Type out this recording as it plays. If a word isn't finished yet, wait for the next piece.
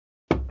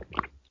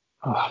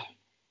Oh,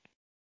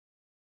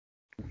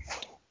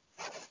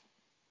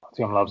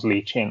 Tim loves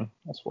Lee Chin.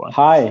 That's why.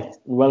 Hi,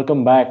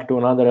 welcome back to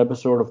another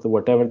episode of the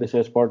Whatever This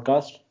Is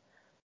podcast.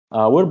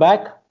 We're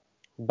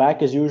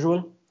back as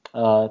usual.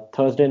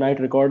 Thursday night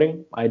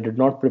recording. I did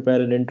not prepare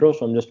an intro,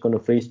 so I'm just going to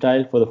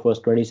freestyle for the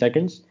first 20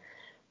 seconds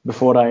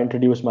before I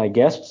introduce my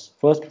guests.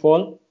 First of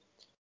all,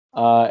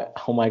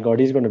 oh my god,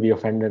 he's going to be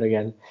offended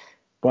again.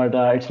 But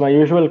it's my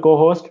usual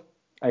co-host.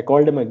 I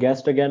called him a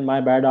guest again.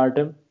 My bad,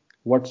 Artem.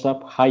 What's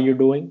up? How you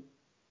doing?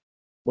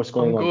 What's I'm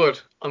going on? good.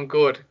 I'm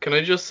good. Can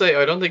I just say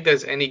I don't think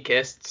there's any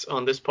guests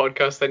on this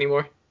podcast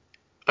anymore.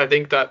 I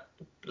think that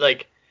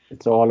like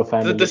It's all a the the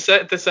family.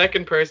 se- the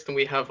second person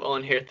we have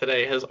on here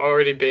today has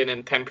already been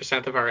in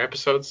 10% of our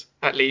episodes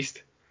at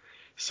least.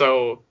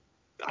 So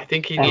I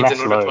think he And needs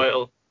that's another low.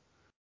 title.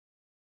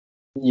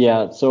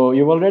 Yeah, so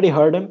you've already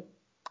heard him.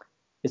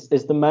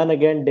 It's the man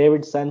again,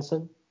 David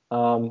Sansun,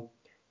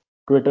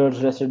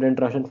 Twitter's resident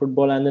Russian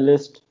football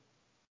analyst,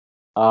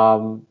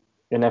 um,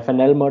 an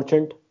FNL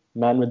merchant,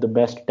 man with the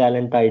best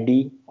talent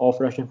ID of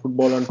Russian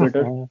football on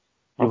Twitter.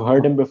 You've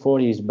heard him before.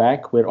 He's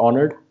back. We're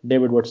honored.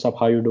 David, what's up?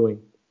 How you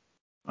doing?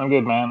 I'm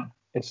good, man.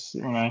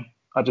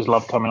 I just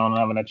love coming on and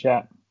having a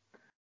chat.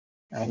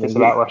 And if Yeah, it's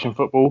about Russian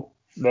football,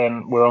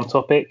 then we're on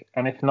topic.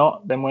 And if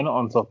not, then we're not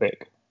on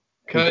topic.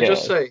 Can Who I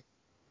just cares? say,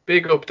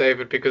 big up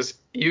David because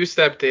you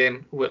stepped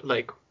in with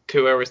like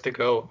 2 hours to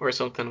go or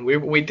something.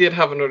 We did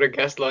have another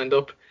guest lined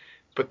up,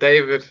 but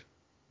David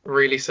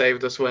really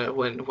saved us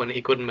when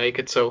he couldn't make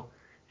it. So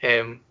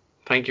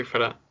thank you for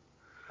that.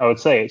 I would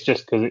say it's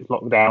just because it's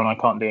locked down. I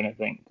can't do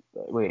anything.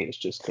 But really, it's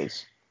just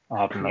because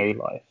I have no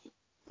life.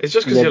 It's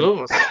just because yeah, you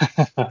love us.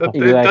 That's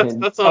exactly.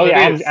 that's Oh all it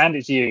yeah, and is. and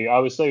it's you. I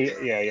was so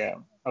yeah.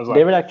 I was like,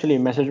 David actually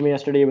messaged me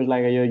yesterday. He was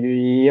like,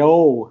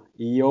 yo,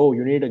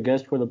 you need a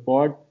guest for the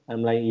pod?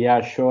 I'm like,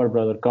 yeah, sure,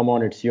 brother. Come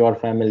on, it's your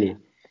family.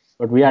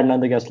 But we had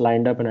another guest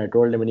lined up, and I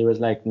told him, and he was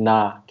like,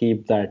 nah,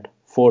 keep that.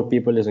 4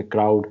 people is a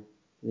crowd.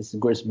 It's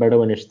good. It's better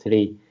when it's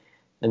three.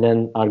 And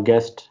then our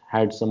guest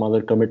had some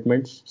other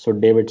commitments, so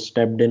David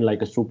stepped in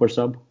like a super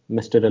sub,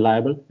 Mr.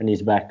 Reliable, and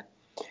he's back.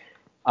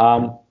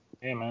 Um,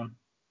 yeah, man.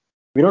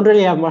 we don't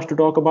really have much to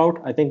talk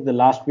about. I think the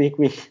last week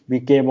we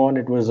came on,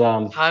 it was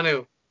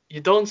Hanu, you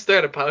don't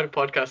start a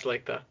podcast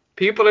like that.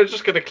 People are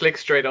just gonna click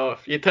straight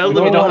off. You tell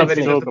them no you don't Nothing have one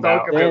to anything clicked.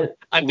 talk to talk about. about, There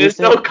and we there's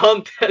no said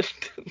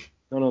content.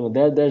 no.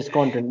 There's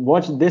content.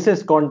 Watch this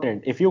is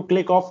content. If you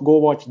click off, go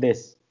watch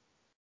this.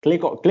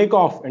 Click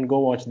off and go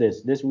watch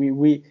this. This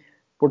we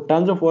put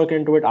tons of work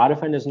into it.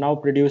 RFN is now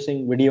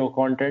producing video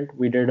content.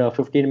 We did a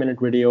 15-minute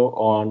video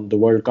on the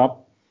World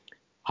Cup,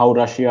 how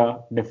Russia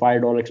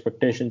defied all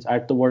expectations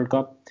at the World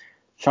Cup.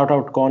 Shout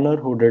out Connor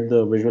who did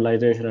the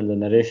visualization and the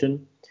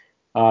narration.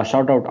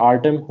 Shout out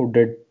Artem who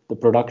did the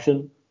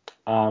production.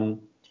 Um,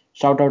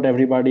 Shout out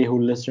everybody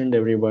who listened,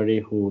 everybody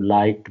who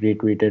liked,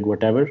 retweeted,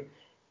 whatever.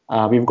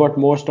 We've got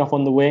more stuff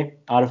on the way.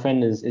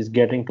 RFN is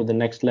getting to the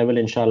next level,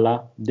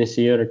 inshallah, this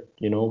year,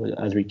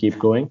 as we keep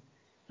going.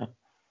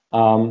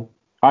 Um,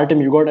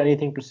 Artem, you got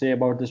anything to say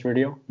about this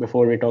video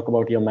before we talk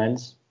about your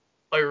mans?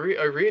 I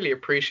really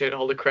appreciate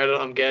all the credit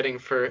I'm getting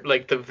for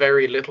like the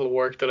very little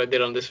work that I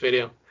did on this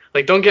video.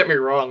 Like, don't get me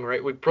wrong,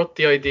 right? We put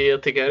the idea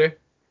together,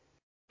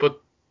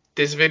 but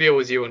this video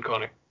was you and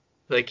Connor.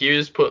 Like, you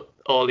just put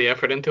all the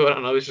effort into it,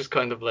 and I was just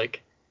kind of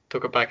like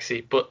took a back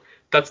seat. But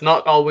that's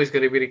not always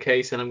going to be the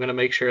case, and I'm going to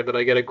make sure that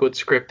I get a good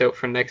script out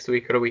for next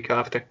week or the week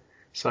after.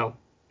 So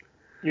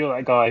You're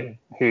that guy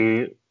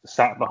who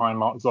sat behind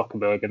Mark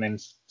Zuckerberg and then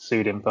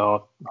sued him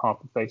for half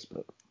of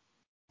Facebook.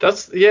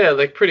 that's yeah,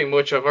 like pretty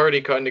much. I've already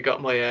kind of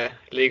got my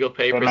legal But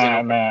papers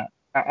in man,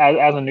 order.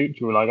 as a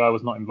neutral, like I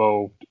was not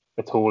involved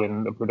at all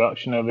in the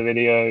production of the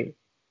video.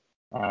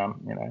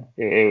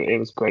 It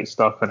was great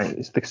stuff, and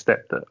it's the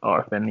step that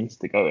RFN needs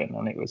to go in,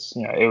 and it was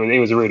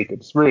a really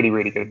good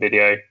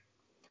video.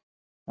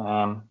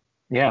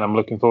 Yeah, and I'm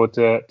looking forward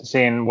to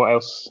seeing what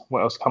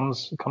else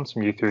comes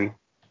from you through.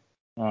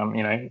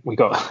 We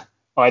got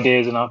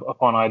ideas and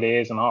upon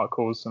ideas and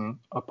articles and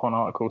upon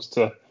articles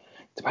to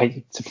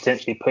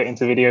potentially put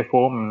into video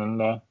form,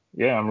 and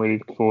yeah, I'm really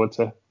looking forward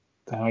to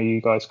how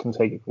you guys can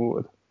take it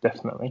forward.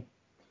 Definitely.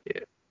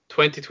 Yeah,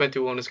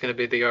 2021 is going to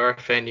be the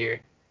RFN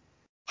year.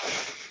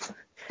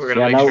 We're going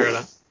to Yeah, make sure now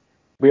of that.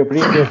 we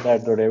appreciate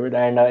that, though, David.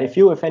 And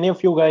if any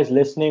of you guys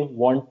listening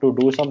want to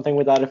do something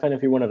with RFN,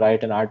 if you want to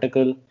write an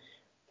article,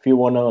 if you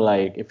want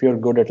to if you're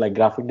good at like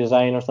graphic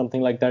design or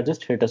something like that,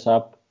 just hit us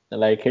up.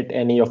 Like hit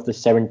any of the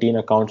 17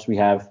 accounts we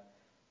have,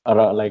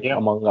 like Yeah.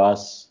 among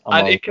us,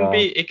 And among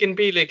it can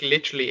be like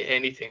literally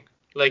anything.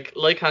 Like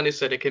Hanny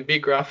said, it can be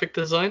graphic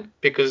design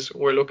because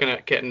we're looking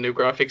at getting new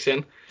graphics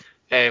in.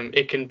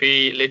 It can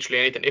be literally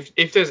anything.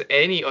 If there's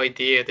any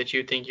idea that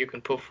you think you can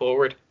put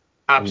forward,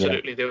 yeah,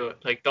 absolutely do it.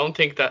 Like don't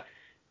think that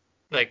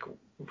like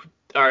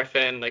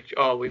RFN like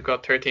oh we've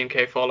got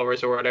 13k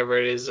followers or whatever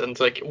it is and it's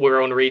like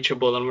we're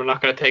unreachable and we're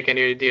not going to take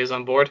any ideas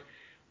on board.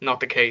 Not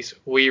the case.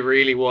 We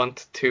really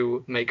want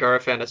to make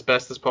RFN as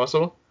best as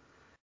possible.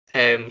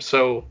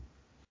 So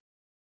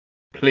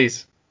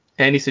please,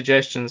 any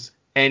suggestions,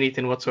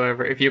 anything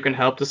whatsoever, if you can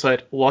help the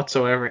site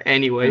whatsoever,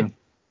 anyway, Mm.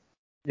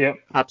 Yep.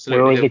 We're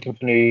Absolutely always do.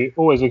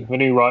 looking for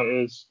new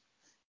writers.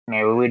 You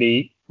know, a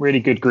really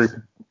good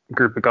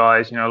group of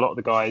guys. You know, a lot of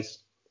the guys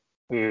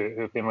who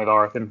have been with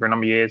RFM for a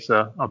number of years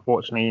are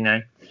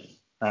unfortunately,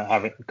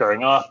 having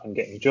growing up and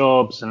getting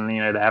jobs, and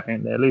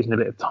they're losing a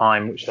bit of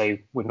time which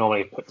they would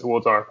normally put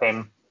towards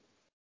RFM.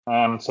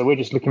 So we're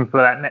just looking for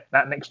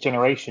that next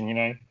generation. You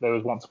know, there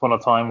was once upon a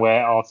time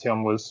where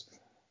Artyom was,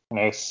 a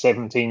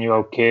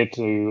 17-year-old kid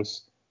who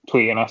was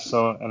tweeting us,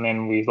 and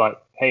then we was like,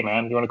 hey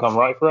man, do you want to come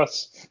write for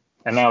us?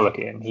 And now look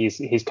at him,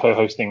 he's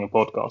co-hosting a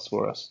podcast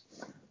for us.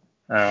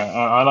 And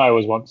I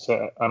was once,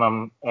 and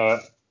I'm, a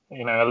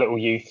little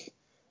youth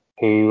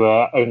who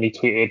only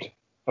tweeted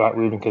about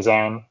Ruben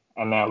Kazan,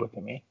 and now look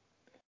at me.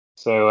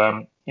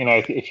 So,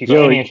 if you've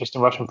got any interest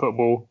in Russian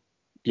football,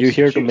 You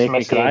here to shoot us a make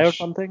me cry or message.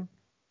 something?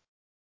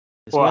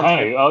 Well,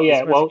 Hanu, oh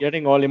yeah, This man's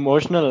getting all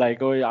emotional.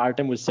 Like, oh,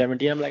 Artem was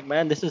 17. I'm like,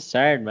 man, this is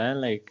sad, man.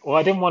 Like, well,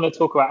 I didn't want to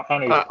talk about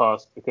Hanu's Uh,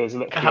 past because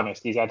let's be uh,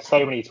 honest, he's had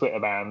so many Twitter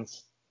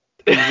bans.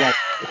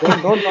 exactly.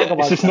 Don't talk It's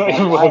about just that. not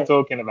even worth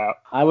talking about.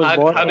 I was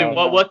born.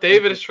 what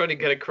David is trying to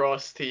get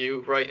across to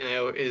you right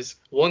now is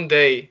one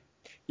day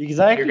you're going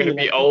Exactly. to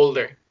be Like,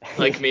 older,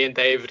 like me and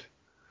David.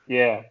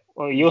 Yeah.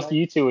 Well,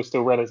 you two are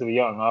still relatively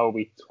young. I will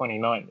be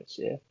 29 this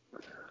year.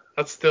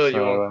 That's still So,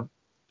 young.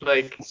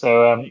 Like,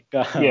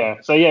 yeah.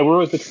 So yeah, we're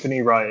always looking for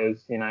new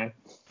writers. You know,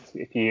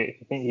 if you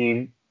think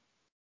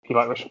if you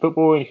like Russian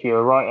football, if you're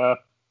a writer,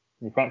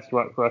 and you fancy to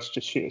write for us,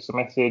 just shoot us a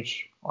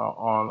message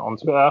on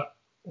Twitter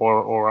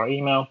or our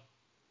email,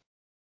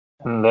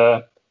 and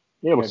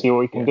we'll see what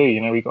we can do.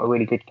 You know, we've got a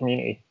really good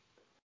community.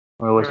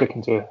 We're always right.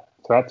 looking to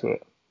add to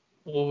it.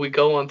 Will we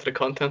go on to the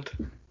content?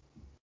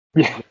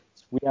 Yeah.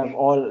 we have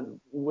all.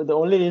 The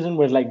only reason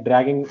we're like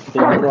dragging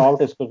the intro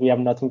out is because we have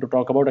nothing to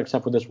talk about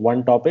except for this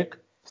one topic.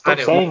 Stop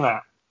Anyway, saying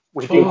that.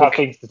 We do have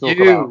things to talk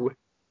you.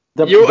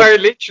 about. You are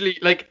literally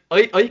like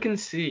I can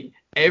see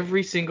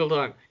every single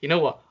time. You know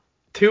what?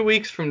 2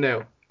 weeks from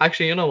now,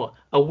 actually, you know what?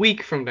 A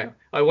week from now,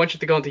 I want you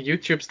to go onto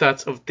YouTube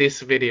stats of this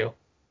video,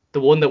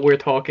 the one that we're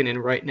talking in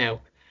right now,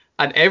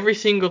 and every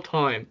single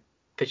time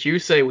that you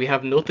say we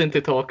have nothing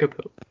to talk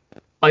about,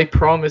 I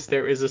promise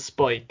there is a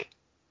spike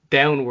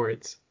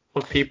downwards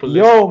of people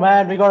listening. Yo,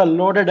 man, we got a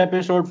loaded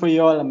episode for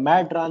you all.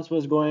 Mad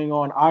transfers going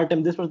on.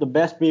 Artem, this was the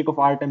best week of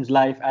Artem's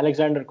life.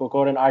 Alexander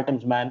Kokorin,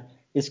 Artem's man,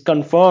 is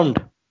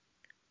confirmed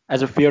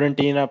as a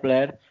Fiorentina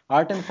player.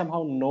 Artem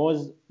somehow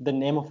knows the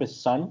name of his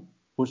son,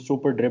 who's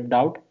super dripped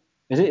out.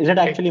 Is it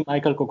actually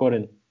Maikl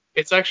Kokorin?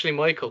 It's actually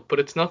Maikl, but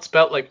it's not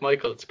spelt like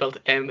Michael. It's spelled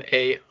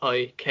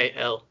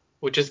Maikl,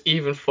 which is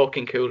even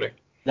fucking cooler.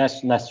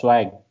 That's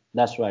swag.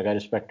 That's swag. I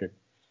respect it.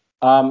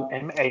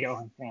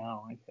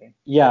 Okay.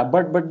 Yeah,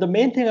 but the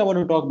main thing I want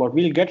to talk about,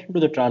 we'll get into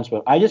the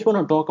transfer. I just want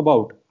to talk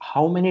about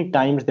how many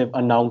times they've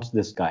announced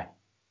this guy,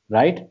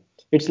 right?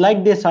 It's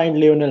like they signed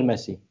Lionel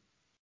Messi.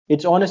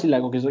 It's honestly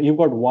like, okay, so you've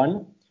got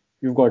one,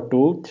 you've got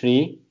two,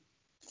 three,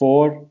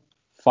 four,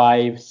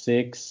 five,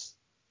 six.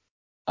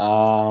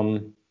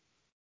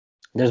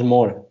 There's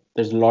more.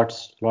 There's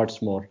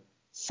lots more.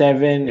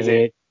 7, Is it?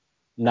 8,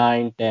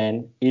 9,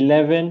 10,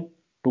 11,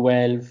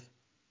 12,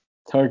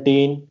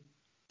 13,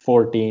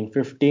 14,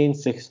 15,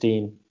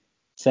 16,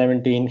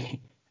 17,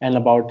 and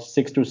about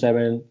 6 to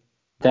 7,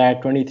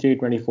 that 23,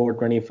 24,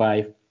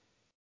 25.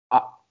 Uh,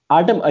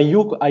 Adam, are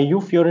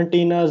you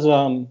Fiorentina's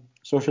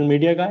social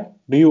media guy?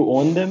 Do you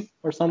own them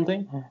or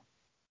something? I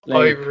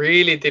Like,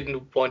 really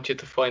didn't want you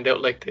to find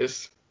out like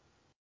this,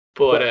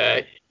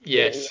 but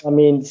yes. I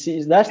mean,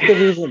 see, that's the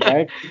reason,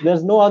 right?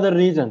 There's no other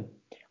reason.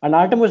 And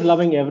Artem was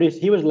loving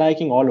he was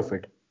liking all of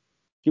it.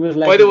 He was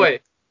By the liking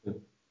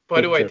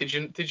way,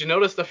 picture. did you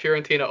notice that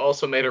Fiorentina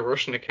also made a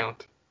Russian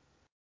account?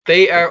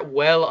 They are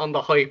well on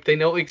the hype. They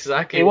know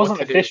exactly It what wasn't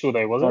to do. official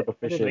though, was Not it? I didn't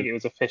official. think it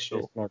was official.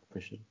 It's not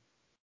official.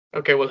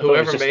 Okay, well, I thought it was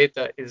whoever just. made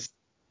that is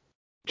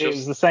It was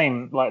just the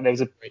same. Like there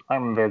was I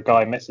remember a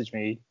guy messaged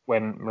me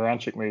when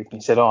Miranchuk moved.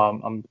 And he said,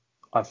 "Oh,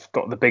 I've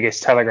got the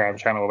biggest Telegram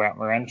channel about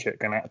Miranchuk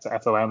and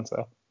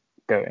Atalanta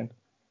going.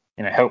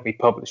 You know, help me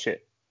publish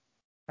it."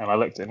 And I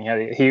looked and he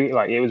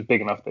it was big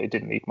enough that it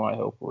didn't need my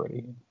help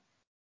already.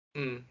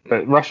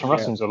 But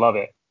Russians will love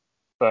it.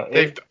 But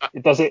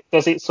does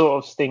it sort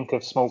of stink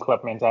of small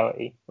club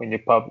mentality when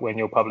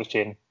you're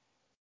publishing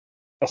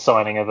a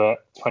signing of a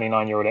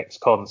 29-year-old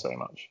ex-con so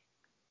much?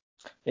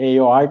 Hey,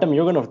 yo, Artem,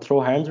 you're gonna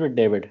throw hands with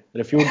David.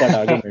 Refute that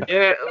argument.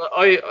 Yeah,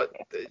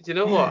 you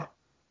know what?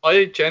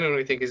 I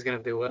genuinely think he's gonna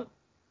do well.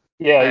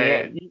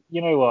 Yeah.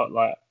 You know what?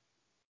 Like,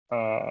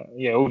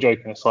 all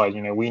joking aside,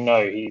 we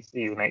know he's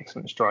an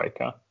excellent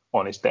striker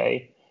on his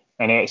day,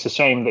 and it's a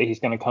shame that he's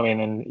going to come in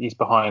and he's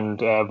behind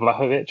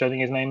Vlahovic, I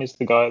think his name is,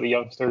 the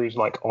youngster who's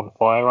like on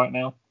fire right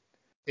now.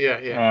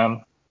 Yeah.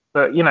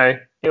 But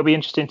it'll be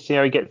interesting to see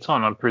how he gets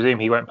on. I presume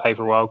he won't play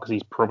for a while because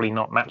he's probably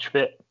not match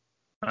fit.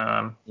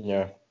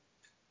 Yeah.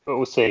 But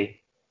we'll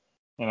see.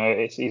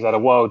 He's had a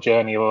wild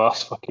journey the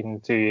last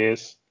fucking 2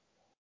 years.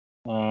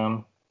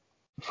 From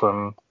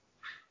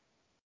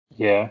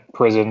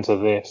prison to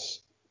this.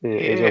 It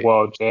is a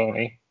wild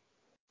journey.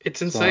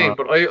 It's insane,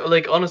 but I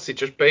honestly,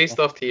 just based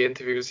off the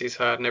interviews he's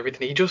had and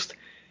everything,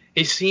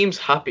 he seems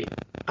happy.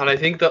 And I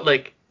think that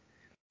like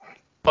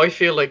I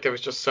feel like there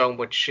was just so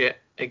much shit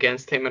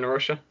against him in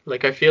Russia.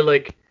 Like I feel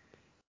like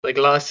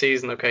last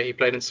season, okay, he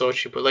played in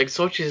Sochi, but like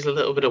Sochi is a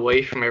little bit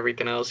away from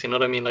everything else. You know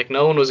what I mean? Like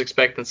no one was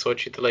expecting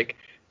Sochi to like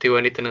do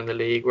anything in the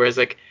league, whereas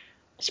like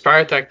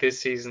Spartak this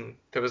season,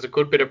 there was a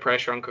good bit of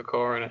pressure on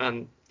Kokorin,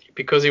 and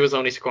because he was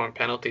only scoring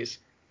penalties,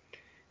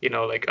 you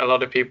know, like a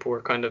lot of people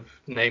were kind of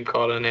name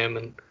calling him,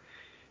 and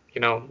you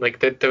know, like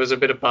there was a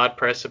bit of bad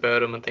press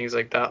about him and things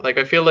like that. Like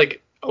I feel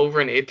like over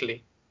in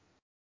Italy,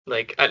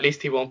 like at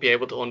least he won't be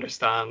able to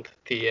understand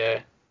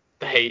the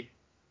hate,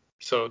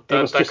 so It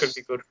was that could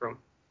be just good for him.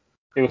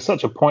 it was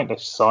such a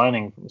pointless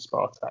signing from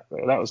Spartak.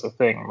 Though. That was the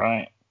thing,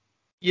 right?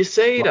 You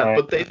say that,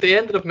 Like but they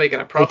ended up making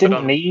a they profit didn't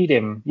on him. need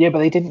him. Yeah, but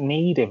they didn't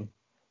need him.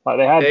 Like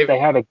they David,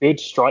 had a good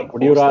strike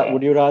Would you force there.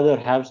 would you rather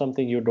have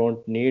something you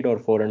don't need or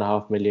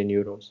 4.5 million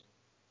euros?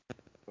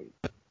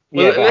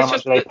 well Yeah, but how let's much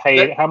just were they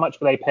pay? How much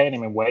were they paying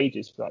him in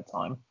wages for that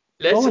time?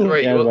 No let's one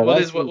right. cares about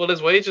that. Well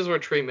his wages were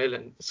 3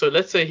 million. So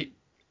let's say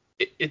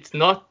it's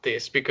not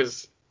this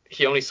because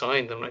he only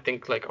signed them. I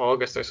think like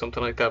August or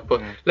something like that.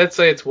 But let's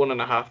say it's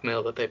 1.5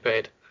 mil that they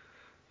paid.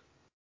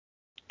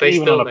 But They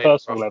even on still a made a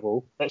personal profit.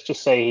 level, let's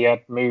just say he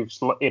had moves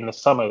in the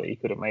summer that he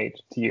could have made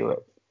to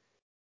Europe,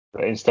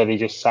 but instead he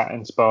just sat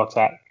in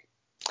Spartak.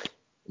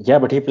 Yeah,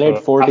 but he played I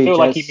 40 feel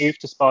like he chess.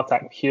 moved to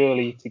Spartak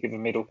purely to give a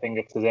middle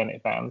finger to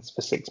Zenit fans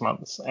for 6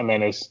 months, and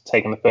then has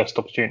taken the first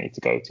opportunity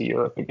to go to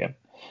Europe again.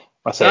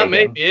 I say That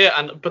may again. be it,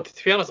 and but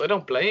to be honest, I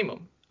don't blame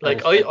him. I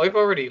Like respect I've that.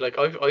 already like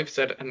I've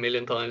said it a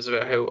million times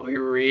about how I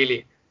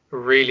really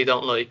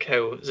don't like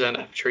how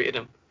Zenit treated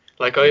him.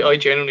 Like I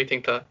genuinely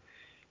think that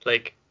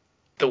like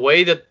the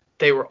way that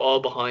they were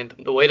all behind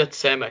him, the way that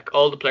Semek,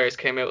 all the players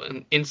came out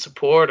in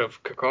support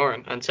of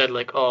Kokorin and said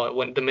like, oh,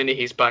 when the minute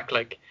he's back,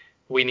 like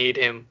we need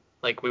him,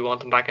 like we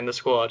want him back in the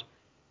squad.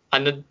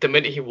 And the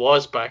minute he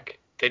was back,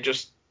 they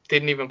just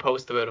didn't even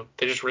post about him.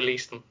 They just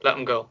released him, let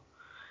him go.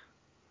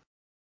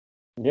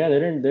 Yeah, they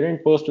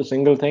didn't post a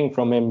single thing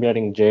from him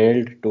getting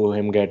jailed to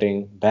him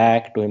getting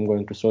back to him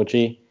going to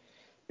Sochi.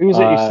 Who was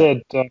it who Uh,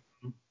 said?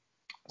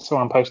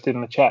 Someone posted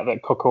in the chat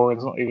that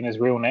Kokorin's not even his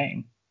real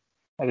name.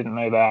 I didn't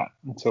know that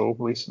until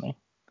recently.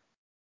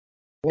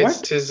 It's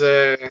what? his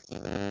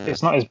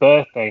It's not his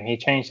birthday. He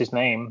changed his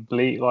name,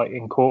 like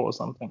in court or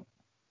something.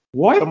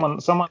 What?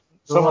 Someone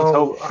no.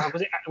 told.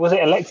 Was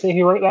it Alexei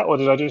who wrote that, or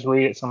did I just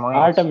read it somewhere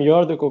else? Artem,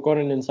 you're the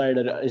Kokorin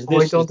insider. Is Oh,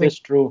 this is this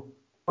true?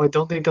 I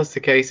don't think that's the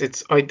case.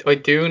 It's I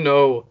do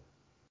know.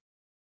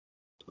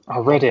 I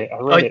read it. I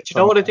I read do it you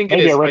know what I somewhere. think it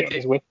Maybe I is? read it on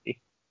his wiki.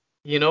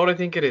 You know what I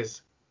think it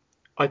is?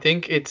 I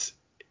think it's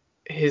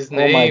his Oh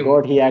my name.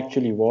 God, he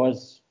actually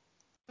was.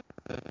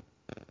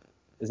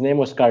 His name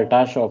was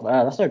Kartashov.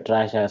 Ah, that's a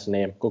trash ass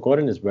name.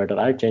 Kokorin is better.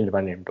 I changed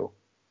my name too.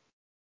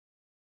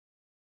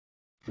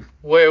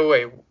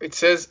 Wait. It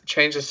says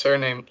change his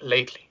surname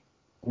lately.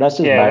 That's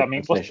just Yeah, bad I mean,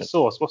 what's the translation.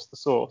 source? What's the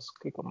source?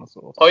 Click on the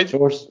source. I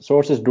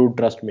Sources do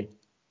trust me.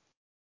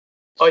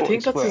 I Sport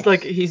think that's his like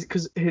Express. he's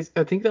because his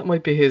I think that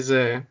might be his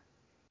I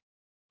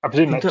I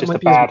presume think that's that just might a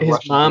be bad his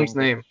Russian to mom's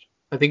English. name.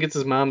 I think it's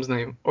his mom's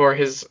name or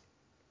his.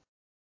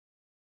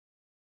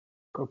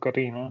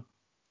 Kokorina.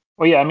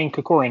 Well, yeah, I mean,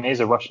 Kokorin is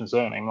a Russian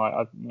surname. Like,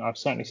 I've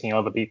certainly seen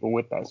other people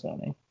with that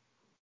surname.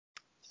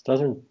 This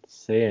doesn't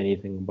say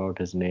anything about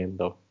his name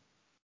though.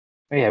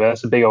 But yeah, but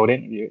that's a big old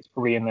interview. It's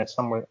probably in there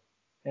somewhere.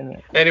 In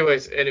it.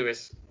 Anyways,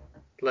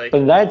 like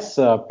But that's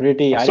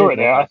pretty. I I saw didn't it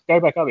know there. I that. have to go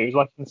back up. It was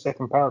like in the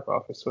second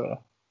paragraph. I swear.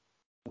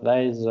 That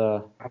is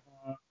I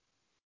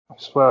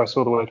swear I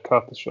saw the word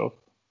Kartashov.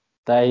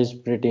 that is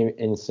pretty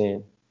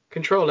insane.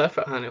 Control F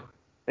at Hanu.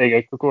 There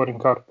you go, Kokorin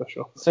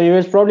Kartashov. So it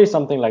was probably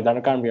something like that.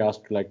 I can't be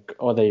asked like,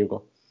 oh, there you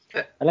go.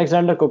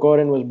 Alexander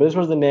Kokorin was. This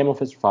was the name of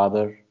his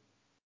father.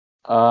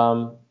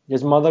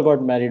 His mother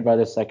got married by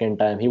the second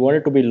time. He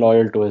wanted to be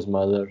loyal to his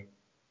mother,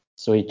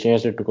 so he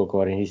changed it to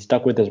Kokorin. He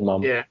stuck with his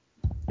mom. Yeah,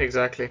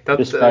 exactly. That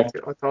Respect.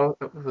 I thought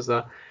it was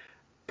that.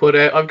 But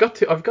I've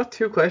got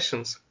two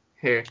questions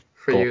here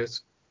for Go. you.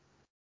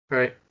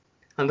 Right.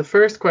 And the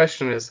first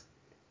question is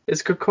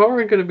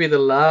Kokorin going to be the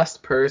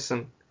last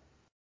person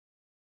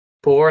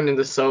born in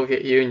the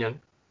Soviet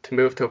Union to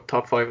move to a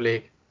top five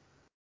league?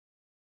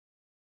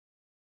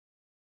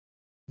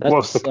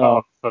 What's the That's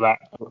cutoff for that?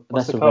 What's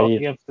that's the a cutoff very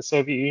again for the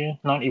Soviet Union?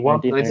 91?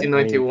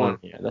 1991. 1991.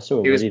 Yeah, that's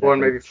a He was very born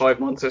random maybe question. 5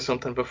 months or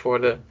something before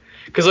the.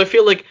 Because I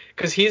feel like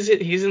because he's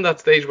in that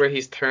stage where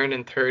he's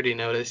turning 30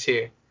 now this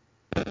year.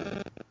 Are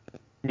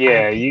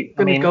Yeah, people I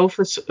gonna mean, go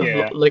for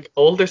yeah. like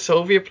older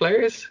Soviet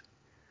players?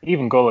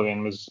 Even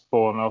Golovin was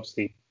born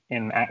obviously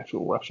in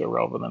actual Russia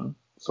rather than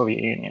Soviet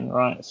Union,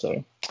 right?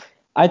 So,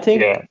 I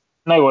think yeah.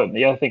 No, what?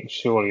 Yeah, I think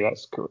surely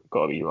that's got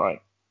to be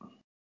right.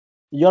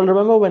 y'all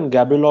remember when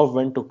Gabrilov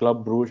went to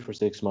Club Brugge for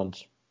 6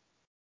 months.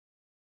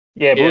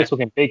 Yeah, but we're Yeah,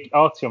 talking big.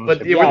 Artyom's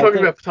but a yeah, Yeah, we're I big. talking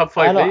think about top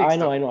I five know, I leagues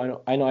know, though. I know, I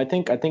know, I know. I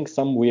think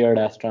some weird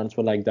ass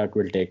transfer like that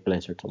will take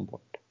place at some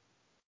point.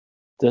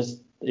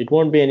 Just it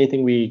won't be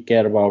anything we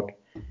care about.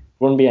 It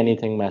won't be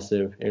anything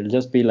massive. It'll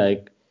just be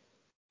like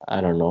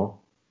I don't know,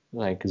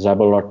 like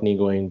Zabolotny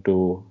going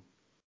to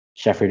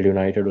Sheffield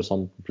United or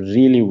some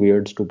really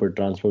weird, stupid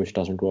transfer which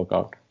doesn't work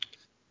out.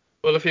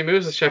 Well, if he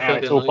moves to Now Sheffield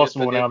it's all United,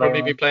 possible then he'll now, though,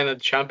 probably be man. playing in the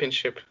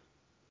Championship.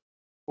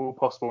 All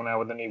possible now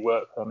with the new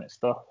work permit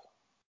stuff.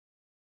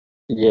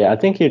 Yeah, I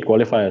think he'd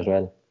qualify as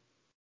well.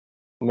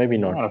 Maybe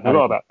not. Man, I I forgot don't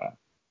know. about that.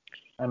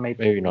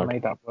 Maybe not.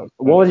 Made that work.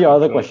 What was your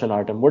other Sure. question,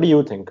 Artem? What do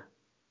you think?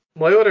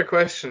 My other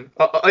question,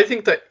 I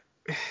think that,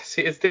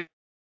 see, it's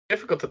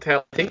difficult to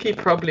tell. I think he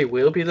probably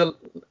will be the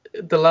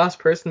last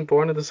person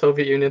born in the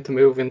Soviet Union to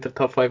move into the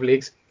top 5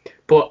 leagues.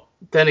 But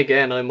then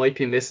again, I might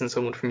be missing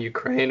someone from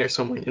Ukraine or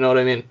someone. You know what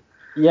I mean?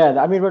 Yeah,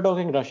 I mean we're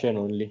talking Russian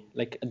only.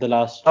 Like the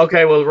last.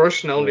 Okay, well,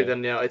 Russian only Yeah.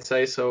 then, yeah, I'd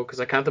say so, because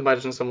I can't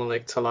imagine someone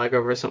like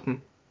Talagov or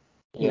something.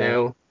 Yeah.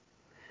 No.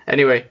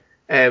 Anyway,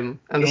 and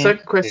the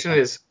second question Yeah.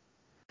 is,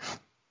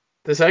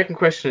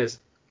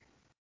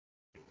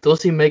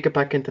 does he make it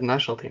back into the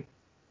national team?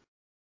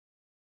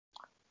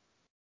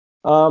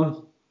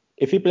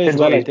 If he plays Depends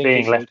well, what I he's think he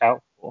being should. left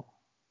out for.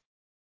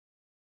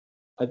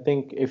 I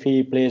think if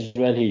he plays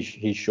well, he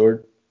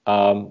should.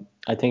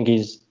 I think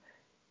he's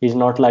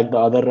not like the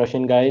other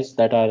Russian guys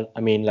that are. I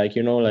mean, like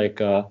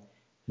the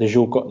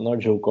Zhukov, not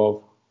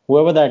Zhukov,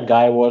 whoever that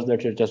guy was that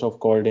Cherchesov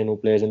called in who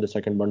plays in the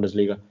second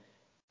Bundesliga.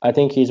 I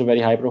think he's a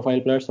very high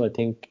profile player, so I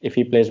think if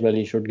he plays well,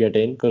 he should get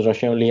in because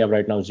Russia only have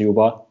right now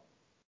Zuba.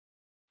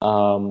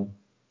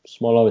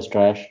 Smolov is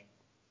trash.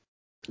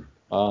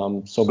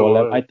 Sobolev,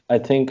 So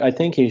I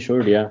think he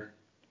should, yeah.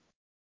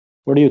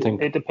 What do you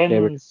think, it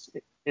David? depends.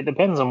 It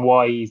depends on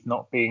why he's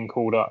not being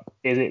called up.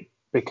 Is it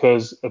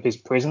because of his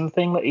prison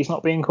thing that he's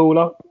not being called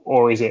up,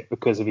 or is it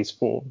because of his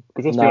form?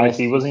 Because let's be honest,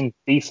 he Nice. was in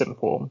decent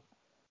form,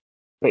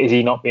 but is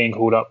he not being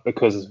called up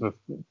because of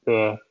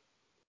the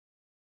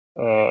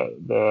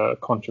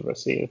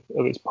controversy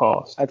of his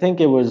past? I think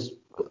it was.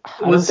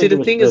 I Well, don't see, think it the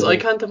was thing is, I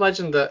prison.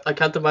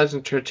 can't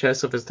imagine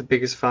Cherchesov is the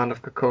biggest fan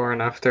of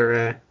Kokorin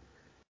after,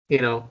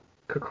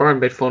 Kokorin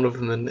made fun of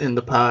him in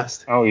the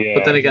past. Oh But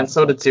yeah, then again,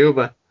 so exactly. did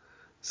Zuba.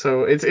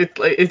 So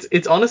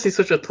it's honestly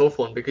such a tough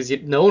one because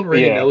no one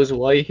really Yeah, knows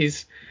why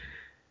he's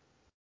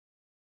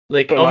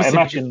like but like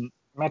obviously because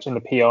imagine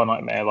the PR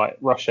nightmare. Like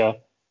Russia,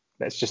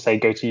 let's just say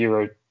go to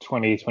Euro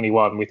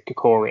 2021 with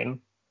Kokorin.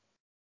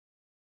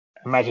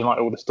 Imagine like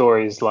all the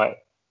stories like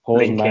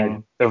Who's mad?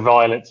 linking the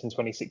violence in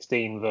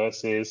 2016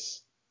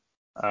 versus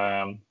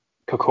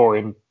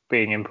Kokorin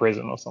being in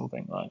prison or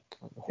something. Like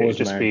it would Who's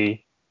just mad?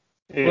 be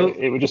well,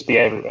 it would just be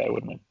everywhere,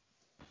 wouldn't it?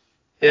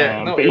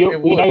 yeah, no, But it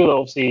we would. know that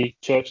obviously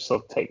Churchill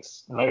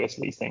takes notice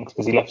of these things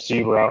because he left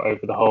Zuber out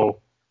over the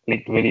whole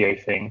leaked video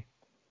thing.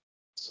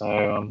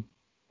 So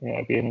yeah,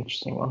 it'd be an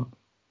interesting one.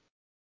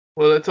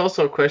 Well, it's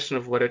also a question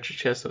of whether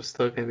Cherchesov's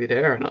still going to be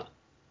there or not.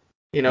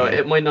 Yeah.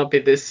 It might not be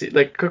this.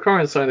 Like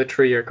Kokorin signed a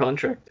 3-year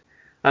contract,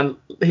 and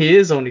he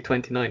is only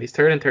 29. He's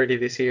turning 30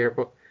 this year,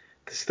 but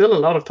there's still a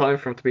lot of time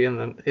for him to be in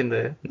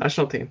the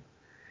national team.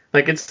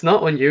 Like it's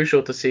not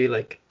unusual to see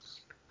like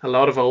a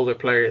lot of older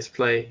players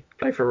play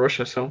for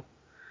Russia. So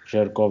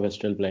Zherkov is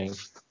still playing.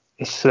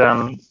 It's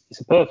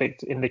a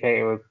perfect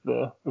indicator of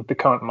the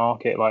current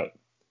market. Like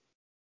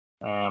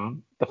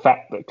the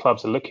fact that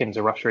clubs are looking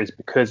to Russia is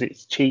because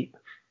it's cheap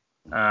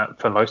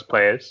for most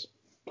players.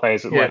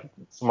 Players that, yeah, like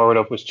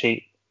Morodov was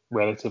cheap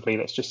relatively.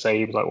 Let's just say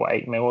he was like what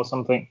 8 mil or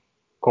something.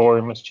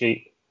 Korin was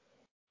cheap.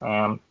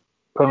 I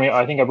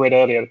think I read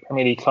earlier the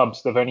Premier League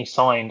clubs they've only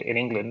signed in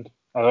England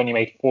have only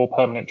made 4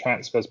 permanent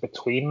transfers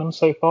between them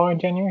so far in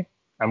January,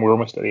 and we're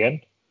almost at the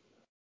end.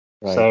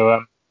 Right.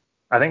 So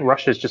I think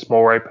Russia's just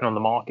more open on the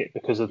market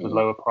because of the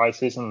lower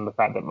prices and the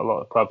fact that a lot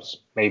of clubs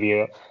maybe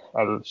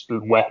are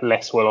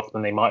less well off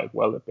than they might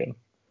well have been,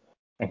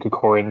 and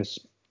Kokorin's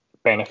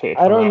benefited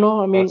I from don't that.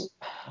 know. I mean,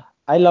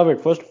 I love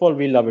it. First of all,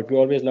 we love it. We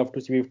always love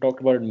to see. We've talked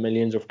about it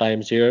millions of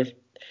times here.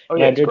 Oh And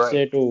yeah, I it's did great.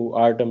 say to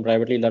Artem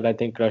privately that I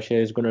think Russia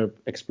is going to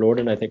explode,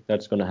 and I think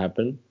that's going to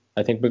happen.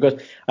 I think because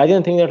I think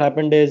the thing that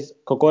happened is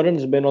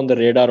Kokorin's been on the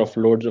radar of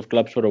loads of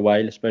clubs for a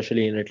while,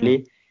 especially in Mm.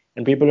 Italy.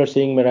 And people are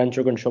seeing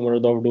Miranchuk and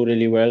Shomurodov do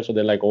really well, so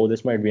they're like, oh,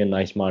 this might be a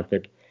nice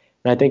market.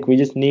 And I think we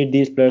just need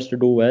these players to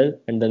do well,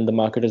 and then the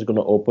market is going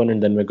to open,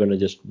 and then we're going to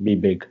just be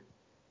big.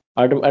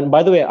 Artem, and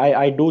by the way,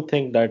 I do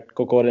think that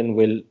Kokorin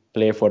will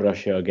play for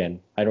Russia again.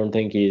 I don't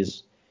think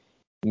he's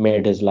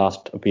made his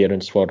last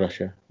appearance for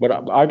Russia. But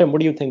Artem, what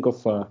do you think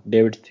of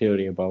David's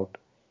theory about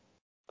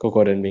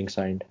Kokorin being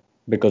signed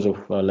because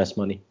of less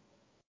money?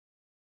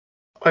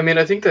 I mean,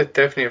 I think there's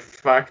definitely a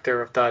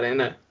factor of that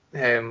in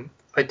it.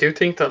 I do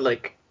think that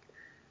like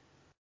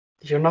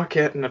you're not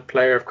getting a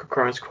player of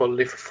Kokorin's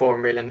quality for 4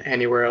 million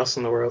anywhere else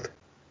in the world.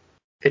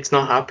 It's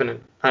not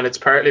happening, and it's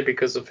partly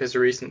because of his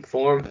recent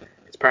form.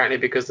 It's partly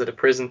because of the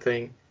prison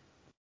thing.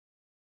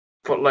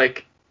 But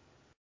like,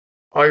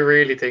 I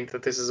really think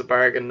that this is a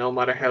bargain, no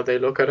matter how they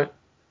look at it.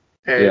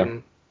 Yeah,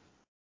 Um,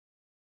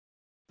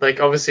 like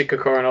obviously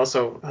Kokorin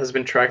also has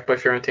been tracked by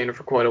Fiorentina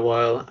for quite a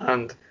while,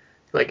 and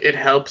like it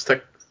helps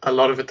that a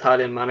lot of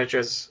Italian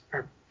managers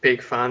are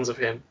big fans of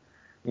him.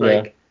 yeah,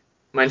 Like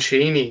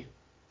Mancini,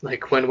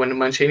 like when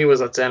Mancini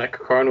was at Zenit,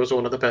 Kokorin was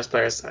one of the best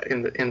players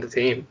in the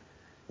team,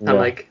 and yeah.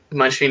 like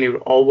Mancini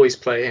would always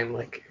play him,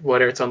 like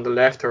whether it's on the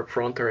left or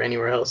front or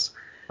anywhere else.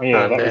 Oh,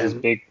 yeah, And that was his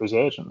big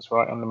resurgence,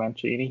 right, under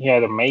Mancini. He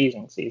had an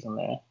amazing season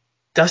there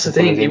that's the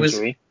until thing. his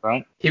injury,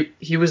 right?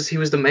 He was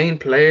the main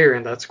player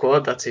in that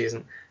squad that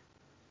season,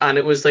 and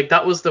it was like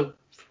that was the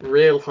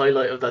real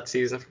highlight of that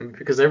season for me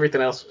because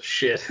everything else was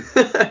shit.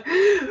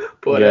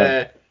 But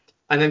Yeah.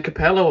 and then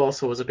Capello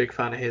also was a big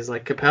fan of his.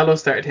 Like Capello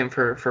started him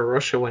for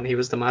Russia when he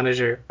was the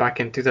manager back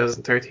in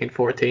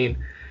 2013-14.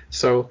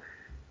 So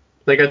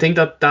like I think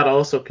that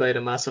also played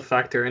a massive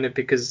factor in it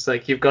because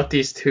like you've got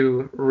these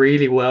two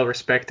really well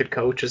respected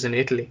coaches in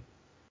Italy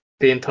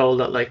being told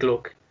that like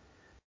look,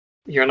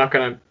 you're not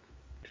gonna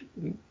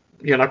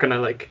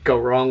like go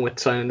wrong with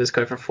signing this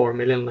guy for 4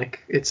 million. Like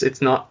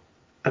it's not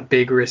a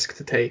big risk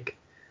to take.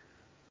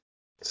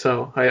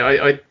 So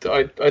I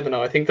don't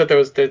know. I think that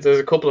there's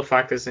a couple of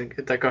factors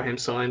that got him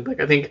signed. Like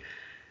I think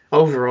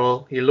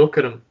overall, you look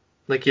at him,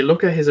 like you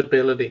look at his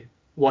ability,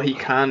 what he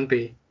can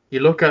be.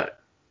 You look at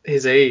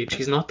his age;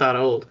 he's not that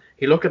old.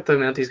 You look at the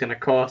amount he's going to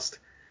cost.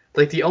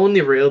 Like the only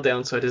real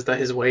downside is that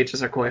his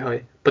wages are quite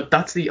high, but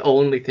that's the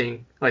only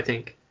thing I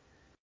think.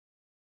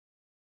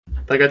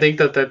 Like I think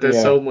that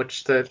there's so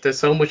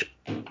much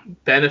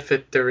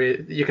benefit there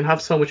is. You can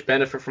have so much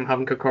benefit from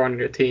having Kokor on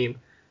your team,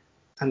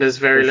 and there's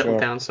very For little sure.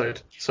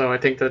 downside. So I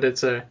think that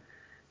it's a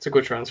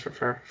good transfer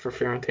for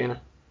Fiorentina.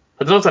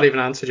 I don't know if that even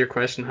answered your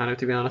question, Hannah.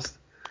 To be honest.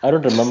 I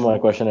don't remember my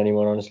question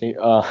anymore, honestly.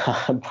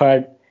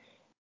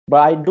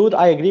 But I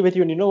agree with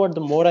you. And you know what?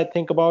 The more I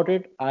think about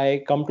it,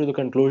 I come to the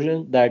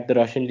conclusion that the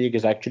Russian league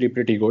is actually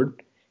pretty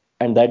good,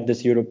 and that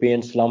this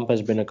European slump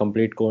has been a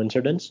complete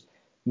coincidence.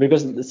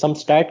 Because some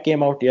stat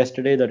came out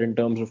yesterday that in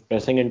terms of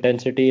pressing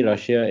intensity,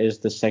 Russia is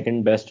the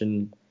second best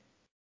in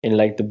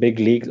like the big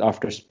leagues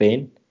after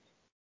Spain.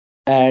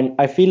 And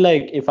I feel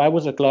like if I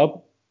was a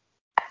club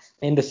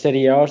in the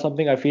Serie A or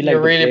something, I feel You're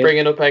like the really player.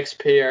 bringing up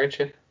XP, aren't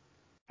you?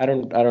 I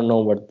don't know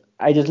what.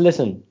 I just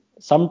listen.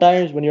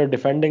 Sometimes when you're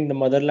defending the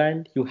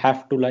motherland, you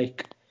have to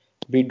like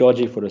be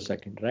dodgy for a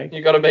second, right?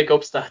 You got to make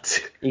up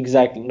stats.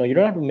 Exactly. No, you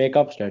don't have to make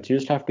up stats. You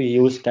just have to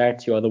use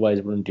stats you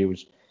otherwise wouldn't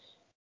use.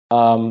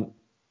 Um,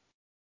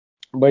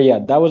 but yeah,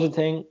 that was the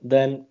thing.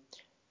 Then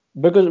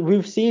because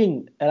we've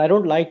seen, and I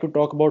don't like to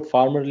talk about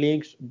farmer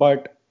leagues,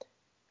 but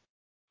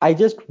I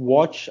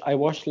watched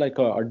like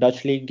a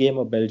Dutch league game,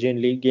 a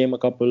Belgian league game a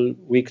couple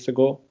weeks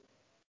ago,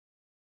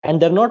 and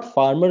they're not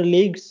farmer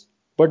leagues,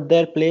 but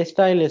their play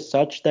style is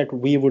such that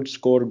we would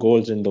score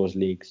goals in those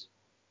leagues.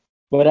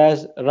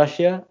 Whereas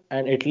Russia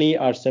and Italy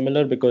are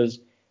similar because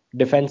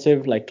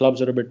defensive, like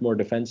clubs are a bit more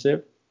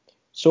defensive.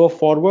 So a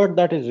forward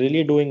that is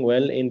really doing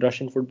well in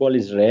Russian football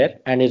is rare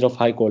and is of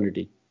high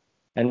quality.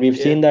 And we've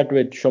Yeah. seen that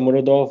with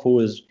Shomurodov, who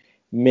is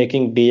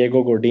making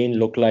Diego Godin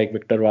look like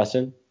Victor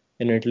Vasin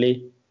in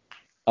Italy.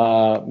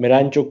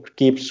 Miranchuk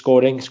keeps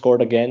scoring,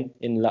 scored again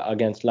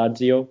against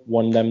Lazio,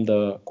 won them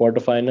the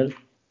quarterfinal.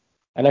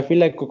 And I feel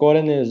like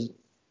Kokorin is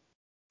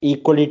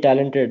equally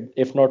talented,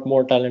 if not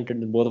more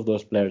talented than both of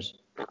those players.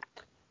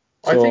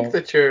 So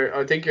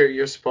I think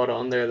you're spot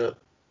on there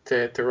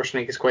that the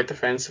Russian league is quite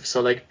defensive.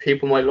 So like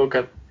people might look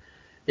at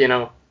you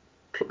know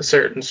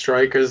certain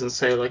strikers and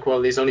say like,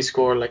 well, he's only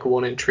scored like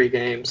 1 in 3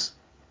 games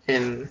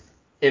in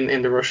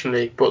in the Russian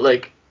league, but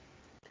like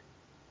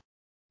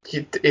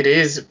it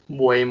is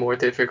way more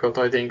difficult,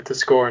 I think, to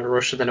score in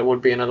Russia than it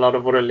would be in a lot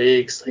of other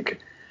leagues. Like,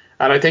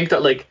 and I think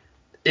that like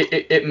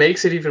it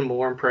makes it even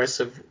more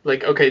impressive.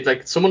 Like, okay,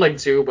 like someone like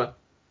Zuba,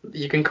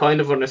 you can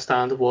kind of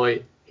understand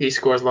why he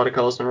scores a lot of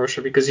goals in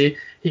Russia because he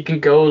can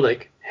go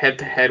like head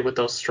to head with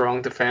those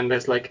strong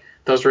defenders, like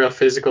those real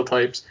physical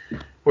types.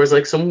 Whereas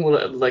like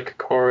someone like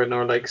Korin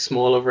or like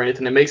Smolov or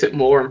anything, it makes it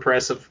more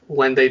impressive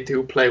when they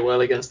do play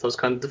well against those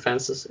kind of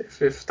defenses.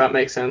 If that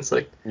makes sense,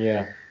 like.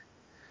 yeah,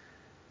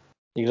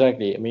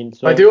 exactly. I mean,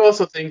 I so do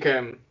also think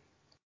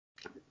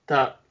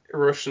that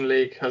Russian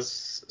league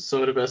has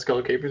some of the best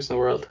goalkeepers in the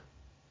world.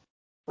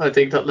 I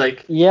think that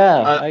like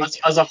yeah, I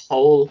as a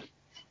whole,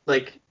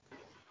 like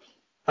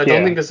I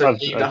don't think Yeah, there's a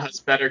league that has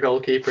better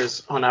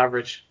goalkeepers on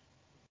average.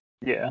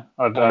 I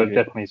I've agree.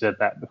 definitely said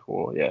that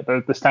before. Yeah,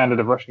 the standard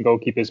of Russian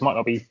goalkeepers might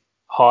not be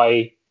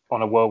high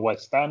on a worldwide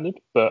standard,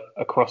 but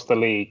across the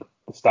league,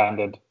 the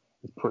standard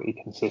is pretty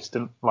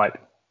consistent.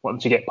 Like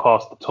once you get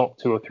past the top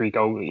 2 or 3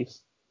 goalies,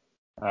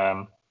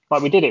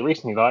 like we did it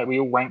recently. Like we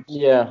all ranked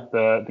Yeah,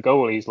 the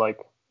goalies like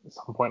at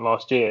some point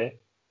last year,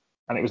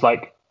 and it was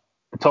like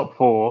the top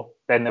 4.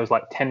 Then there was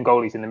like 10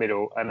 goalies in the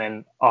middle, and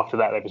then after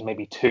that there was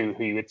maybe 2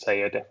 who you would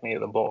say are definitely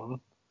at the bottom.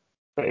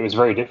 But it was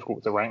very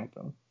difficult to rank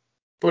them.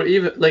 But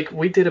even like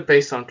we did it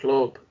based on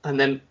club, and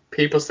then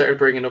people started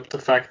bringing up the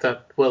fact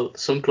that well,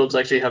 some clubs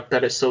actually have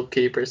better sub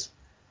keepers.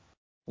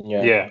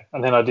 yeah, Yeah,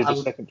 and then I did the And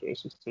second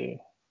choices too.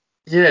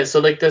 yeah, so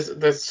like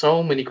there's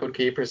so many good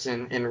keepers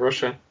in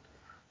Russia.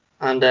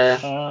 And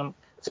Um,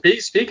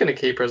 speaking of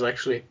keepers,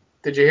 actually,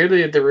 did you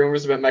hear the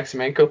rumors about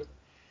Maximenko?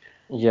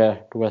 yeah.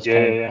 To West yeah,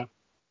 yeah, Ham. yeah,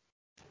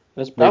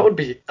 That's big.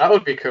 That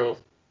would be cool.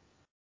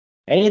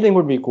 Anything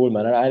would be cool,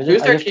 man.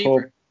 Who's I their just keeper?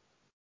 hope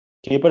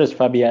keeper is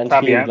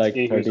Fabianski, who's like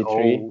Fabianski, who's 33.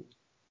 old.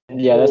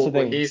 Yeah, that's Oh, the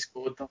but thing. he's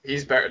good though.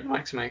 He's better than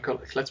Maximenko.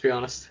 Like, let's be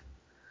honest.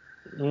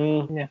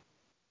 Mm, Yeah,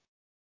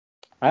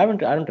 I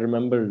don't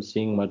remember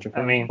seeing much of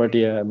I him, mean, but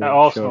yeah, I at mean,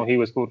 Arsenal sure. he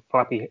was called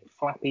Flappy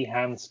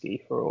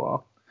Hansky for a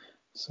while.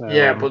 So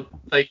Yeah, but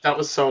like that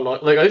was so long.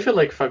 Like I feel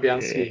like yeah.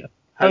 Fabianski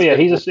Oh has yeah,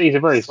 been he's a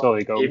very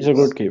solid solid He's a keeper. good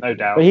goalkeeper, keeper, no but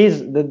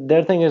doubt.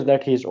 their thing is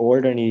that he's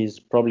old and he's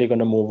probably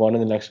gonna move on in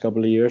the next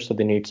couple of years, so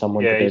they need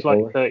someone to Yeah, he's take like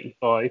over.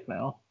 35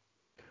 now.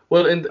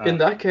 Well, in Uh,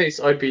 that case,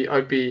 I'd be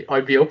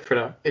up for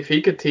that if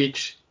he could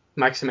teach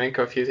Maximenko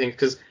a few things.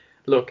 Because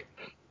look,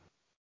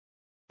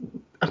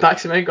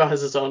 Maximenko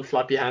has his own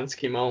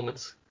Fabianski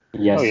moments. oh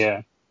Yes,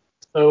 yeah,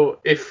 So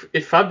if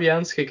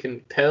Fabianski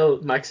can tell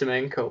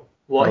Maximenko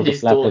how to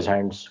flap his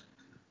hands.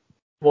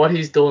 what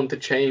he's done to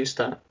change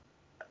that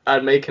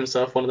and make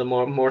himself one of the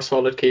more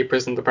solid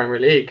keepers in the Premier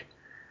League,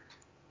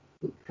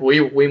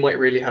 we might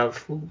really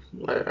have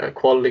a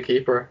quality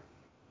keeper.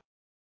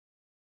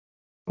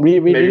 We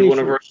Maybe really one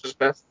of should. Russia's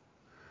best.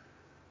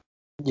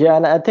 Yeah,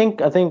 and I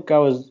think I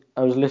was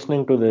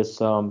listening to this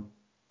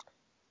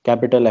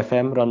Capital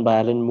FM run by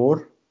Alan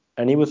Moore,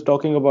 and he was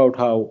talking about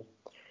how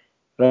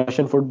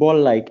Russian football,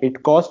 like,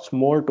 it costs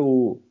more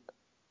to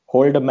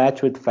hold a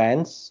match with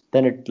fans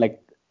than it, like,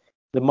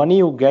 the money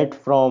you get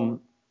from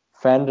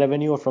fan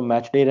revenue or from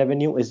match day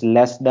revenue is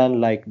less than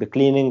like the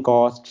cleaning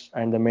costs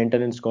and the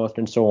maintenance cost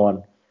and so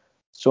on.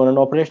 So on an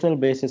operational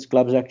basis,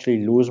 clubs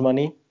actually lose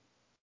money,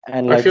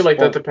 and I like feel like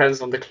that sport.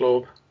 depends on the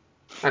club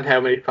and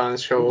how many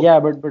fans show up. Yeah,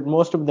 but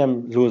most of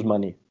them lose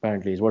money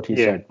apparently, is what he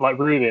yeah. said. Like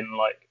Rubin,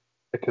 like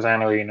the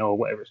Kazan Arena or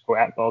whatever it's called,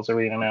 Akbar's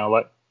Arena now.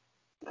 Like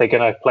if they're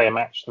gonna play a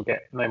match, they'll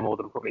get no more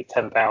than probably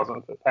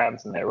 10,000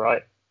 fans in there,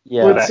 right? So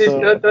Yeah, But that's see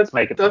so that's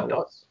making them a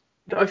loss.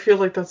 I feel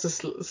like that's a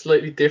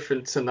slightly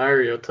different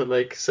scenario to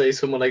like say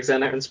someone like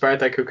Zenit and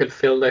Spartak who could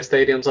fill their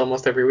stadiums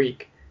almost every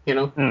week. You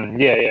know.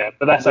 Yeah, yeah.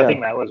 But I yeah,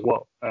 think that was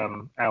what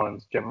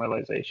Alan's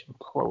generalization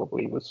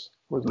probably was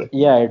looking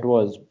yeah, at. it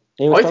was.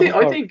 He was talking I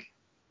about think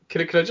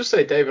can I just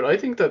say, David? I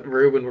think that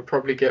Ruben would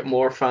probably get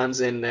more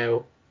fans in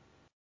now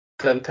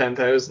than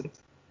 10,000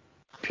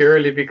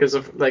 purely because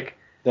of like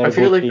they're I a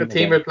feel good like the team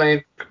team again. are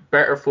playing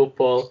better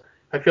football.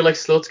 I feel like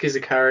Slutsky's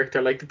a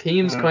character. Like the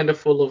team's Mm, kind of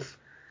full of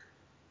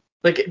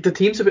like the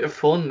team's a bit of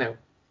fun now.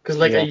 Because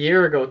like a Yeah.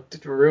 year ago,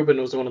 Ruben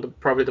was one of the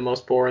probably the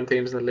most boring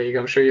teams in the league.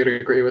 I'm sure you'd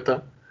agree with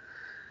that.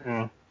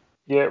 mm.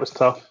 Yeah, it was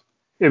tough.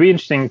 It'd be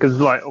interesting because,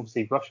 like,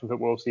 obviously, Russian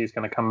football obviously is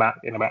going to come back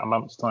in about a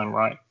month's time,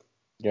 right?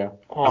 Yeah.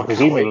 Oh, And I can't wait.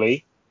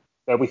 presumably,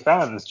 there'll be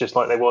fans just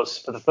like there was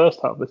for the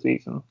first half of the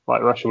season.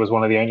 Like Russia was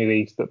one of the only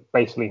leagues that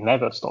basically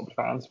never stopped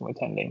fans from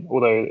attending,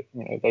 although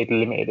they'd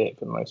limited it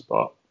for the most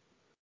part.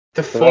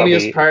 The So that'll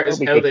funniest be part that'll is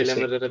be how good they to see.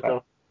 limited it But,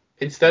 though.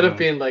 Instead of mm.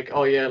 being like,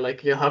 oh yeah,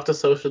 like you have to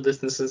social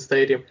distance in the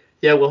stadium.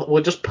 Yeah,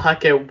 we'll just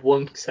pack out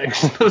one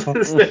section of the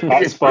That stadium.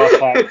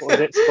 Spartak, what was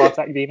it?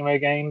 Spartak Dinamo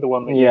game, the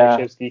one that Yeah.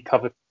 Yurishevsky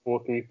covered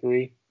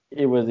 4-3-3.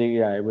 There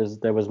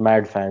was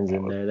mad fans That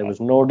in was there. There bad. was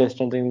no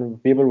distancing.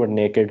 People were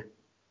naked.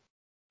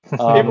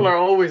 People Um, are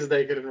always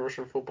naked in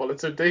Russian football.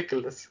 It's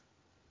ridiculous.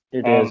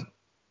 it is.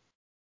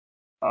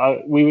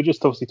 um, we were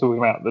just obviously talking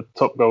about the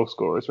top goal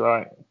scorers,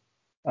 right?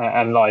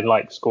 And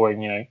like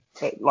scoring,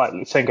 like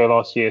Senko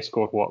last year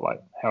scored what,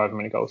 like however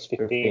many goals,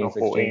 15 15, or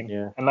 16, 14,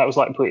 yeah. and that was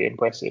like pretty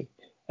impressive.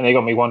 And they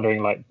got me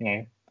wondering, like,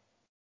 in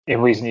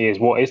recent years,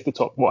 what has the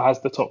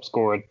top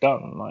scorer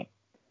done? Like,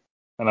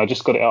 and I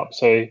just got it up.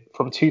 So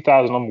from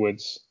 2000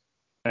 onwards,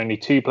 only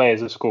two players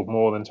have scored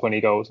more than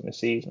 20 goals in a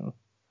season,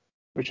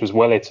 which was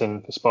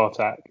Wellington for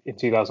Spartak in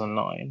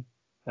 2009,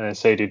 and then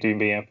so did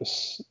Doumbia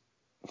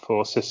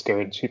for Cisco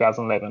in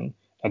 2011.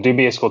 And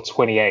Doumbia scored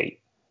 28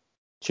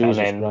 and Jesus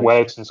then Christ.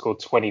 Wellington scored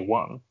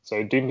 21.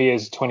 So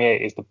Doombia's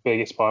 28 is the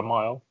biggest by a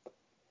mile.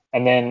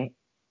 And then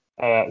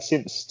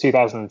since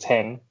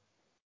 2010,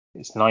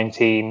 it's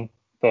 19,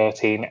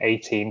 13,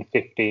 18,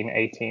 15,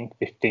 18,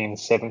 15,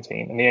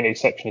 17. And the only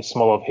exception is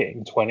Smolov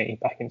hitting 20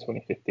 back in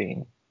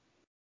 2015.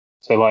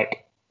 So,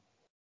 like,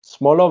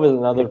 Smolov is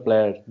another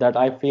player that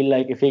I feel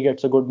like if he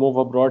gets a good move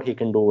abroad, he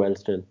can do well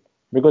still.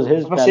 Because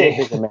his that's talent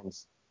is it.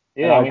 immense.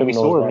 And Yeah, I mean, we Artem knows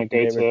saw him that. go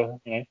David.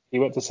 to, he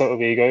went to Celta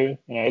Vigo.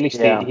 At least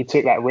Yeah. he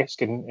took that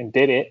risk and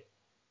did it.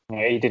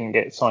 He didn't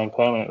get signed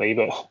permanently,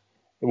 but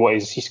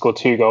he scored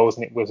two goals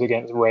and it was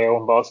against Real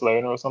and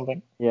Barcelona or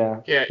something.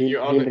 Yeah. Yeah, you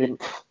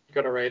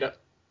gotta rate it.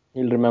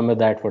 He'll remember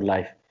that for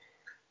life.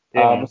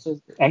 Yeah, But man. so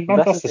And that's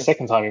the that's the thing.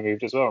 second time he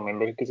moved as well,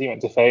 remember? Because he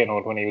went to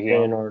Feyenoord when he was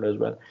young. Feyenoord as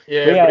well. But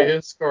Yeah, but he yeah,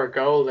 didn't score a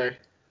goal there,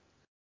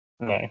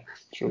 No,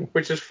 true.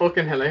 which is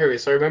fucking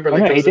hilarious. I remember Oh,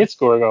 like no, there he was a did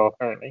score a goal,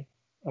 apparently,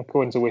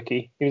 according to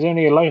Wiki. He was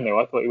only a loan, though.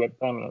 I thought he went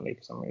permanently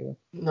for some reason.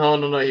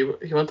 no,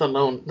 he went on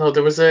loan. No,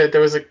 there was a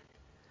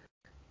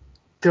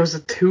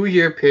 2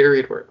 year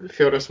period where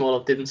Fyodor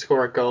Smolov didn't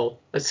score a goal,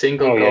 a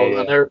single Oh, yeah, goal, yeah.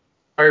 and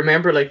I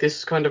remember like this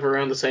is kind of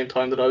around the same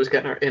time that I was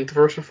getting into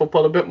Russian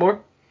football a bit more,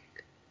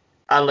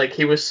 and like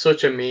he was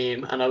such a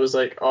meme, and I was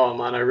like, oh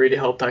man, I really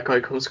hope that guy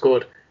comes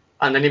good,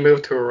 and then he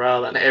moved to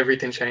Ural, and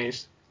everything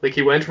changed. Like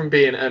he went from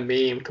being a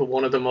meme to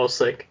one of the most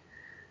like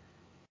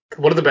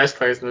one of the best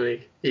players in the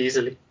league,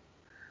 easily.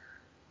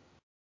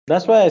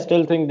 that's why I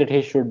still think that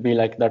he should be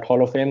like that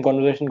Hall of Fame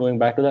conversation. Going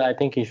back to that, I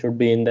think he should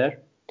be in there.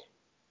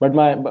 But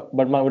my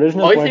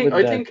original point with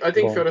that, I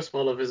think go on. Fyodor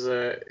Smolov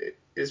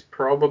is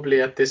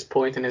probably at this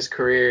point in his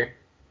career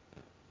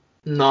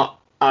not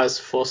as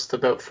fussed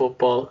about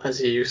football as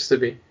he used to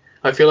be.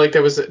 I feel like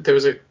there was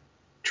a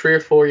 3 or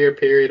 4 year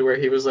period where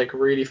he was like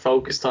really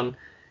focused on,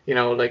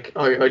 like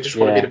I just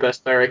want to be Yeah. the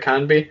best player I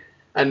can be,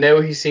 and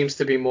now he seems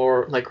to be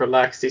more like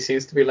relaxed. He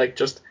seems to be like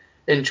just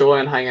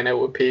enjoying hanging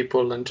out with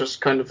people and just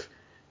kind of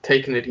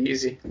taking it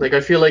easy. Like I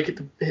feel like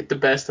the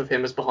best of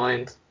him is I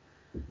behind us,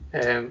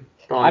 mean,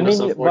 but I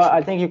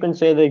unfortunately. think you can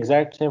say the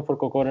exact same for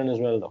Kokorin as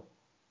well, though.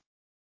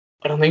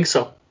 I don't think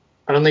so.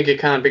 I don't think it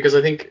can because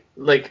I think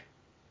like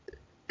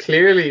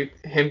clearly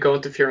him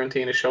going to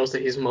Fiorentina shows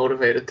that he's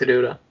motivated to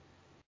do that.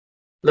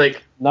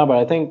 Like, No, but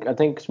I think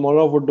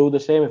Smolov would do the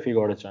same if he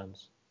got a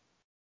chance.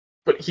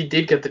 but he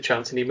did get the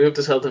chance and he moved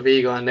to Celta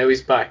Vigo and now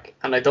he's back.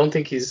 And I don't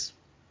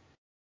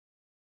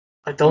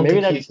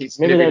Maybe think that he's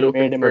going maybe to be that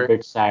looking made him a for.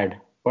 bit sad.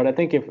 But I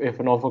think if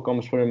an offer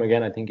comes for him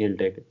again, I think he'll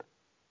take it.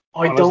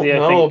 I don't Honestly, I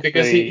know think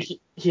because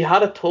he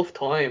had a tough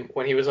time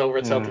when he was over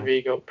at Celta mm,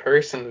 Vigo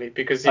personally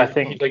because I he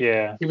think, like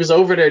yeah, he was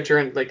over there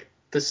during like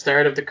the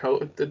start of the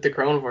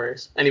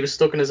coronavirus and he was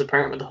stuck in his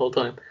apartment the whole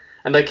time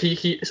and like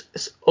he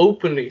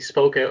openly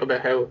spoke out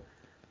about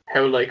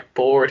how like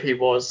bored he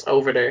was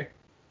over there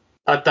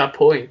at that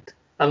point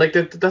and like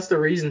that's the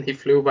reason he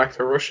flew back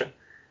to Russia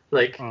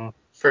like mm.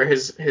 for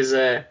his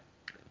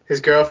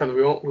girlfriend.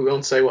 We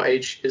won't say what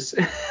age is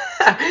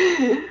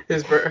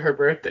her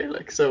birthday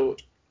like so.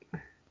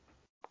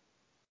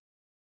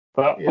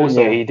 But Yeah.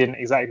 also Yeah. he didn't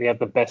exactly have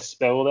the best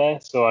spell there,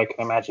 so I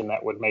can imagine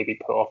that would maybe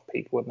put off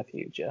people in the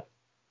future.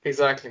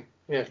 Exactly.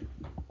 Yeah.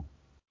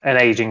 An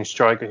aging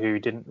striker who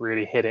didn't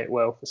really hit it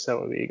well for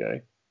Celta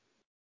Vigo.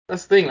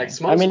 That's the thing. Like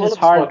So, I mean, it's Smolov is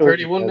hard what to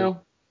 31 tell.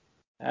 now.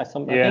 I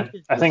yeah, think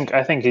he's I just think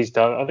I think he's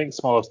done. I think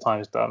Smolov's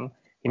time's done.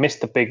 He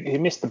missed the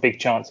big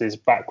chances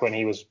back when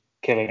he was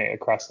killing it at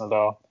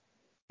Krasnodar.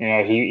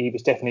 He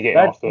was definitely getting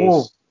that move.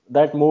 offers.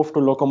 That move to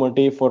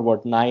Lokomotiv for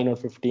what 9 or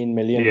 15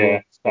 million was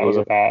Yeah, that was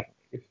a crazy. bad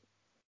move.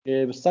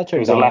 It was such It a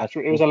was a dumbass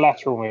lateral. It was move. a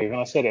lateral move, and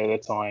I said it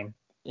at the time.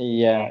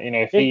 Yeah,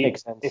 If didn't make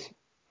if sense.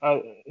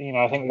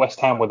 I think West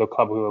Ham were the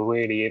club who were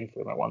really into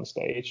him at one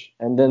stage,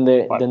 And then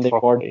they like then they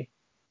properly.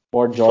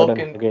 bought Jordan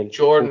Fucking Hugill,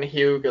 Jordan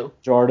Hugill.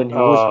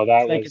 who's Oh,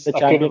 that like in was the I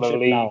couldn't championship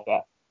believe now.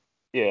 that.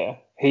 Yeah,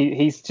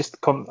 he's just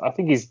I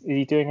think is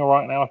he doing all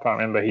right now? I can't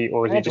remember.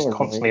 Or is I he just don't know.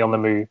 constantly on the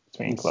move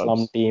between Some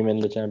clubs? team in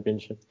the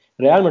championship.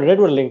 Real Madrid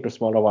were linked to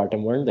smaller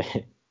Artem, weren't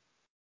they?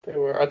 They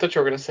were. I thought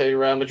you were going to say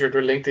Real Madrid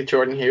were linked to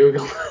Jordan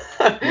Hugill.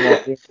 No,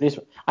 at least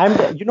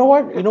You know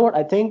what? You know what?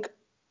 I think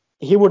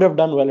he would have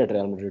done well at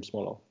Real Madrid,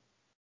 smaller.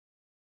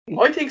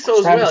 I think so West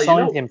as Ham well.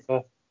 signed him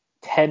for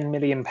 £10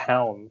 million.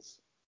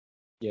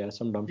 Yeah,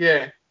 some dumb shit.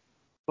 Yeah.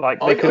 Like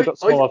they could have I, got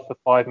I, I, Smolov for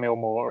 5 mil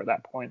more at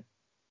that point.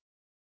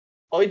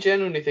 I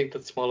genuinely think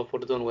that Smolov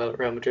would have done well at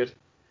Real Madrid.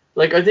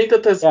 Like I think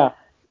that there's Yeah,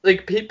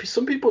 like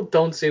some people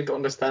don't seem to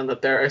understand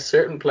that there are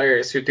certain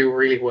players who do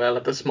really well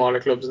at the smaller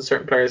clubs and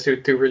certain players who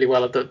do really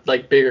well at the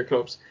like bigger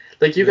clubs.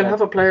 Like you can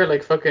have a exactly. player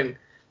like fucking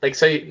like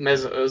say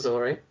Mesut Ozil,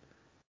 right?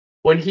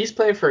 When he's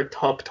playing for a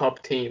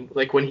top team,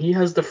 like when he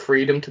has the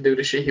freedom to do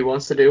the shit he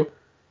wants to do,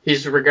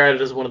 he's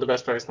regarded as one of the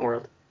best players in the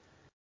world.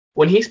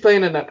 When he's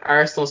playing in that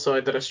Arsenal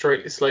side that are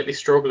slightly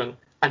struggling,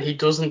 and he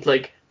doesn't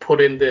like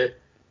put in the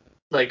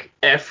like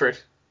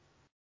effort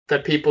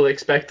that people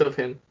expect of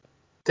him,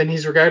 then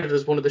he's regarded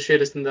as one of the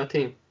shittest in that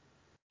team.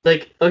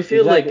 Like I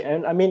feel Exactly. like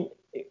And I mean,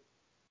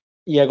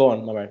 yeah, go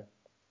on, my bad.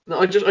 no,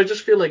 I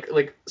just feel like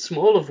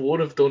Smolov would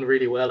have done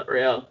really well at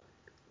Real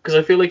because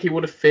I feel like he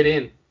would have fit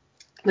in.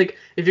 Like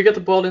if you get the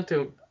ball into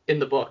him in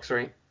the box,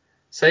 right?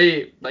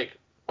 Say like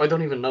I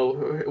don't even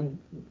know.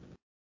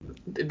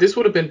 This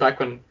would have been back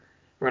when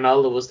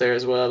Ronaldo was there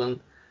as well, and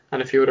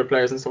a few other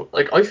players and stuff.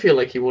 Like I feel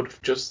like he would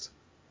have just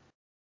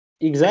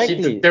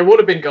Exactly. there would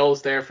have been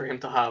goals there for him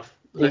to have.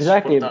 Let's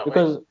just put Exactly. it that way.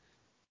 Because,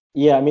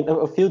 yeah, I mean,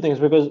 a few things.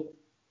 Because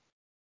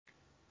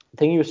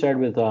thing you said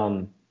with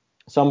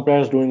some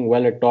players doing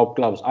well at top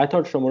clubs, I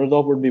thought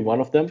Shomurodov would be one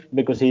of them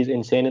because he's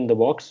insane in the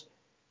box,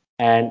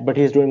 and but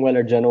he's doing well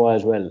at Genoa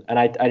as well, and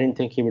I didn't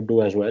think he would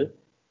do as well.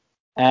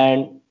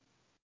 And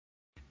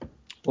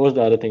what was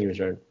the other thing you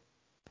said?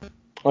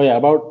 Oh yeah,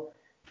 about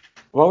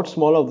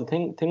Smolov.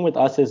 The thing with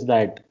us is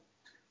that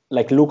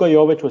like Luka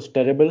Jovic was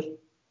terrible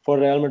for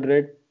Real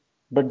Madrid,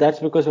 but that's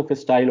because of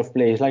his style of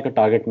play. He's like a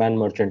target man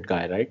merchant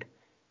guy, right?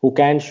 Who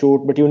can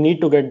shoot, but you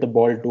need to get the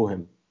ball to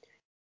him.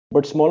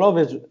 But Smolov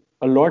is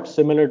a lot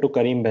similar to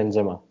Karim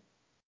Benzema.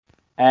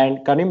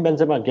 And Karim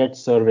Benzema gets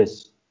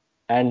service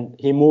and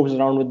he moves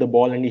around with the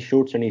ball and he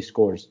shoots and he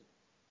scores.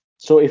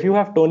 So if you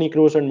have Toni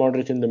Kroos and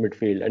Modric in the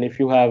midfield, and if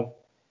you have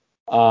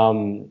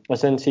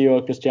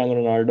Asensio, Cristiano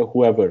Ronaldo,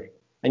 whoever,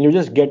 and you're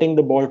just getting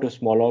the ball to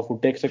Smolov, who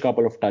takes a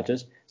couple of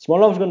touches,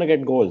 Smolov's going to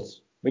get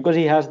goals because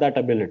he has that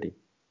ability,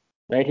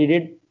 right? He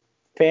did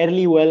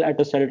fairly well at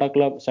a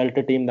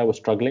Celta team that was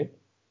struggling.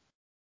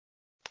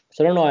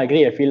 So I don't know. I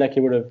agree. I feel like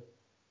he would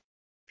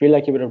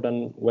have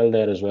done well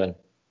there as well.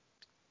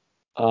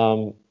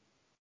 Um,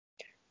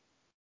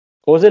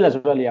 Ozil as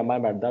well. Yeah, my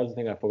bad. That was the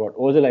thing I forgot.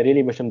 Ozil, I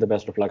really wish him the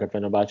best of luck at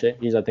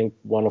Fenerbahce. He's, I think,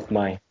 one of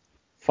my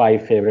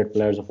 5 favorite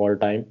players of all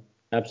time.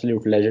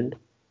 absolute legend,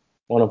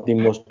 one of the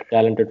most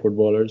talented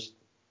footballers,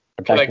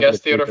 Can I attacking guess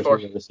the other midfielders four?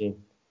 we've ever seen.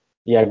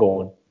 Yeah, go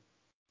on.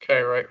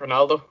 Okay, right.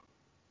 Ronaldo,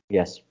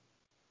 Yes,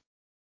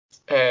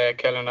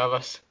 Keylor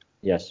Navas.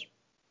 yes.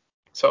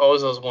 So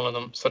Ozil's one of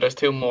them. So there's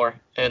two more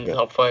in the Yeah.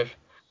 top five.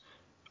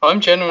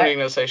 I'm genuinely I,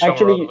 going to say Shomurodov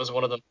actually, was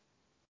one of them.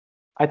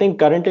 I think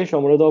currently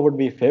Shomurodov would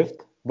be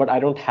fifth, but I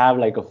don't have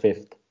like a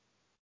fifth.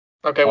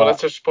 Okay, well, Uh,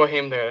 let's just put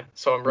him there.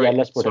 So I'm yeah, right.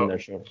 let's put him So, there,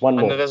 sure. One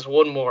and then more. there's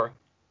one more.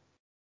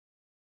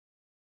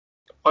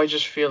 I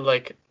just feel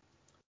like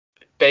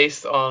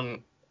based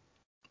on,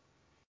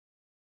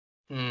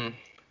 I'm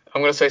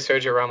going to say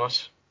Sergio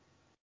Ramos.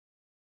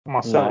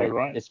 Marcelo, No,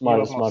 right? it's You love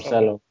Marcelo.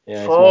 Marcelo. Yeah,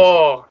 it's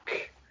Marcelo.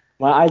 Fuck.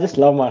 I just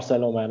love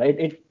Marcelo, man.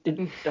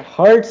 It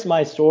hurts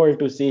my soul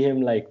to see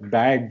him like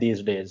bad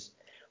these days.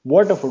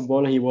 What a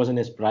footballer he was in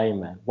his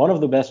prime, man. One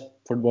of the best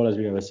footballers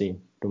we've ever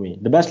seen, to me.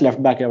 The best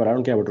left back ever. I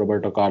don't care what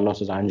Roberto Carlos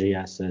says, Angie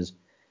says.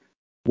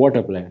 What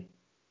a player.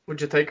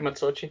 Would you take him at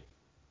Sochi?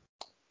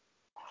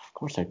 Of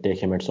course, I'd take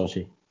him at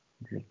Sochi.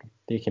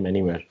 Take him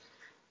anywhere.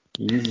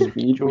 Sure.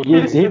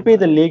 He'd be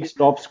the league's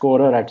top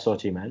scorer at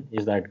Sochi, man.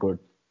 He's that good.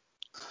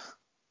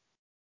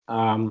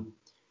 Um,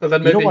 Well,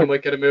 then you know maybe he what?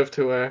 might get a move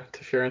to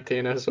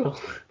Fiorentina as well.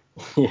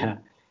 Yeah.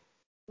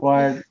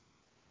 But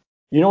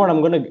you know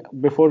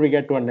what? Before we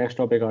get to our next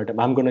topic, Artem,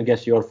 I'm gonna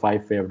guess your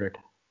five favorite,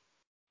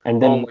 and Oh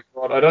then my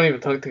god, I don't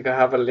even think I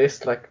have a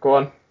list. Like, go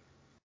on.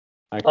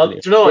 actually,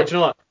 Do you know what? Do you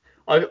know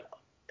what?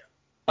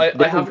 I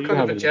David, have do you kind of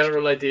have a a list?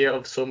 general idea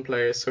of some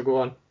players, so go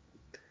on.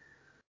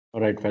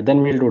 All right, fair.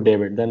 Then we'll do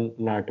David. Then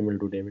Artem will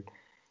do David.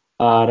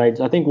 Right.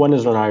 So I think one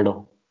is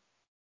Ronaldo.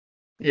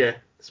 Yeah,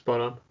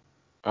 spot on.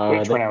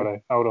 Which Then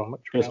Ronaldo? Hold on,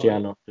 which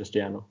Ronaldo?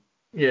 Cristiano.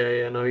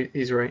 Yeah, no,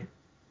 he's right.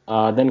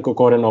 Then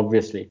Kokorin,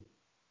 obviously.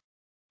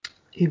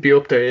 He'd be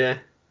up there, yeah.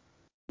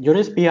 You're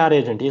his PR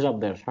agent. He's up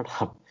there. Shut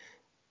up.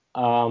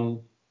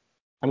 Um,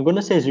 I'm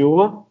gonna say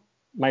Zuba.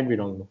 Might be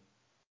wrong though.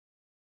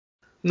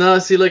 No,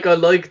 see, like, I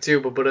like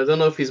Juba, but I don't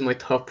know if he's my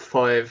top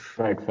five,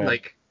 Right, fair.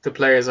 like, the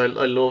players I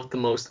love the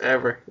most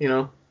ever, you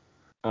know?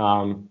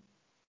 Um,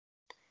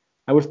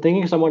 I was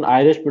thinking someone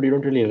Irish, but you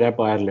don't really rep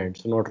Ireland,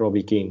 so not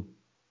Robbie Keane.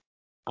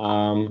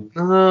 No,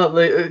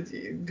 like,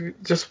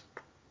 just,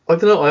 I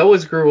don't know, I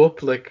always grew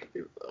up, like,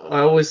 I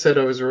always said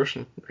I was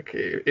Russian. Like,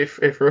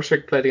 if Russia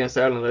played against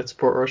Ireland, I'd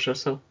support Russia,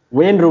 so.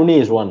 Wayne Rooney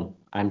is one.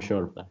 I'm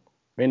sure of that.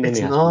 Wayne Rooney It's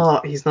has to be.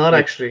 not, he's not Wait,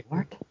 actually.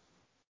 what?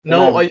 Then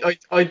No,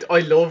 I've I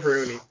love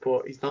Rooney,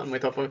 but he's not in my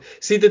top five.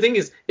 See, the thing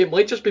is, it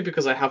might just be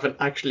because I haven't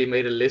actually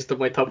made a list of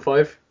my top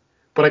five,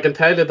 but I can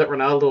tell you that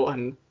Ronaldo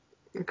and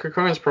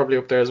Kakar's probably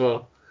up there as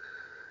well.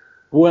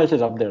 who else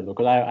is up there though?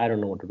 Because I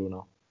don't know what to do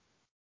now.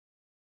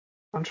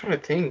 I'm trying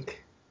to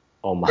think.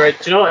 Oh my.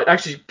 Right, do you know what?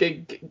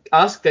 Actually,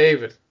 ask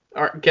David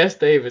or guess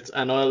David's,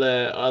 and I'll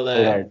All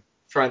right.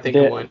 try and think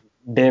of mine.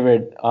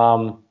 David.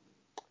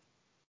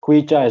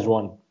 Kuicha is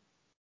one.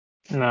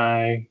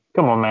 No,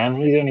 come on, man.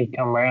 He's only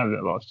come around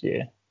it last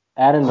year.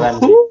 Aaron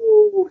Ramsey.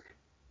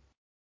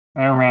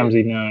 Aaron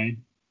Ramsey, no.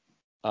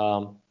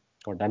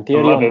 God damn. I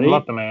Thierry love him, Henry.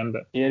 love the man,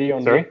 but Thierry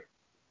sorry, Henry.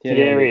 Thierry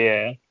Henry.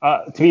 Thierry. Yeah.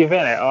 To be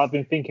fair, I've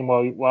been thinking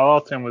while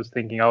Artem was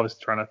thinking, I was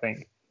trying to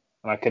think,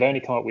 and I could only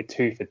come up with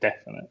two for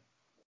definite.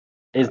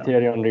 Is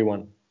Thierry Henry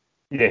one?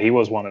 Yeah, he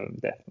was one of them,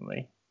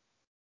 definitely.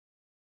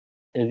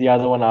 Is the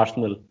other one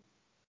Arsenal?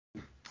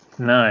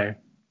 No,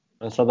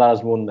 And so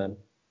that's one then.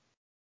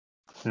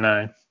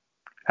 no,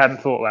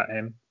 hadn't thought about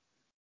him.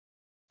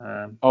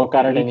 Oh,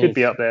 He could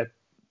be Karadeniz. up there.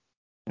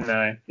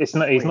 No, it's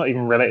not. He's Wait. not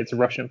even related to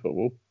Russian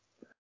football.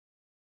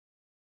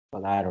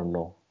 Well, I don't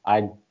know. I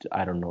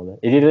don't know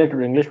that. Is he related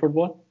to English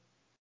football?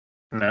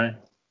 No,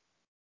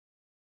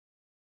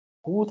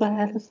 Who the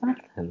hell is that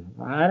then?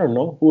 I don't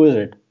know. Who is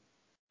it?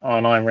 oh,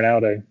 and I'm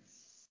Ronaldo.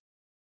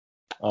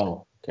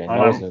 Oh, okay. And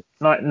That was I'm it.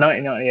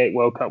 1998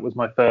 World Cup was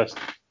my first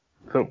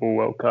football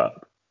World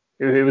Cup.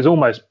 It was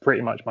almost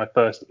pretty much my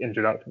first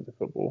introduction to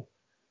football,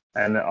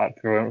 and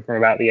from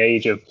about the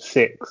age of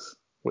 6,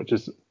 which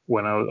is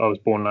when I was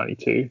born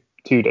 92,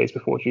 2 days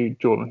before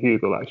Jordan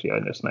Hugel. Actually, I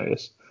just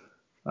noticed.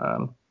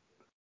 Um,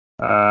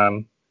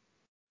 um,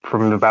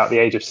 from about the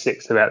age of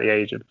 6 to about the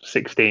age of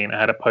 16, I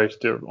had a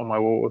poster on my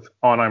wall of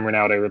Arnhem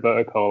Ronaldo,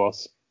 Roberto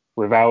Carlos,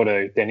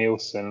 Rivaldo,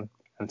 Denilson,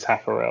 and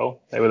Taffarel.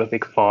 They were the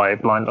big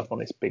five lined up on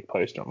this big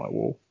poster on my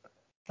wall.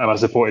 And I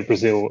supported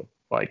Brazil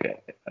like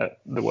at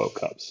the World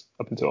Cups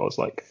up until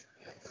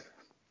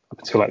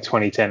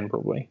 2010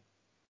 probably.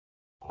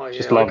 Oh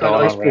Just yeah, loved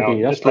That's Arnhem pretty.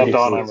 Ronaldo. That's Just loved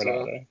pretty Arnhem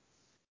cool.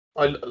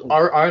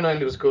 Ronaldo.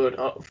 R9 was good.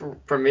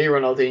 For me,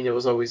 Ronaldinho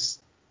was always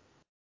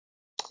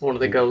one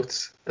of the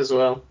goats as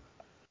well.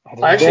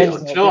 I actually,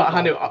 There's do you know what,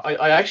 Hanu?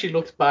 I actually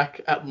looked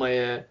back at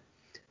my.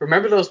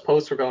 Remember those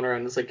posts were going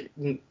around? It's like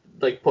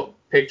put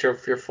picture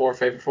of your four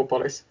favorite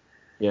footballers.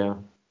 yeah.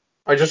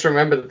 I just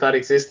remember that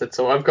existed.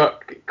 So I've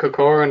got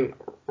Kokorin,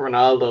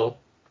 Ronaldo,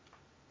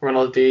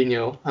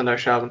 Ronaldinho, and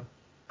Arshavin.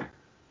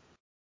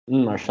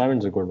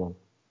 Arshavin's a good one.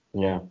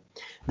 Yeah.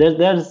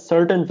 There's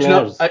certain Do you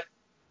know, players.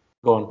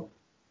 Go on.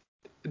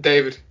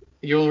 David?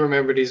 You'll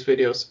remember these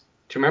videos.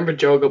 Do you remember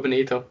Jogo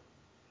Bonito?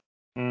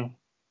 Mm.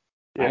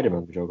 I Yeah.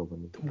 remember Joga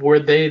Bonito. Were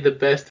they the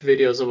best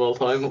videos of all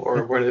time,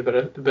 or were they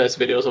the best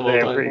videos of all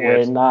They're time? pretty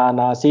Wait, good.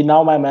 nah. See,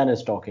 now my man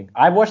is talking.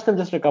 I watched them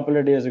just a couple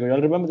of days ago. Y'all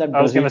remember that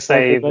I was going Brazil to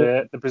say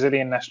Portugal? the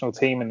Brazilian national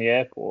team in the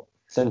airport.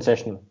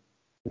 Sensational.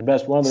 One of the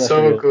best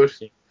So videos good. I've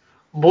seen.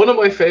 One of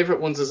my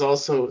favorite ones is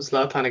also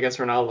Zlatan against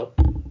Ronaldo.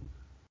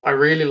 I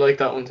really like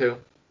that one too.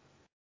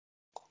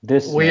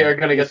 This We man, are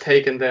gonna get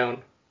taken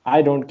down.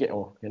 I don't care.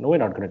 Oh, we're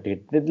not gonna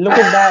take it. Look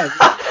at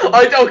that.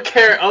 I don't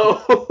care.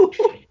 Oh.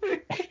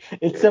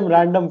 It's some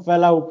random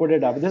fella who put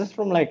it up. This is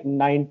from like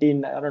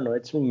 19. I don't know.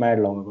 It's from mad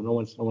long ago. No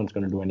one's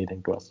gonna do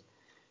anything to us.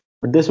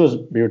 But this was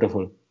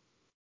beautiful.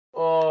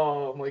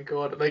 Oh my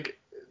god, like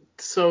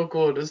so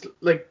good. It's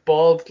like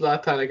bald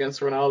Zlatan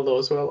against Ronaldo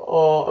as well.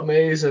 Oh,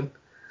 amazing.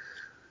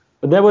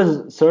 But there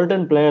was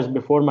certain players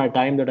before my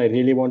time that I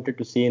really wanted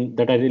to see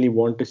that I really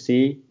want to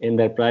see in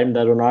their prime.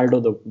 The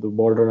Ronaldo, the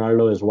bald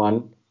Ronaldo is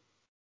one.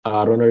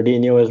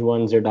 Ronaldinho is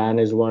one.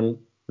 Zidane is one.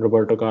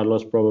 Roberto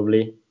Carlos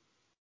probably.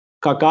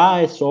 Kaká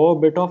I saw a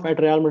bit of at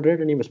Real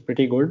Madrid and he was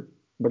pretty good.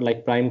 But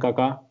like prime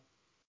Kaká,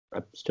 I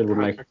still would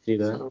like to see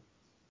that. So,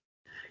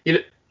 you know,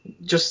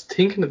 just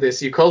thinking of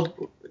this, you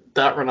called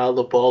that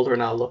Ronaldo bald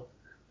Ronaldo.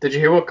 Did you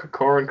hear what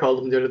Corcoran called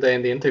him the other day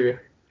in the interview?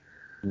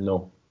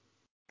 No.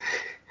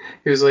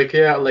 He was like,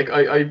 yeah, like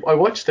I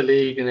watched the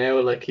league now.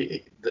 Like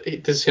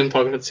this is him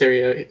talking to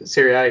Serie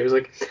A. He was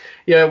like,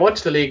 yeah, I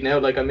watched the league now.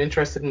 Like I'm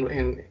interested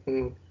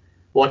in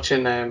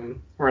watching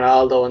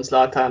Ronaldo and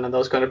Zlatan and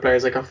those kind of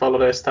players. Like I follow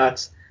their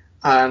stats,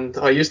 and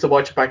I used to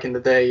watch it back in the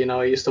day. You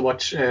know, I used to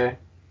watch the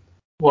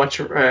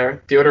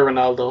other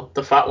Ronaldo,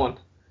 the fat one.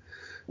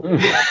 Well,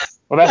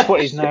 that's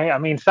what he's known. I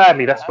mean,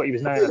 sadly, that's what he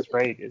was known as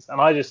for ages. And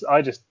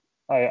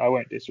I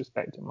won't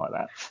disrespect him like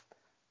that.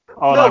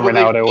 Oh, No, I'm but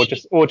like, Ronaldo,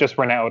 or just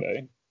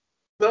Ronaldo.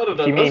 no, If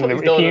that's what he's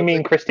you known as. mean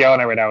Like,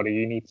 Cristiano Ronaldo,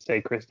 you need to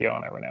say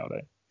Cristiano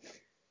Ronaldo.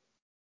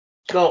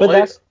 no, But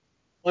that's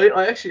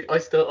I actually, I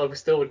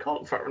still would call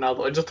him Fat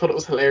Ronaldo. I just thought it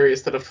was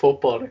hilarious that a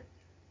footballer,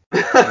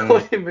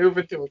 when he move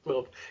into a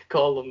club,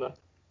 call him that.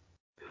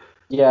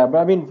 yeah, but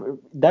I mean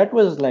that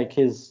was like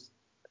his.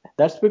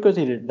 That's because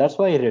that's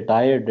why he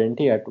retired, didn't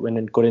he? When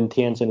in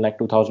Corinthians in like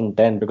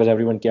 2010, because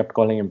everyone kept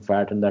calling him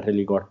fat, and that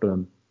really got to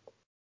him.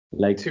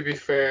 Like To be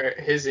fair,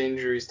 his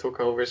injuries took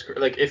over his career.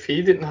 Like, if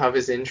he didn't have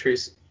his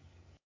injuries,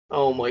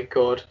 oh my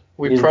god,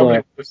 we he's probably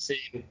the would have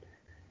seen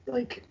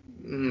like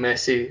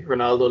Messi,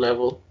 Ronaldo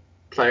level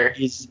player.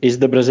 he's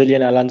the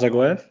Brazilian Alan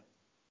Zagoyev.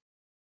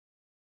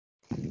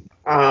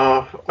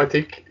 I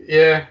think,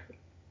 yeah,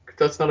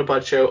 that's not a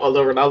bad show.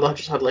 Although Ronaldo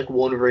just had like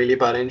one really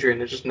bad injury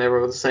and it just never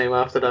was the same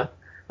after that.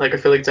 Like, I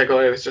feel like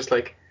Zagoyev is just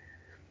like,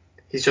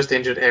 he's just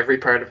injured every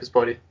part of his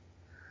body.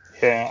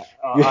 Yeah,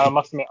 I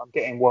must admit, I'm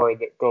getting worried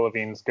that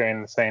Golovin's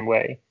going the same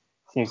way.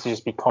 Seems to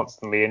just be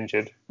constantly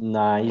injured.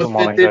 Nah, he's But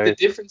Someone the goes,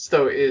 difference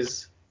though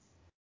is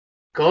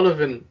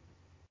Golovin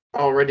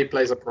already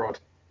plays abroad.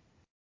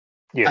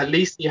 yeah, At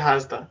least he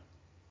has that.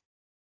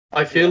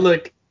 I feel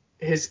like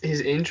his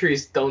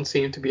injuries don't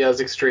seem to be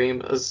as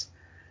extreme as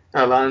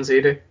Alan's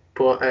either.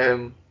 But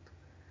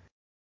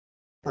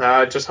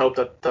I just hope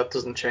that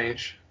doesn't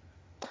change.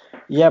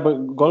 yeah, but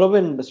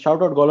Golovin,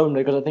 shout out Golovin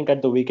because I think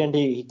at the weekend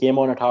he came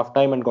on at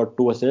halftime and got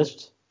 2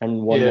 assists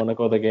and won Yeah.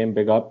 Monaco the game.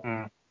 Big up.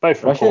 both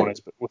from Russian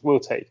corners, but we'll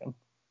take them.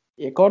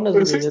 corners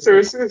Assist or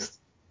assist?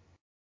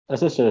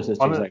 assist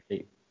One,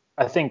 exactly.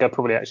 I think I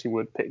probably actually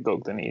would pick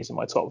Gogdaniz in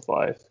my top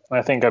 5, and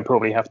I think I'd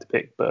probably have to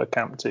pick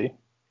Bergkamp too.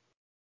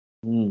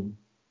 Hmm.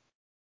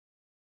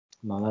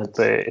 No, But that's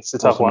it's a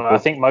those tough some one. I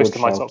think most good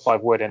of my top shouts.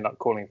 5 would end up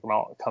coming from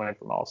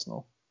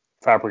Arsenal.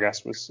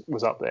 Fabregas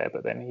was up there,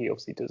 but then he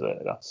obviously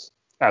deserted us,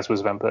 as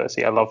was Van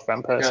Persie. I loved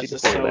Van Persie Yes,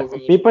 it's before he so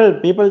left.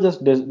 good. People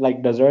just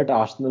like desert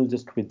Arsenal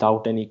just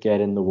without any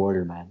care in the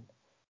world, man.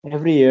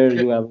 Every year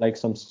you have like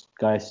some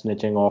guy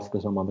snitching off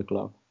to some other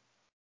club.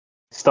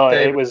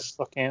 It was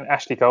fucking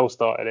Ashley Cole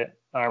started it.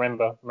 I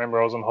remember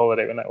I was on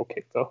holiday when that all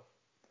kicked off.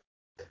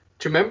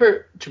 Do you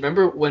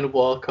remember when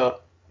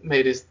Walcott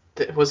made his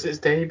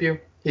debut?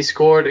 He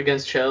scored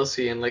against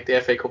Chelsea in like the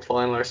FA Cup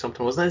final or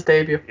something. Wasn't that his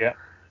debut? Yeah.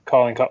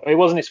 Carling Cup. It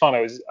wasn't his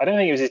final. I don't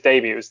think it was his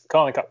debut. It was the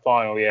Carling Cup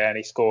final, yeah, and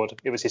he scored.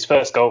 It was his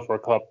first goal for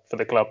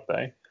the club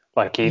though.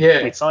 Like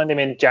Yeah. we'd signed him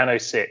in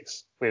Jano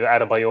 6 with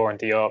Adebayor and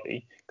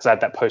Diaby because I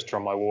had that poster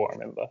on my wall. I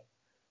remember,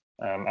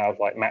 out of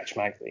like Match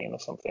magazine or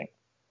something.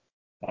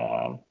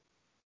 I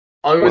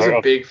was a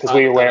big Because fan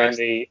we of were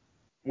that.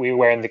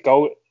 wearing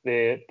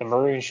the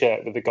maroon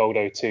shirt with the gold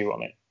 02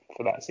 on it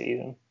for that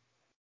season.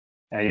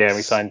 And yeah,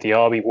 we signed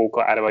Diaby,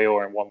 Walcott,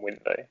 Adebayor in one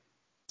window.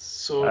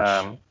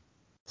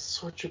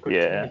 Such a good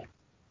Yeah. team.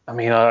 I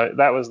mean,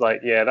 that was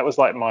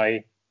like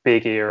my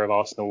big era of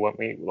Arsenal when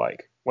we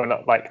like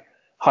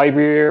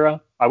Highbury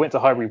era. I went to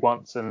Highbury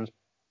once, and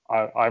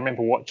I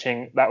remember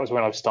watching. That was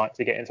when I was starting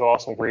to get into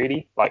Arsenal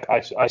really. Like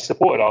I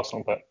supported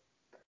Arsenal, but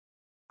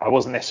I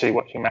wasn't necessarily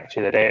watching Match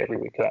of the Day every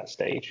week at that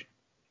stage.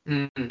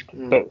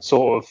 Mm-hmm. But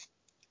sort of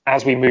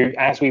as we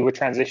were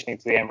transitioning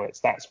to the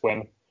Emirates, that's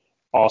when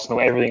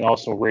everything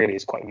Arsenal really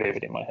is quite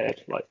vivid in my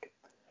head. Like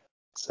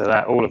so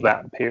that all of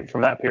that period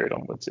from that period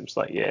onwards, it was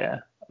like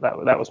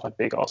that was my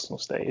big Arsenal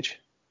stage.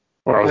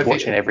 where I was Have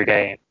watching you? every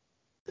game.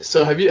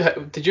 So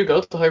did you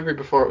go to Highbury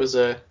before it was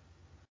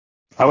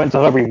I went to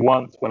Highbury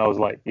once when I was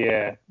like,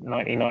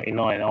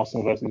 1999,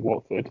 Arsenal versus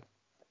Watford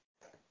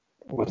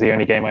was the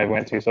only game I ever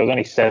went to. So I was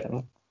only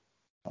 7.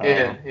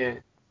 Yeah, Um, yeah.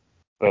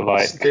 but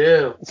like,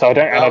 Still. so I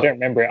don't Well,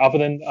 remember it other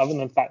than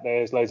the fact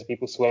there was loads of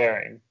people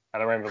swearing.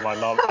 And I remember my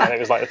mum, and it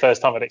was like the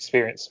first time I'd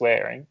experienced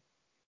swearing.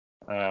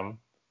 Um,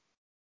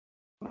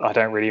 I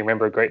don't really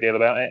remember a great deal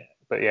about it,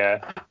 but yeah,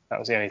 that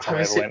was the only time have I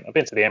you ever seen went. I've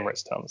been to the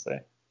Emirates tons though.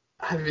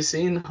 have you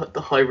seen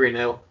the Highbury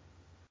now?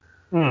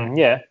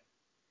 Yeah,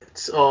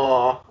 It's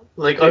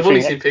like I've literally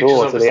only seen next pictures,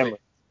 door to the obviously.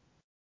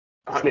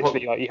 Emirates. It's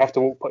literally like you have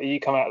to walk. You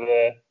come out of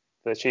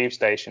the tube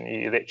station,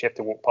 you literally have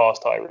to walk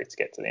past Highbury to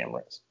get to the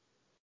Emirates.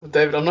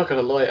 David, I'm not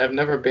gonna lie, I've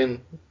never been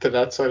to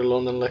that side of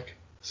London, like,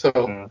 so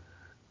Mm.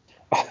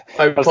 I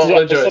I was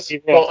apologize,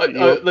 suddenly but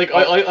realised that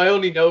you're. I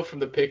only know from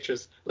the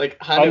pictures. Like,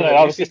 I Hanu, know. have I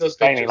you was seen just those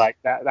explaining pictures? like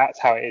that. That's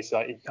how it is.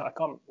 Like I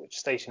can't. Which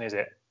station is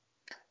it?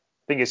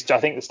 I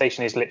think the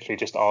station is literally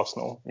just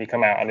Arsenal. You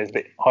come out and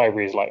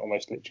Highbury is like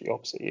almost literally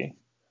opposite you.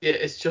 Yeah,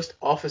 it's just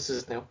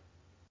offices now.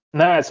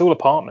 No, it's all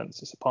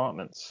apartments. It's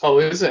apartments. Oh,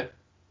 is it?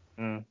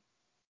 Mm.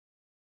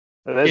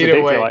 But there's a Either big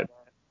deal way, like that.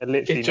 They're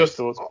literally it next just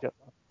door to each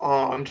other.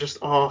 I'm just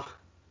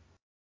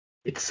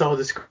it's so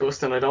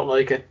disgusting. I don't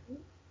like it.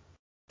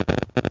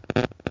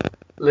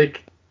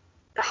 Like,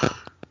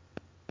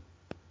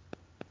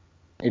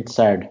 It's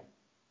sad.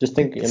 Just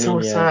think. I it's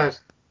mean, so yeah. sad.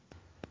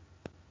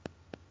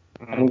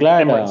 I'm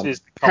glad. Emirates is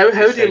the How comfiest do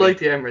you stadium. like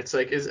the Emirates?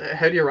 Like,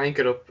 how do you rank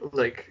it up?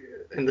 Like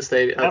in the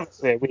stadium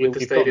Atmosphere, with the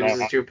we've got no stadiums that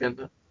atmosphere. you've been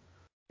to?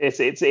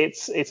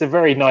 It's a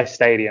very nice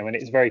stadium and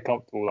it's very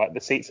comfortable. Like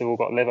the seats have all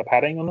got leather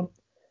padding on them.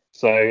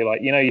 So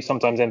like you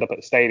sometimes end up at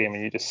the stadium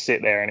and you just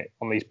sit there and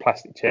on these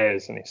plastic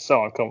chairs and it's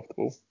so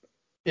uncomfortable.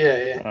 Yeah,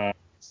 yeah.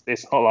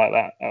 It's not like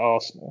that at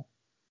Arsenal.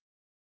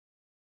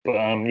 But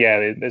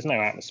yeah, there's no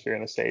atmosphere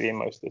in the stadium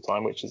most of the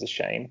time, which is a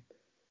shame.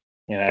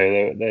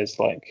 There's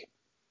like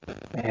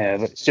yeah,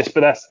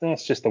 but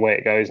that's just the way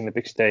it goes in a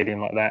big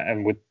stadium like that,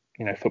 and with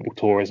football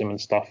tourism and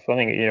stuff. I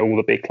think all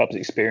the big clubs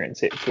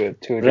experience it to a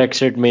degree.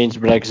 Brexit means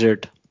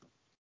Brexit.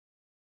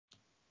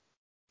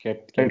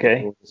 Get the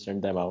Okay, rules,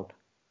 send them out.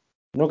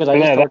 No, because I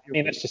but just no, thought I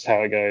mean that's just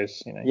how it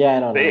goes. Yeah,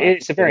 no, But no, I'm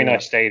it's just a very kidding around.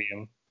 nice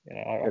stadium. I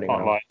Kidding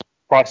can't around. lie.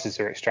 Prices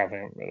are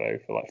extravagant though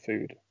for like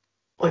food.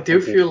 I I do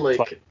think feel it's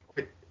like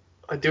like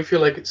I do feel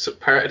like it's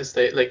part of the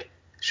state. Like,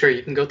 sure,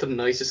 you can go to the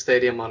nicest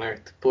stadium on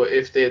earth, but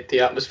if the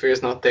atmosphere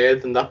is not there,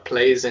 then that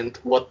plays into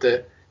what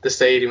the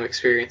stadium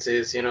experience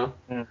is. You know,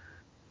 mm, like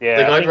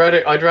yeah, I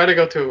think I'd rather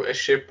go to a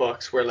shit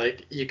box where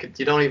like you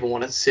don't even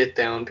want to sit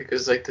down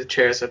because like the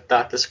chairs are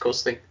that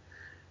disgusting,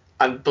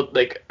 and but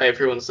like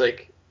everyone's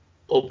like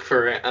up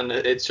for it, and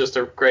it's just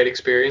a great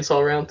experience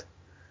all around,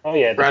 oh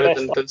yeah, rather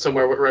than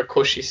somewhere with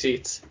cushy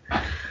seats.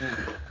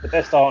 the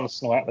best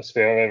Arsenal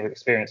atmosphere I've ever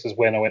experienced was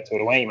when I went to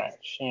an away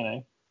match.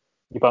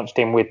 You bunched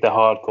in with the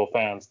hardcore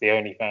fans, the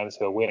only fans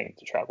who are willing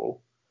to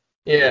travel.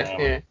 Yeah,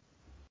 Um, yeah.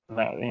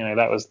 and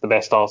that was the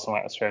best Arsenal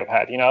atmosphere I've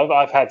had.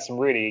 I've had some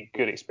really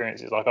good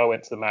experiences. Like I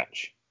went to the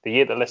match the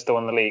year that Leicester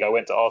won the league. I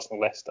went to Arsenal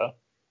Leicester,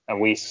 and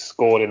we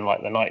scored in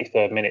like the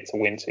 93rd minute to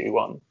win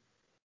 2-1.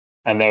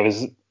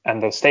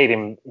 And the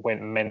stadium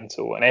went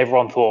mental, and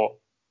everyone thought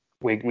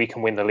we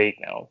can win the league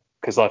now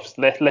because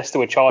Leicester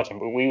were charging,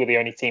 but we were the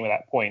only team at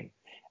that point.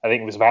 I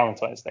think it was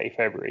Valentine's Day,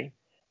 February.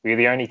 We were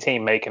the only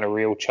team making a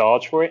real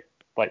charge for it.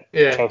 Like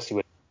Yeah. Chelsea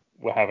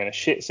were having a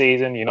shit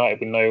season, United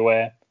were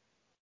nowhere,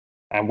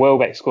 and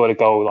Welbeck scored a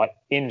goal like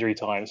injury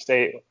time.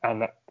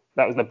 And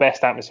that was the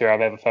best atmosphere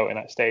I've ever felt in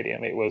that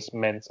stadium. It was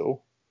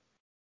mental.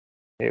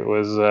 It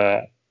was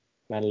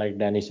Man like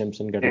Danny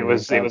Simpson get a it red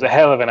was it card. was a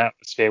hell of an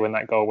atmosphere when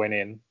that goal went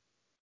in,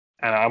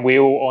 and we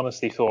all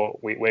honestly thought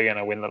we're going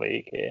to win the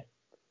league here.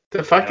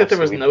 The fact that there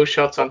Obviously was we no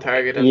shots on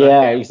target in that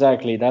Yeah, game.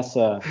 exactly. That's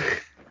well,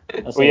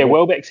 a yeah, good.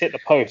 Welbeck's hit the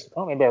post. I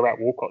can't remember about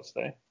Walcott's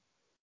though.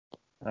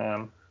 What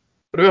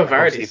about And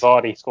obviously Vardy's?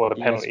 Vardy scored a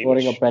Yeah, penalty,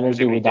 scoring a which penalty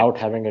presumably without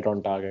didn't. having it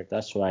on target.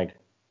 That's swag.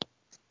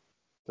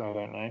 So I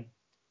don't know.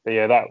 But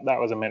yeah, that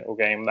was a mental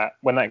game. That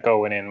when that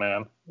goal went in,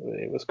 man,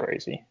 it was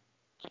crazy.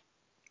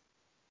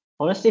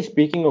 Honestly,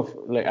 speaking of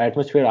like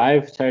atmosphere,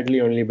 I've sadly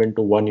only been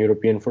to one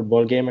European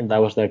football game, and that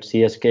was that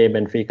CSK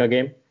Benfica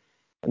game.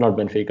 Not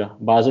Benfica,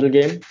 Basel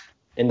game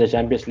in the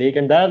Champions League,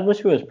 and that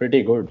atmosphere was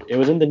pretty good. It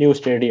was in the new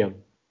stadium,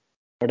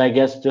 but I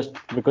guess just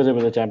because it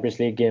was a Champions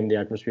League game, the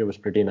atmosphere was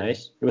pretty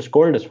nice. It was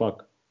cold as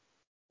fuck,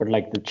 but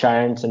like the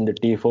chants and the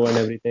tifo and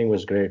everything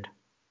was great.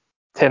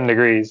 10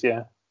 degrees, yeah.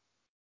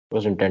 It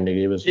wasn't 10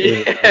 degrees.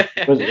 Yeah.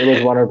 It was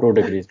 1 or 2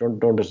 degrees.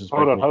 Don't Hold disrespect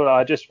on, me. hold on.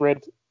 I just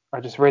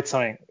read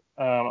something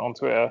on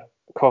Twitter.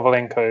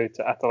 Kovalenko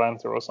to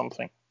Atalanta or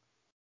something.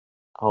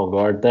 Oh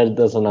god, there's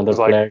It another was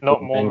like player to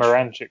not more bench.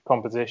 Moranchik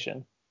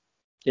competition.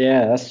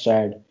 Yeah, that's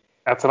sad.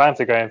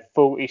 Atalanta going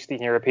full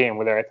Eastern European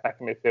with their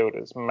attacking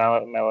midfielders,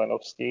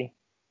 Malinovsky.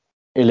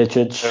 The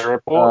Ilicic,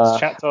 reports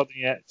Shakhtar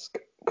Donetsk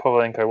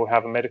Kovalenko will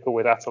have a medical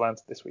with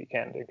Atalanta this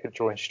weekend and could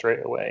join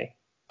straight away.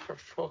 For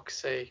fuck's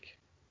sake.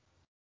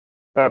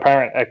 But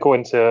apparently,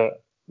 according to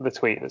the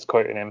tweet that's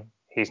quoting him,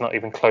 he's not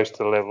even close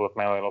to the level of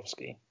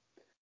Malinowski.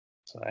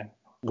 So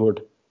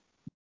Good.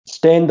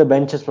 Stay in the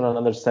benches for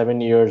another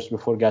 7 years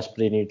before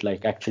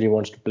Gasperini actually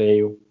wants to play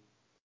you.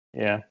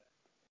 yeah.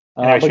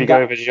 Anyway, should we But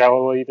go over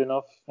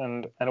Zhaoidinov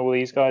and all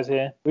these guys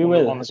here? we on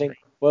will. the I screen? think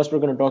first we're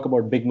going to talk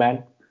about big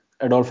man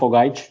Adolfo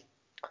Gaich.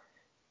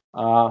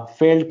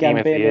 Failed Team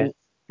of the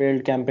year.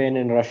 campaign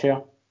in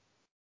Russia,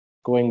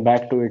 going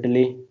back to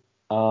Italy.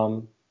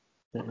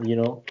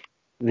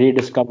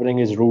 Rediscovering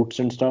his roots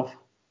and stuff.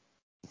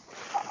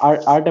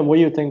 Artem, what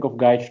do you think of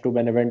Gaich to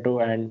Benevento,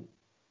 and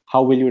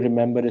how will you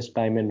remember his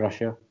time in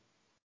Russia?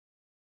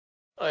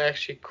 I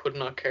actually could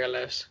not care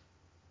less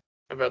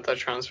about that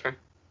transfer.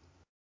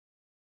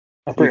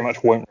 I pretty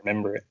much won't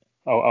remember it.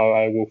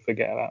 I will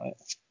forget about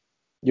it.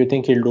 You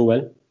think he'll do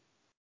well?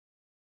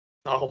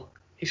 No,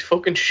 he's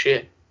fucking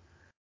shit.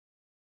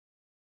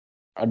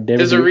 David,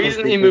 There's do a you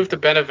reason think he moved to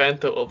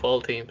Benevento of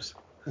all teams.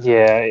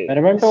 Yeah.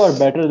 Benevento are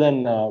better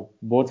than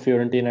both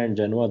Fiorentina and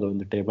Genoa though in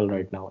the table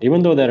right now,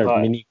 even though they're a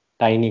Right.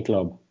 tiny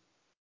club.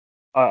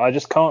 I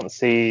just can't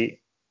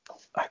see.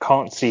 I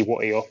can't see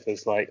what he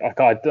offers. I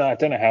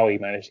don't know how he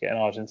managed to get an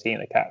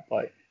Argentina cap.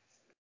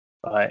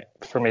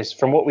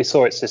 From what we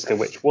saw at Cisco,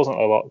 which wasn't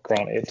a lot,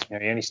 granted. He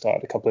only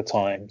started a couple of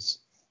times.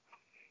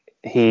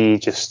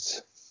 He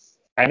was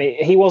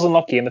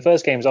unlucky in the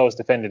first games. I was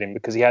defending him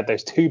because he had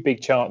those two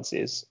big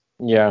chances.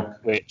 Yeah.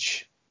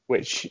 Which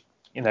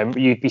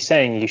you'd be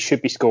saying you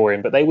should be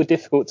scoring, but they were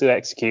difficult to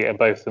execute, and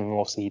both of them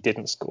obviously he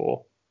didn't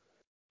score.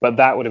 But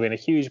that would have been a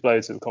huge blow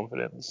to the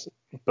confidence.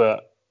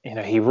 But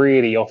he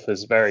really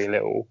offers very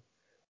little.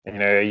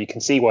 You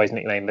can see why he's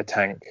nicknamed the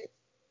Tank.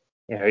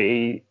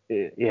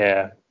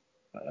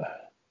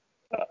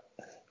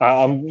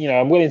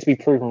 I'm willing to be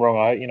proven wrong.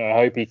 I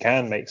hope he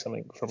can make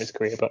something from his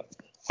career, but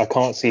I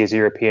can't see his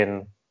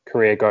European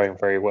career going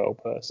very well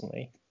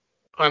personally.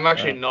 I'm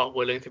actually not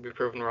willing to be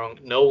proven wrong.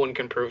 No one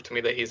can prove to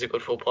me that he's a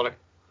good footballer.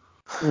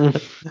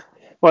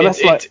 Well,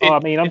 that's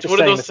I'm it's just one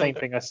of saying those the same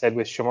thing I said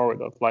with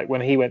Shomorodov. Like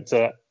when he went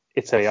to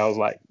Italy, I was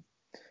like,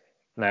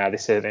 nah,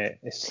 this isn't it.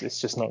 It's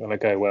just not going to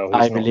go well.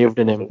 I believed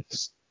in him.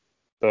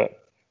 But,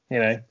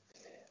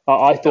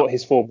 I thought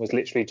his form was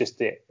literally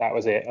just it. That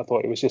was it. I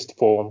thought it was just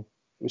form.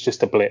 It was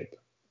just a blip.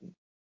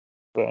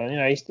 But,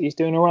 he's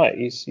doing all right.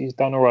 He's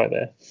done all right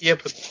there. Yeah,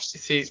 but you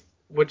see,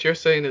 what you're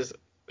saying is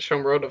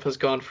Shomurodov has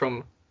gone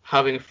from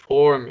having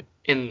form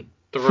in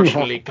the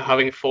Russian league to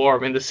having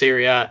form in the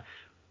Serie A.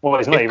 Well,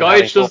 he's not If even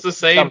having Gaich does form. the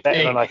same He's done better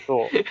thing, than I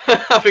thought.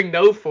 having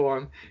no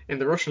form in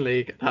the Russian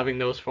league and having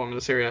no form in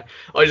the Serie A,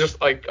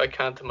 I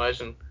can't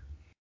imagine.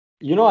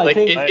 I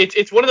think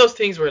it's one of those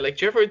things where do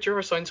you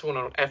ever sign someone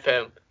on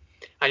FM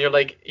and you're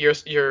like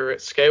your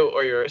scout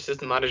or your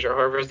assistant manager or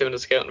whoever's doing the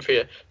scouting for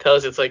you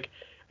tells you it's like,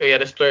 oh yeah,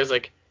 this player's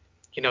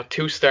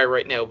 2-star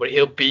right now, but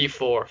he'll be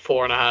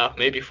 4.5,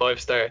 maybe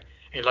 5-star. And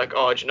you're like,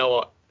 oh, do you know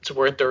what? It's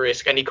worth the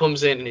risk. And he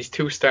comes in and he's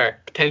 2-star,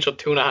 potential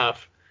 2.5.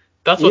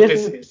 That's what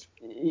this is.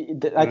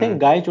 I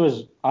think Gaich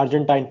was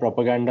Argentine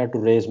propaganda to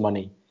raise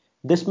money.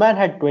 This man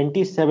had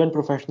 27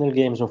 professional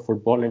games of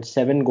football and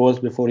 7 goals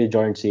before he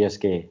joined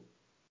CSK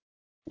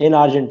in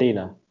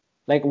Argentina.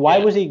 Why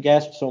was he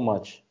gassed so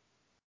much?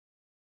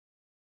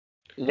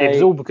 It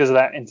was all because of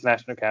that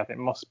international cap. It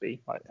must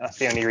be. That's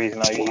the only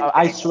reason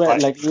I swear.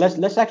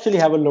 Let's actually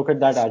have a look at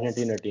that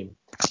Argentina team,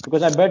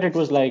 because I bet it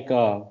was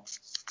the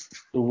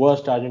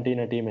worst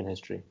Argentina team in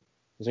history.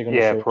 Is it going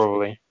to show?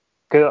 Probably.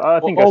 Because I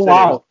think I said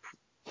wow. it was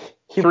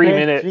He 3 played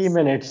minutes. 3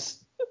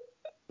 minutes.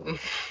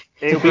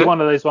 It'll be one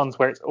of those ones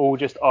where it's all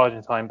just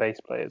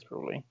Argentine-based players,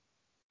 probably.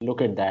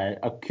 Look at that.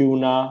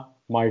 Acuna,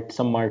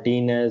 some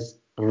Martinez,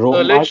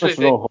 Marcus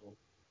Rojo.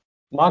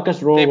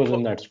 Marcus Rojo was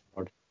in that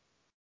squad.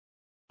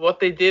 What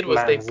they did was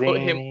they put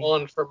him Lanzini.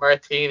 on for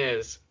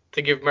Martinez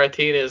to give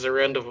Martinez a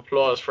round of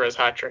applause for his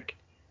hat-trick.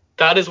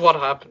 That is what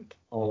happened.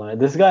 Oh my,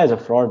 this guy is a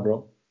fraud,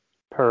 bro.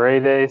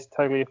 Paredes,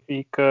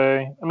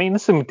 Tagliafico. I mean,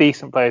 there's some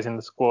decent players in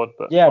the squad,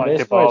 but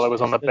Dybala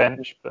was on the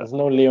bench. But there's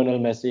no Lionel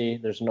Messi.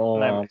 There's no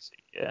Messi,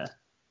 yeah.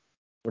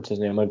 What's his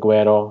name?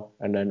 Aguero,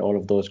 and then all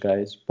of those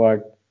guys.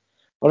 But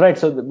all right,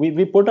 so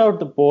we put out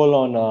the poll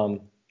on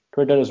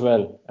Twitter as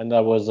well, and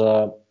that was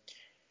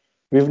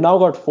we've now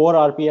got 4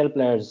 RPL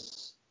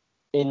players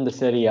in the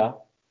Serie A.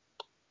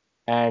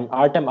 And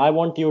Artem, I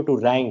want you to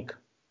rank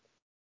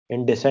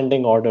in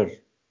descending order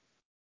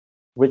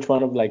which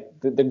one of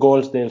the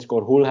goals they'll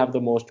score. Who will have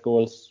the most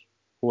goals?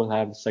 Who will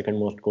have the second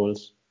most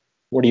goals?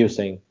 What are you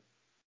saying?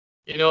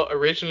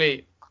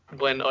 Originally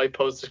when I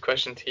posed this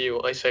question to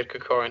you, I said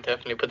Kokorin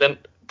definitely, but then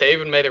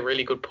David made a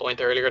really good point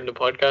earlier in the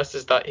podcast,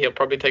 is that he'll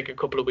probably take a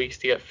couple of weeks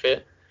to get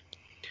fit,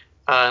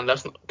 and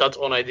that's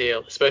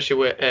unideal, especially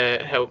with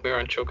how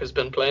Miranchuk has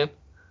been playing.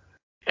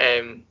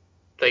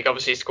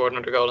 Obviously he scored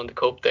another goal in the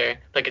cup there.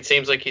 It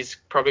seems like he's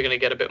probably going to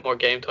get a bit more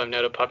game time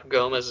now that Papu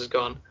Gomez is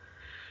gone.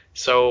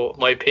 So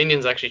my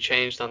opinion's actually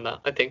changed on that.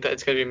 I think that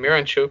it's going to be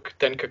Miranchuk,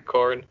 then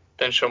Kokorin,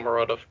 then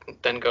Shomurodov,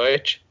 then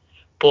Gaich.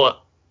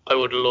 But I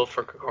would love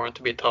for Kokorin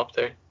to be top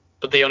there.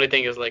 But the only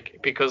thing is,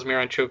 because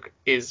Miranchuk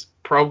is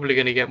probably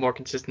going to get more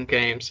consistent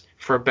games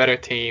for a better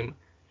team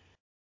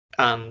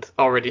and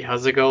already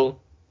has a goal,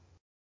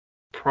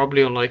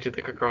 probably unlikely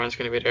that Kokorin's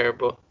going to be there,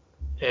 but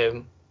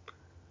I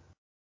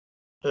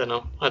don't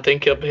know. I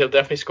think he'll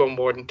definitely score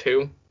more than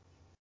 2,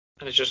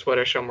 and it's just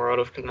whether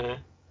Shomurodov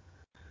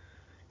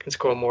can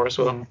score more as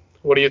well.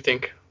 What do you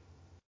think?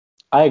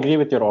 I agree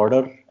with your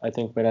order. I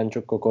think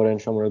Miranchuk,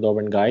 Kokorin, Shomurodov,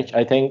 and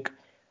Gaich.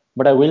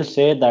 But I will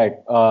say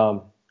that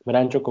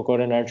Miranchuk,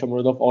 Kokorin, and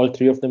Shomurodov, all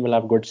three of them will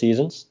have good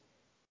seasons.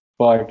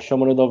 But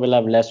Shomurodov will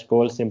have less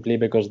goals simply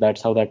because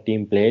that's how that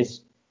team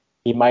plays.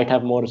 He might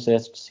have more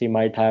assists. He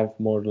might have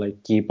more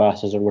like key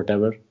passes or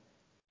whatever.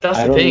 That's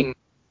I the don't. thing.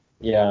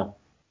 Yeah.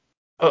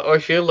 I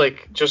feel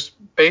like just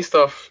based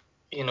off,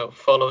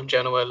 following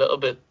Genoa a little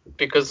bit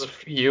because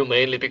of you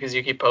mainly, because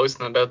you keep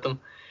posting about them.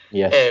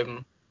 Yes.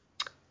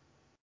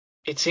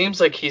 It seems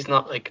like he's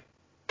not like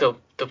the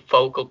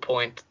focal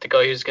point, the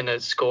guy who's gonna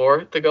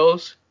score the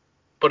goals,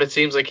 but it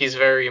seems like he's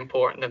very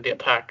important in the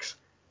attacks.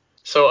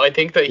 So I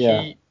think that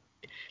Yeah.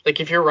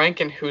 if you're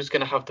ranking who's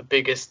gonna have the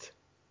biggest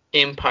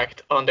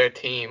impact on their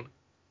team,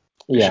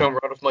 Yeah.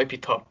 Shomurodov might be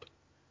top,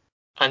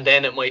 and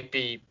then it might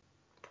be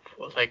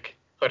like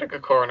either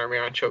Kokorin or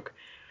Miranchuk.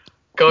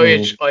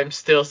 Gajic, I'm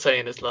still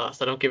saying is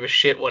last. I don't give a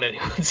shit what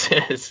anyone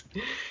says.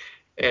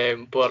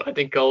 But I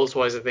think goals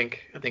wise, I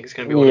think it's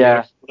going to be one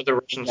of the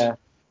Russians. Yeah.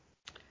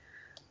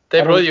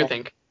 Dave, what do you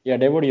think? Yeah,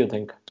 Dave, what do you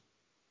think?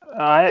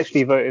 I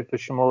actually voted for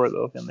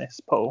Shomurodov in this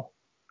poll.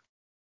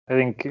 I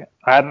think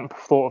I hadn't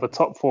thought of a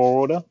top 4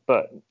 order,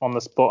 but on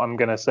the spot, I'm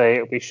going to say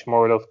it'll be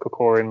Shomurodov,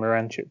 Kokorin,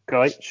 Miranchuk,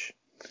 Gaich.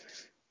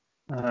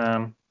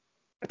 I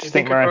just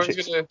think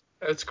Kokorin's going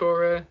to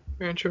outscore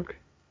Miranchuk?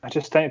 I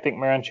just don't think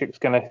Miranchuk's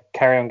going to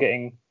carry on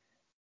getting.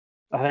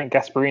 I think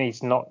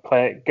Gasparini's not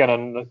going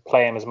to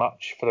play him as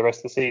much for the rest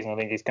of the season. I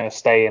think he's going to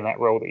stay in that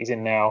role that he's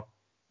in now,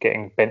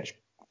 getting bench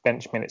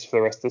minutes for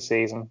the rest of the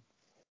season.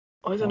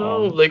 I don't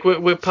know. Like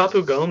with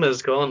Papu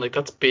Gomez gone, like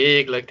that's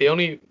big. Like the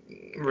only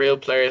real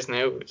players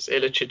now is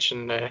Ilicic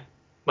and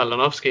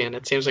Malinovsky, and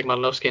it seems like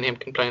Malinovsky and him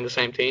can play in the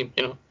same team.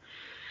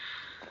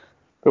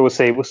 But we'll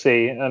see. I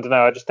don't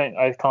know.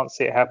 I can't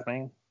see it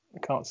happening.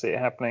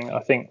 I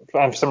think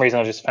for some reason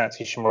I just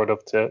fancy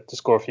Shomurodov to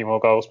score a few more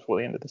goals before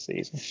the end of the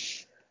season.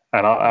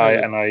 And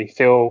I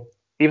feel,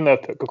 even though I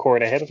put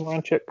Kokorin ahead of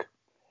Miranchuk,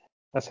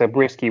 that's a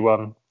risky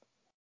one.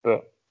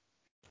 But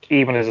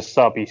even as a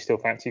sub, you still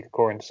fancy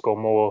Kokorin to score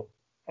more.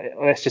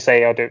 Let's just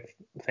say I don't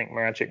think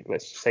Miranchuk,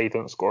 let's just say he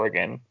doesn't score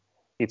again.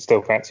 You'd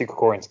still fancy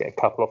Kokorin to get a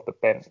couple off the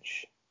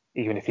bench,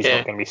 even if he's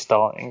not going to be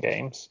starting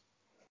games.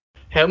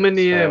 How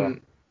many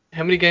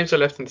games are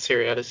left in the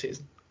Serie A this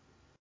season?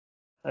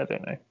 I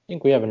don't know. I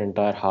think we have an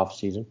entire half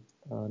season,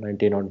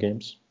 19 odd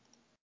games.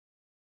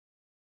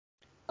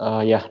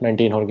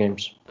 19 odd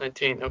games.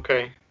 19,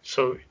 okay.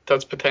 So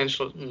that's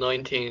potential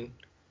 19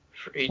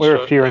 for each. We're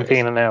a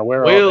Fiorentina now.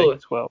 Where are they?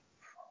 12.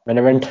 When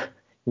I went,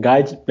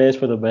 Guides plays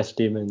for the best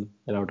team in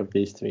out of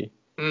these three.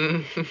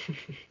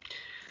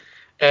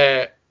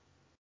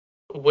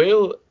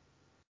 Will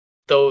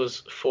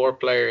those 4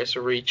 players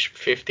reach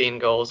 15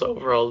 goals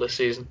overall this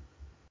season?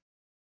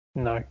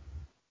 No.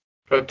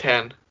 About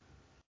 10.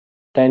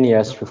 10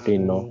 yes,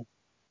 15 no.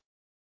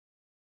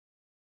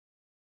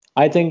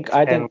 I think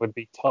 10 would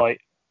be tight.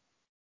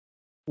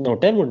 No,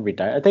 10 would be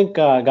tight. I think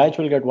Gaich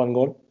will get 1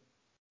 goal.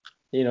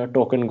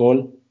 Token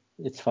goal.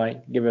 It's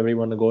fine. Give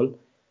everyone a goal.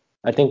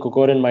 I think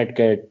Kokorin might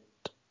get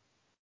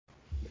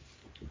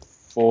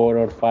 4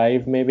 or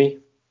 5 maybe.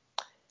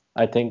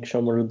 I think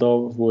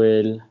Shomurodov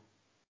will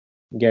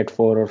get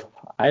 4 or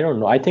I don't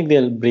know. I think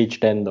they'll breach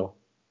 10 though.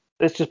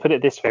 Let's just put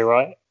it this way,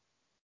 right?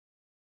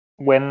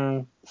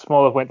 When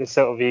Smolov went to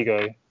Celta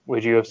Vigo,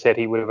 would you have said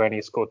he would have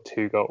only scored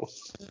 2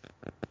 goals?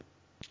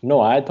 No,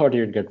 I thought he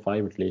would get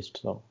 5 at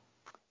least.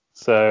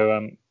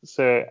 So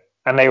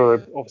and they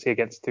were obviously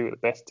against 2 of the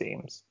best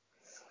teams.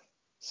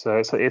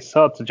 So it's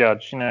hard to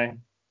judge,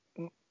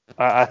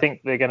 I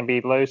think they're going to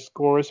be low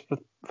scorers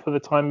for the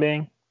time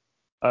being.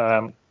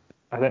 I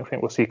don't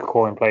think we'll see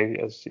Kokorin play,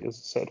 as I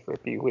said, for a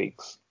few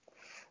weeks.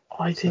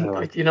 I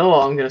think, you know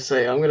what I'm going to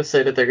say? I'm going to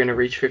say that they're going to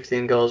reach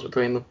 15 goals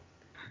between them.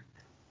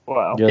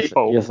 Wow.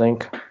 You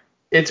think?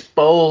 It's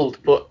bold,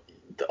 but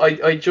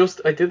I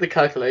did the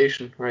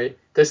calculation, right?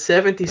 There's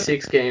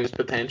 76 games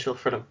potential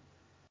for them.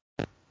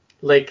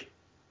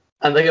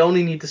 And they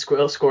only need to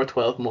score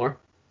 12 more.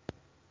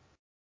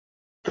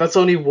 That's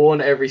only 1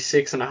 every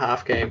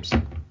 6.5 games.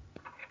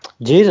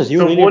 Jesus, you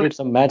really did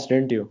some maths,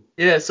 didn't you?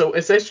 Yeah, so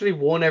essentially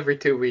 1 every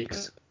 2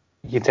 weeks.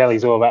 You can tell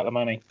he's all about the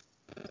money.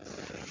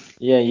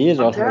 Yeah, he is.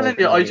 I'm telling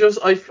you, I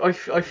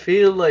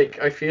feel like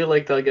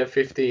they'll get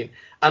 15.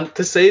 And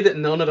to say that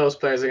none of those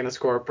players are going to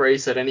score a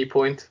brace at any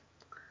point.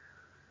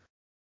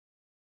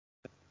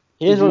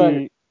 Did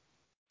you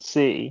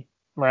see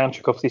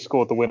Miranchuk obviously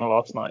scored the winner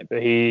last night,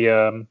 but he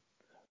got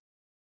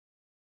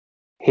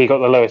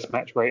the lowest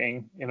match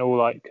rating in all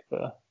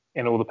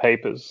the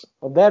papers.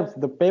 Well,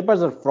 the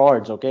papers are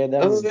frauds, okay?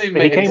 But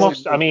he came off.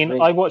 I mean,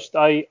 I watched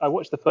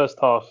the first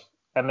half,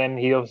 and then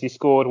he obviously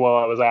scored while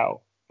I was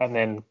out, and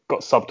then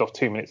got subbed off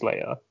 2 minutes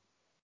later.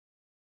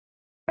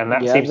 And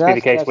that seems to be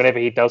the case. Whenever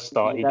he does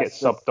start, he gets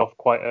subbed off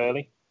quite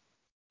early.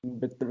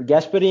 But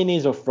Gasperini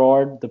is a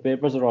fraud. The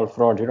papers are all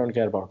frauds. You don't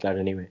care about that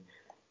anyway.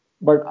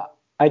 But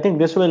I think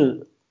this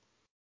will.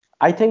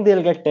 I think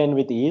they'll get 10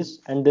 with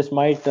ease, and this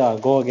might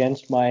go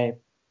against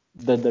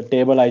the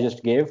table I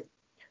just gave.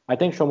 I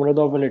think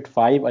Shomurodov will hit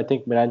 5. I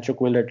think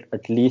Miranchuk will hit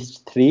at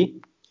least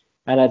 3,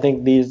 and I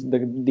think these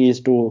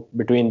two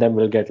between them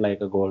will get like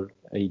a goal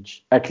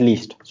each at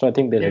least. So I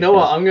think they'll You hit know 10.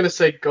 what? I'm gonna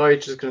say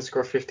Gaich is gonna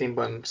score 15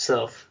 by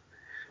himself.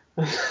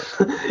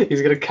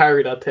 He's gonna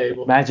carry that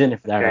table. Imagine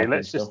if that Okay, happens.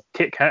 let's just So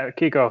kick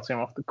him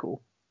off the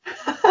call.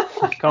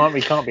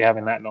 We can't be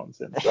having that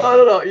nonsense.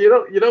 No. You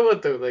know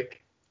what though?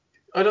 Like,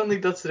 I don't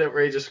think that's an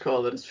outrageous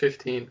call that it's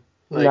 15.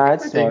 Like, nah, I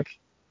it's not. think.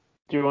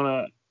 Do you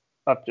want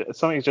to?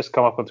 Something's just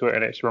come up on Twitter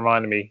and it's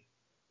reminded me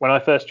when I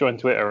first joined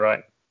Twitter.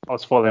 Right, I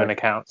was following Right.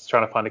 accounts,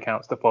 trying to find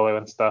accounts to follow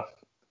and stuff.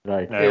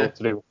 Right. You know, Yeah. all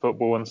to do with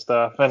football and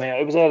stuff. And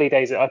it was early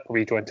days. I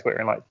probably joined Twitter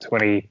in like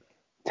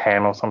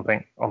 2010 or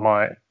something when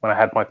I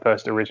had my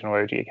first original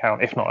OG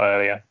account, if not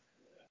earlier.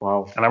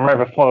 Wow. And I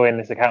remember following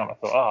this account. I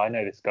thought, oh, I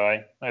know this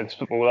guy, I know this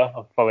footballer.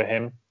 I'll follow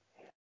him.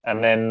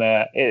 And then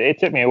it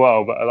took me a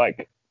while, but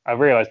I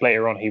realised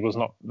later on he was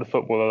not the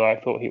footballer that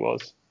I thought he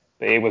was.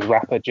 But it was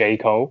rapper J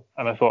Cole,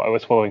 and I thought I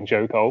was following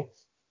Joe Cole.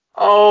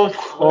 Oh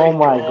Oh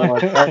my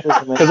God. God, that is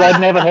Because amazing.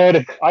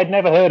 I'd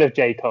never heard of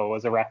J Cole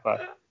as a rapper.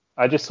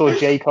 I just saw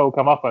J Cole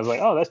come up. I was like,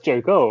 oh, that's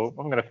Joe Cole.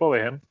 I'm gonna follow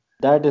him.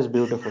 That is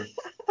beautiful.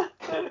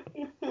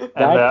 And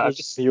That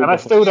is I beautiful.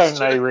 still don't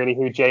know really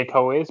who J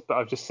Cole is, but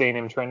I've just seen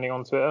him trending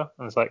on Twitter,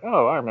 and it's like,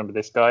 oh, I remember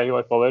this guy who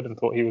I followed and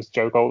thought he was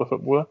Joe Cole, the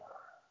footballer.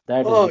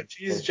 That is Oh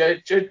beautiful.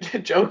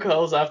 jeez, Joe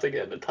Cole's after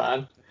getting a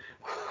tan.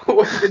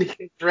 When did he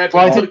get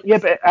Well,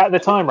 dreadlocks? but at the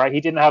time, right,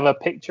 he didn't have a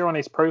picture on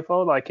his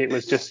profile, like it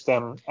was just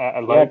a Yeah,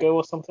 logo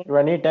or something.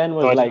 2010 So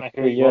was I didn't like know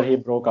who the he year was. he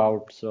broke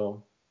out,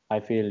 so I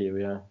feel you,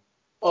 yeah.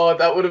 Oh,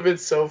 that would have been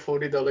so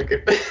funny though. Like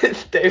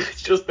if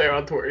David's just there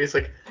on Twitter, he's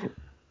like,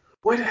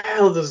 "Why the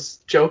hell does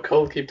Joe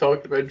Cole keep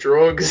talking about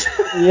drugs?"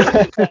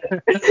 Yeah,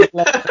 like,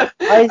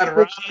 why is he and with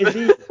rap?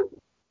 Jay-Z?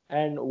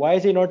 And why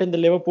is he not in the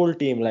Liverpool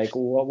team? Like,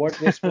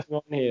 what's going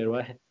on here?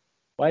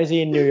 Why is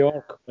he in New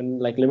York when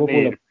like Liverpool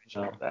Need are to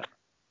now? appreciate that.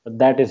 But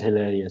that is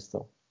hilarious,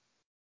 though.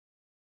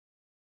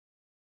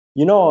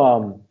 You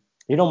know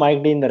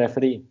Mike Dean, the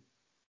referee.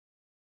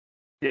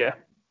 Yeah.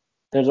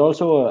 There's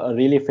also a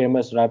really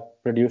famous rap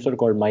producer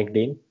called Mike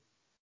Dean.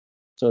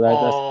 So that's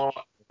Oh,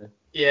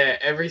 yeah.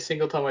 Every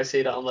single time I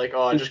see that, I'm like,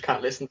 oh, I it, just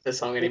can't listen to this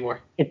song it,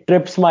 anymore. it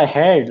trips my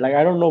head. Like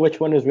I don't know which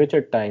one is which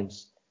at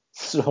times.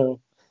 So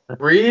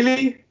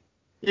Really?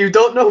 You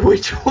don't know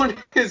which one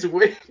is no,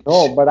 which?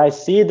 but I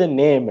see the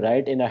name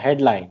right in a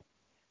headline,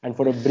 and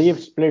for a brief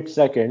split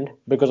second,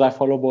 because I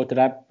follow both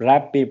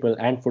rap people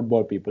and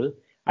football people,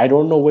 I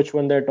don't know which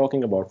one they're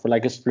talking about for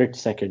like a split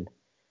second.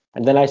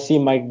 And then I see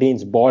Mike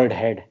Dean's bald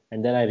head,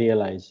 and then I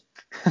realize,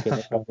 okay,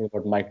 they're talking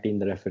about Mike Dean,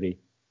 the referee.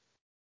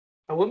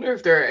 I wonder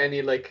if there are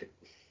any like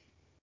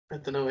I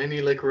don't know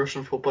any like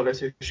Russian footballers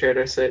who share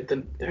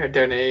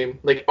their name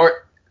like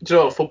or do you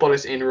know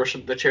footballers in Russia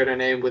that share their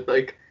name with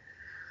like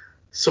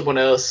someone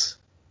else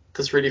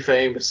that's really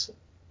famous.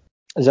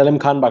 Zalim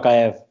Khan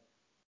Bakayev.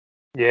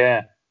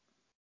 Yeah.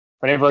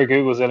 Whenever I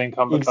Google Zillion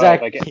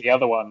Bakayev, I get Exactly. the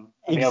other one,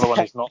 and the other one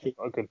is not Exactly.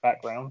 got a good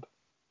background.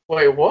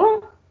 Wait,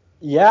 what?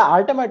 Yeah,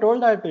 Artem, I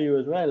told that to you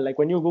as well. Like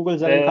when you Google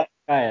Zalim Khan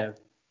There, Bakayev.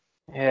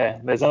 yeah,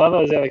 there's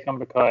another Zillion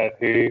Bakayev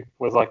who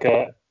was like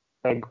a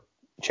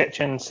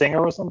Chechen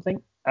singer or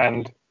something,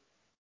 and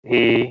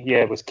he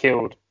was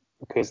killed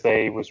because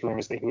there was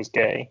rumors that he was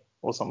gay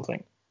or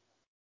something.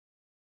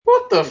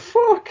 What the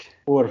fuck?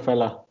 Poor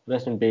fella.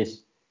 Rest in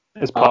peace.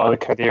 As Uh, part of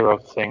the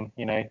Kadyrov thing,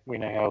 we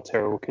know how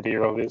terrible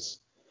Kadyrov is,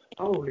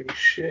 Holy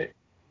shit.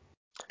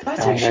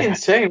 That's and actually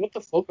insane. What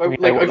the fuck? we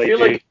know what they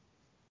do.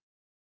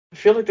 I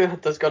feel like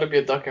there's got to be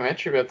a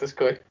documentary about this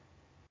guy.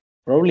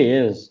 probably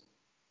is.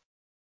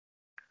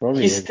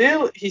 Probably is.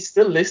 He's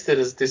still listed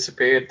as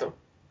disappeared though.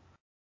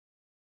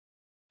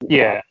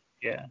 Yeah,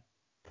 yeah.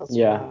 That's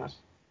Yeah. mad.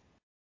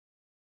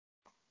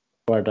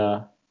 But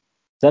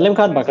Salim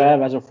Khan Who's that?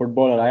 Bakayev as a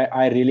footballer,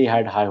 I really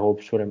had high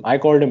hopes for him. I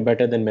called him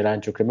better than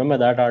Miranchuk. Remember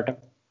that, Artem?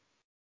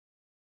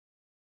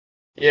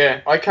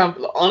 Yeah, I can't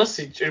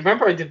honestly. Do you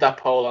remember I did that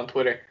poll on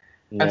Twitter,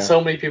 and Yeah.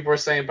 so many people were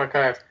saying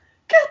Bakayev,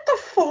 get the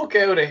fuck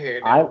out of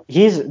here now.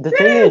 He's the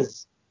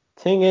Yes.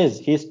 thing is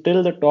he's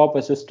still the top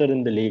assister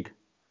in the league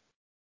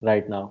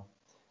right now.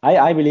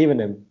 I believe in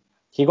him.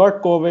 He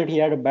got COVID. He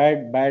had a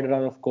bad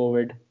run of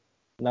COVID.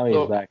 Now he's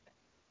Look, back.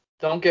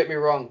 don't get me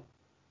wrong.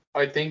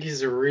 I think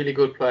he's a really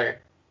good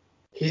player.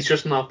 He's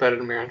just not better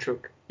than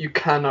Miranchuk. You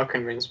cannot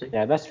convince me.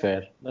 Yeah, that's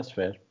fair. That's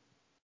fair.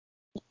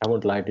 I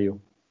won't lie to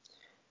you.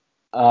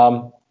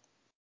 Um,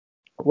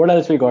 what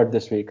else we got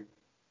this week?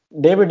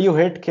 David, you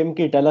hit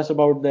Kimki. Tell us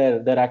about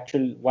their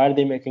actual. Why are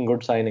they making good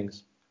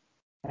signings?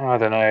 I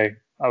don't know.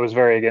 I was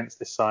very against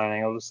this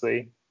signing,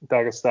 obviously.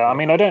 Dagestar. I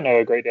mean, I don't know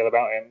a great deal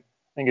about him.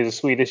 I think he's a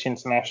Swedish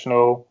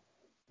international,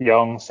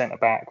 young centre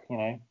back.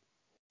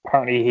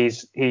 Apparently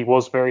he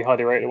was very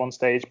highly rated at one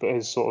stage, but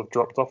has sort of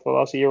dropped off the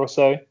last year or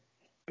so.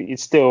 But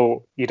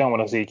you don't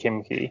want to see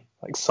Kimki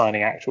like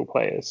signing actual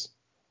players.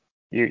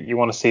 you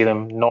want to see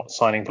them not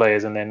signing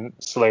players and then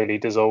slowly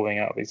dissolving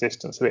out of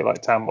existence, a bit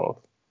like Tambov.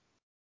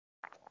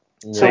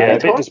 So Yeah. a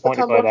bit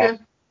disappointed by that.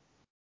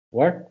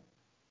 What?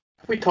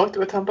 Have we talked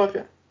about Tambov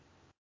yet?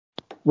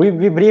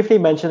 We briefly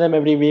mention them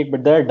every week,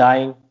 but they're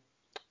dying.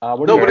 What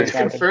do No, you but think, it's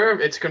Adam?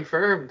 confirmed. It's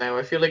confirmed now.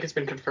 I feel like it's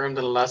been confirmed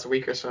in the last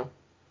week or so.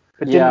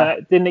 But Yeah.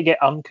 didn't it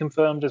get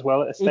unconfirmed as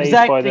well at a stage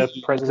by the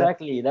president?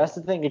 Exactly. That's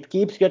the thing. It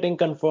keeps getting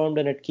confirmed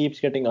and it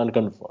keeps getting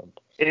unconfirmed.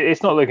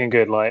 It's not looking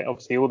good. Like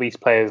obviously all these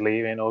players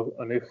leaving, or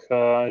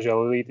Anucha,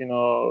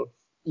 Jalolidinov,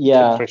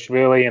 Yeah.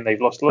 Tefrishvili, and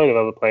they've lost a load of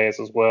other players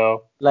as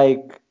well.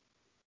 Like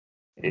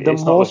the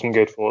It's not most looking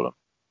good for them.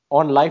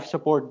 on life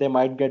support they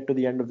might get to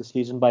the end of the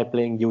season by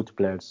playing youth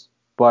players,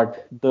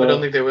 but I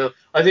don't think they will.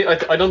 I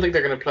don't think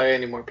they're going to play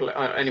any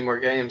more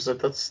games.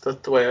 That's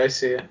the way I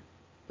see it.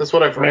 That's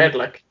what I've read.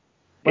 Like,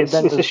 but it's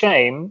then a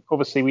shame.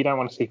 Obviously, we don't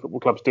want to see football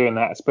clubs doing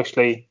that,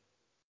 especially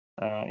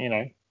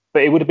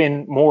But it would have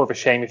been more of a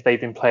shame if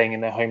they've been playing in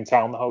their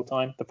hometown the whole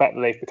time. The fact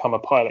that they've become a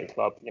pilot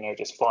club,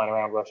 just flying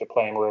around Russia,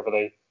 playing wherever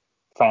they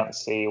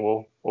fancy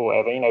or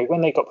whatever.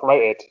 When they got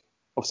promoted,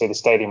 obviously the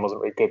stadium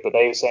wasn't very good, but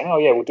they were saying, "Oh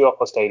yeah, we'll do up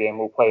our stadium,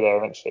 we'll play there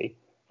eventually."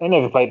 They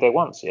never played there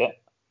once yet.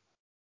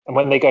 And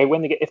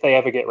if they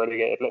ever get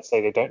relegated, let's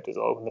say they don't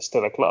dissolve and they're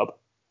still a club,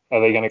 are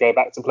they going to go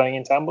back to playing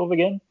in Tambov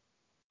again?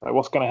 Like,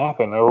 what's going to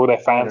happen? Are all their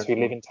fans who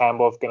live in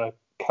Tambov going to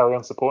carry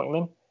on supporting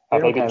them?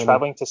 Have they been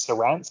traveling to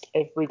Saransk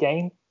every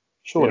game?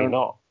 Surely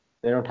not.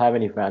 They don't have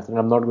any fans, and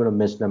I'm not going to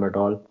miss them at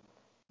all.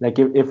 Like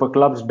if a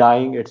club's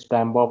dying, it's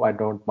Tambov. I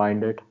don't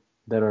mind it.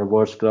 There are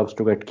worse clubs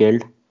to get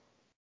killed.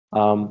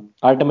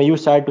 Artem, are you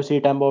sad to see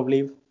Tambov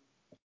leave?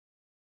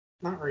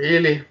 not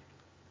really.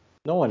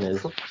 No one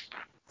is.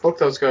 Fuck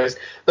those guys.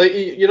 Like,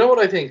 you know what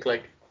I think?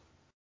 Like,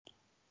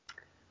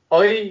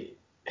 I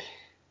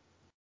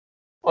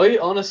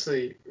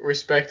honestly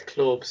respect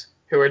clubs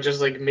who are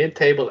just like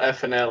mid-table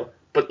FNL,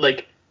 but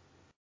like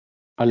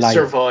Alive.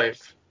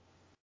 survive.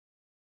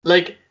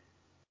 Like,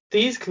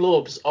 these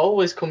clubs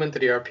always come into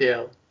the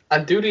RPL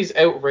and do these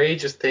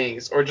outrageous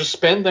things, or just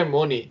spend their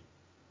money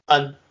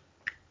and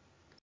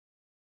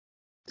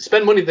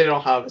spend money they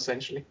don't have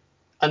essentially,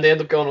 and they end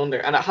up going under.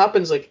 And it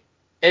happens like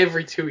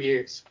every 2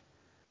 years.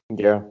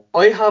 Yeah.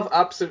 I have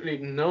absolutely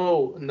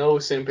no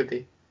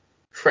sympathy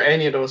for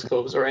any of those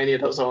clubs or any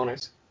of those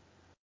owners.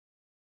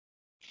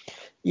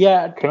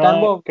 Yeah.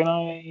 Tambov. Can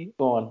I?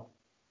 Go on.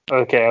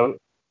 Okay.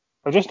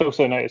 I just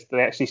also noticed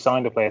they actually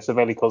signed a player,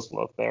 Saveli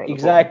Kozlov, there at the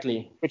Exactly.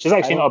 bottom, which is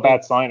actually not a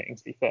bad signing,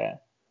 to be fair.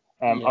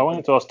 I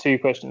wanted to ask two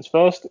questions.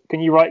 First, can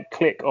you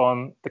right-click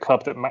on the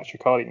club that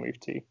Matrikali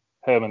moved to,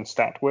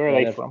 Hermannstadt? Where are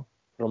they from?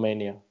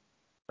 Romania.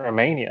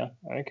 Romania.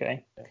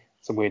 Okay.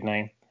 It's a weird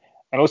name.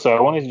 And also,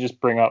 I wanted to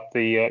just bring up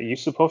the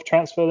Yusupov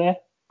transfer there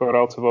for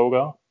Alta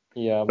Volga.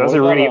 Yeah. That's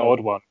a really odd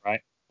one, right?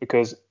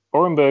 Because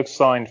Orenburg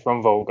signed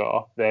from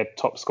Volga, their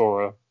top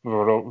scorer,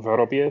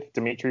 Vorobiev,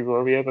 Dmitry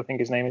Vorobiev, I think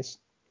his name is.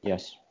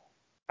 Yes.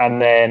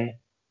 And then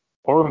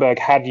Orenburg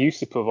had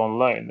Yusupov on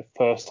loan the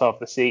first half of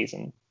the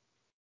season.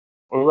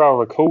 Ural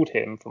recalled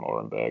him from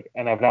Orenburg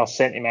and have now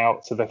sent him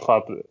out to the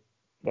club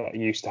that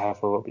used to have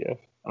Vorobiev.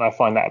 And I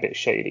find that a bit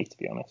shady, to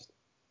be honest.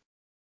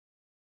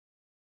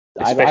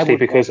 Especially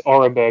because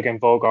Orenburg and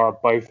Volga are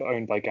both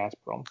owned by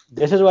Gazprom.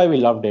 This is why we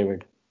love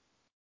David.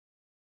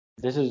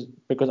 This is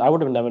because I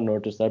would have never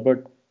noticed that,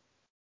 but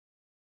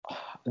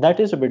that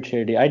is a bit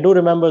shady. I do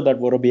remember that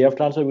Vorobiev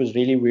transfer was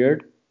really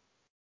weird.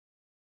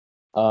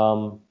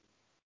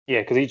 Yeah,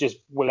 because he just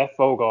left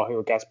Volga, who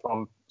are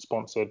Gazprom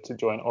sponsored, to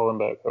join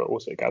Orenburg, who are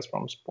also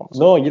Gazprom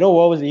sponsored. No, you know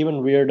what was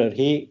even weirder?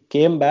 He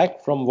came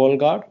back from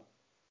Volga,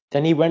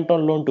 then he went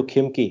on loan to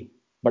Khimki,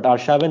 but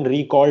Arshavin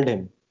recalled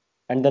him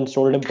and then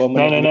sold him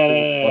permanently.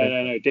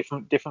 No.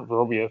 Different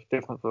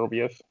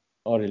Vorobiev.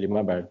 Oh, really?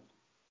 My bad.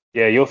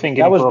 Yeah, you're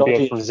thinking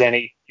Vorobiev from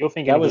Zenit. You're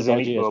thinking of the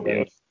Zenit Vorobiev.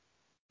 Well.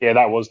 Yeah,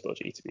 that was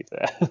dodgy, to be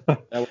fair.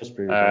 That was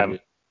pretty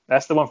dodgy.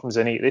 That's the one from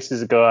Zenit. This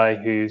is a guy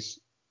who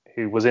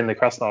was in the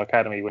Krasnodar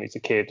Academy when he was a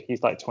kid.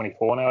 He's like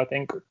 24 now, I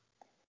think.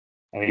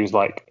 And he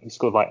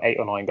scored like 8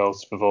 or 9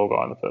 goals for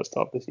Volga in the first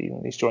half of the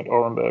season. He's joined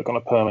Orenburg on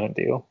a permanent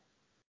deal.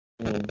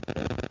 That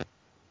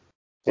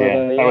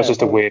was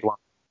just a weird one.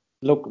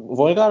 Look,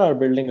 Volga are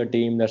building a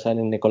team. They're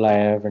signing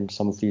Nikolaev and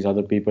some of these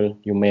other people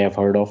you may have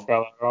heard of.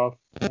 Galarov.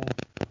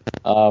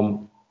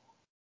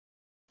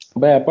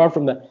 But apart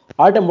from that,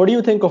 Artem, what do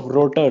you think of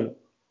Rotor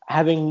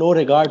having no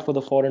regard for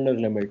the foreigner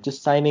limit?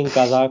 Just signing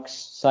Kazakhs,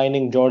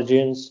 signing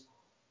Georgians,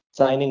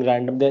 signing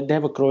random. They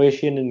have a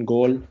Croatian in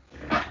goal.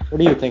 What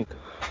do you think?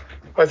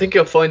 I think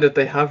you'll find that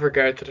they have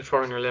regard to the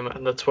foreigner limit,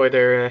 and that's why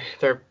they're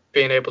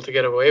being able to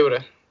get away with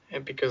it,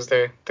 and because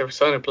they're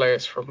signing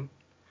players from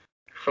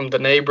the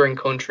neighboring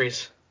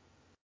countries.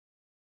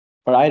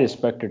 But I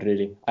respect it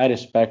really. I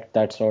respect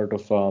that sort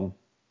of.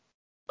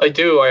 I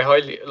do. I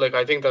highly like.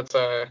 I think that's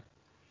a.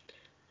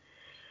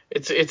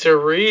 It's a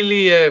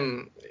really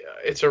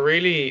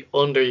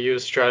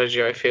underused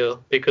strategy, I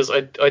feel, because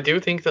I do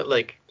think that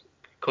like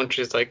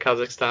countries like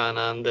Kazakhstan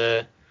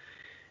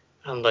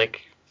and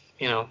like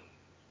Armenia,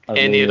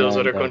 any of those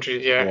other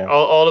countries,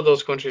 all of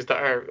those countries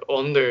that are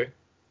under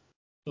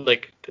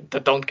like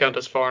that don't count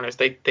as foreigners.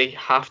 They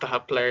have to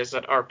have players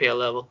at RPL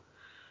level,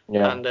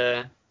 Yeah.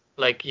 and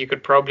like you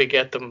could probably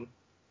get them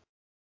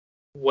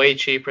way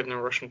cheaper than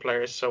Russian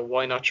players. So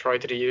why not try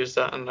to use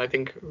that? And I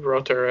think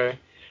Rotter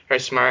are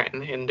smart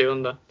in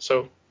doing that.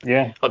 So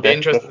Yeah, I'll be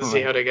interested to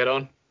see definitely, how they get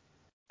on.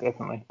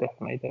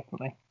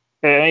 definitely.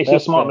 Yeah, it's a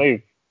That's smart fair.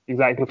 move,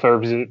 exactly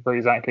for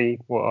exactly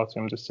what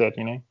Artem just said.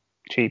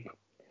 Cheap,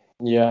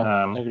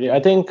 Yeah, um, agree. I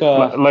think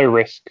low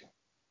risk.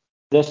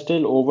 they're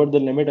still over the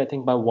limit, I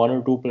think, by one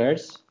or two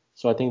players.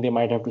 So I think they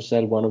might have to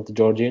sell one of the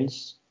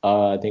Georgians.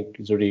 I think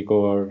Zurigo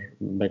or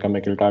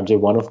Maikl Tadze,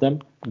 one of them.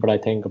 But I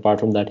think apart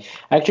from that,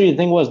 actually, the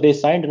thing was they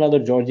signed another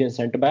Georgian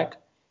centre back,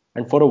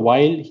 and for a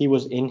while he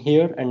was in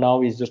here, and now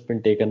he's just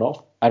been taken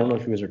off. I don't know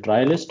if he was a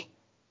trialist,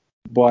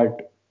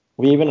 but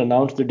we even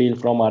announced the deal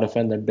from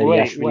RFN that Wait,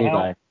 Beliashvili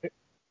guy.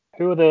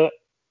 who are the?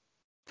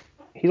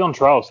 He's on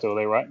trial still,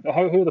 though, right?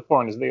 Who are the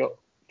foreigners? They got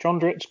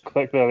Chondrich,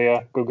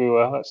 Kvekvelia,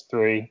 Gugua. That's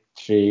three.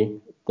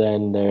 Three.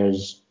 Then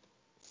there's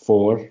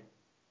four,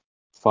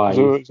 five,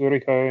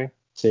 Zurico,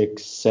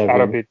 6, 7,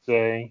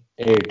 Arabidze,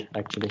 8.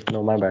 Actually,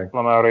 no, my bad.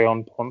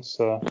 Flammarion, Ponce,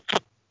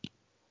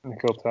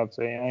 Mikhail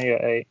Tadze.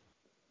 Yeah, eight.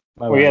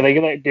 My Well, yeah,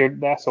 bad.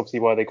 that's obviously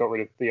why they got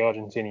rid of the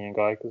Argentinian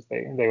guy because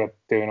they were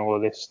doing all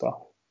of this stuff.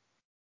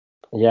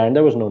 Yeah, and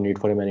there was no need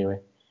for him anyway,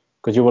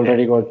 because you've Yeah,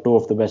 already got two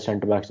of the best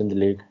centre backs in the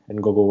league, in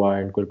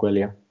Gogova and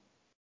Quilquelia.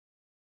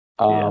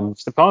 yeah. Um,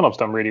 Stepanov's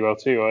done really well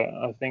too.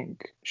 I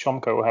think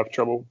Shomko will have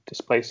trouble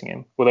displacing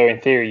him. Although in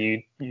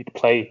theory you'd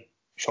play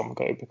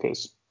Shomko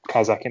because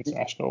Kazakh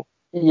international,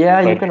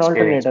 yeah, you load of can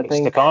alternate. experience. I But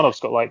think. Stepanov's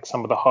got like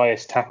some of the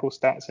highest tackle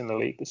stats in the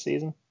league this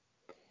season,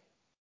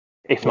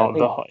 if Yeah, not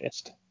the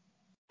highest.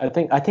 I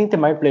think they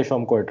might play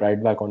Shomko at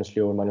right back,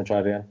 honestly, over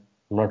Manacharyan.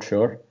 I'm not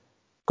sure,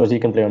 because he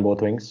can play on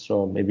both wings,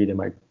 so maybe they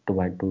might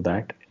do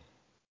that.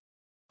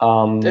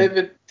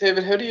 David,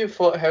 how do you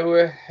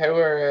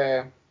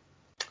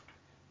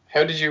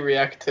how did you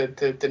react to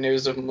the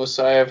news of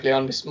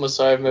Leon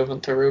Musayev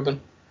moving to Ruben?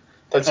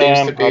 That seems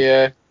to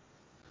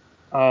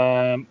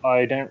Um, be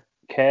I don't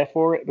care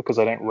for it because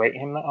I don't rate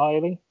him that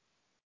highly.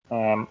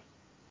 Um,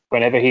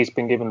 whenever he's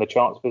been given the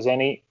chance for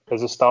Zenit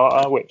as a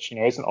starter, which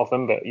isn't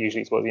often, but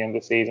usually towards the end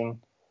of the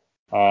season,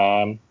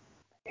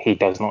 he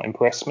does not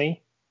impress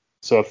me.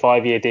 So a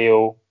 5-year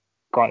deal,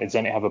 granted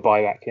Zenit have a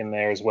buyback in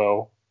there as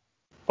well.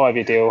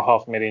 5-year deal,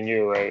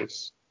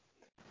 €500,000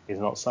 is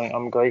not something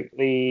I'm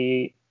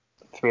greatly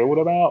thrilled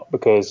about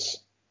because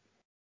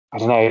I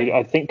don't know.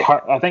 I think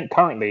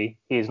currently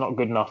he is not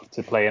good enough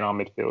to play in our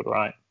midfield,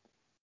 right?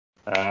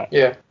 Uh,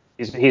 yeah.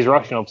 he's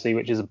Russian, obviously,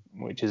 which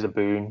is a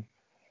boon.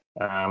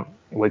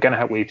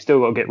 We've still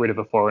got to get rid of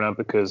a foreigner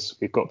because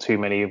we've got too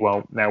many.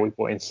 Well, now we've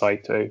brought in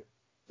Saito.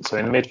 So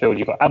in the midfield,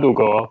 you've got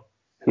Abdulgor,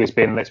 who has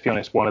been, let's be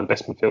honest, one of the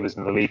best midfielders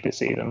in the league this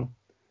season.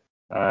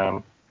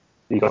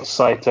 You've got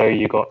Saito,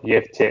 you've got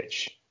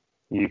Yevtich,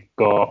 you've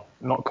got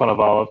not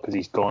Konovalov because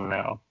he's gone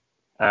now,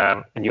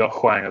 and you've got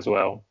Huang as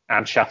well,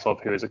 and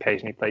Shatov, who has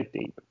occasionally played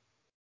deep.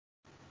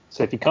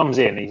 So if he comes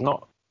in, he's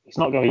not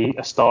going to be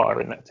a starter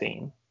in that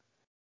team.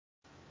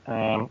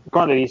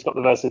 Granted, he's got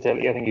the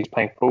versatility. I think he's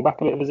playing fullback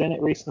a bit of in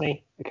it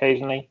recently,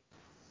 occasionally.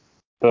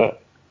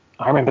 But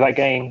I remember that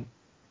game.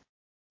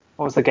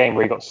 What was the game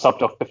where he got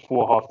subbed off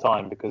before half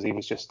time because he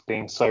was just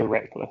being so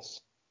reckless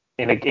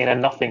in a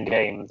nothing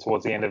game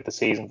towards the end of the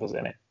season for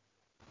Zenit?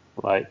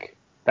 Like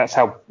that's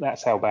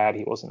how bad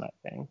he was in that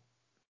game.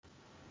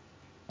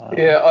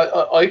 Yeah,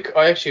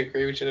 I actually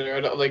agree with you there.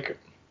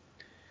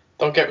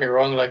 Don't get me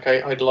wrong. Like,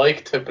 I'd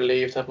like to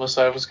believe that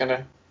Musayev was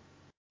gonna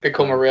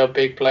become a real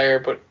big player,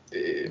 but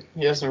he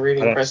hasn't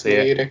really I don't impressed see me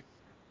it. either.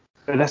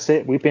 But that's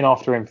it. We've been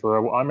after him for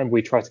a while. I remember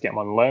we tried to get him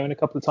on loan a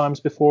couple of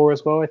times before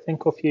as well. I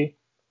think off you.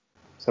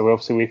 So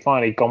we've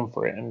finally gone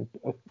for it and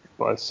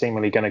are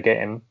seemingly going to get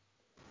him.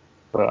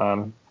 But I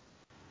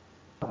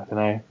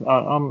don't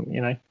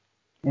know.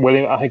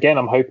 Well, again,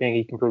 I'm hoping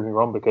he can prove me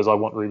wrong because I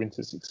want Ruben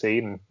to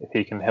succeed, and if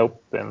he can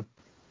help, then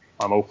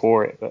I'm all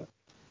for it. But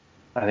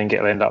I think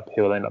he'll end up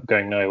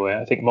going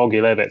nowhere. I think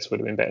Mogilevets would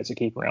have been better to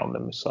keep around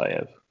than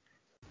Musayev.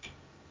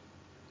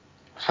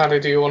 Hannah,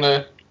 do you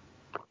want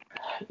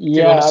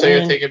Yeah, to I say your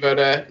mean, thing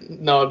about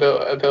no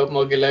about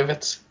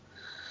Mogilevich?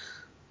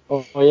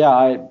 oh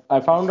yeah, I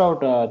found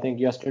out I think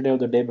yesterday or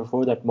the day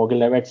before that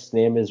Mogilevic's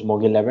name is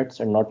Mogilevich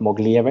and not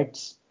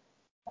Moglievich,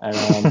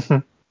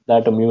 and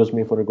that amused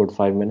me for a good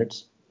 5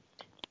 minutes.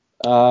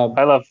 Uh,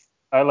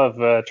 I love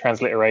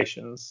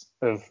transliterations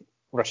of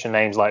Russian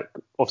names. Like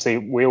obviously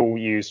we all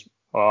use,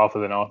 well, other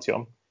than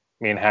Artyom,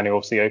 me and Hanu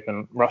obviously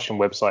open Russian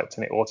websites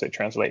and it auto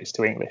translates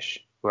to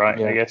English, right? I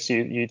yeah, guess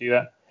you do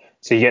that.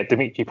 So you get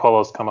Dmitry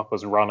Polos come up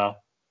as runner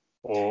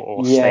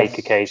or snake yes,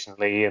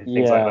 occasionally and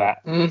things like yeah,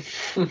 that.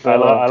 I that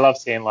love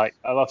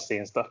I love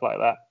seeing stuff like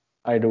that.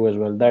 I do as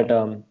well. That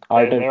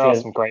There are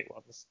some great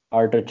ones.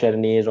 Arthur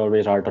Cherny is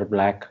always Arthur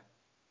Black.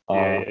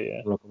 Yeah, yeah,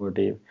 yeah.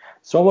 Locomotive.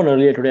 Saw one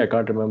earlier today. I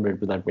can't remember it,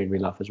 but that made me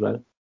laugh as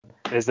well.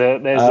 There's a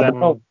But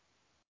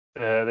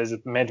no, there's a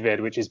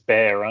Medved which is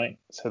Bear, right?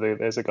 So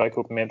there's a guy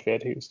called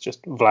Medved who's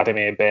just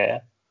Vladimir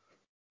Bear,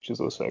 which is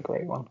also a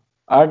great one.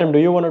 Artem, do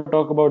you want to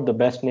talk about the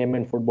best name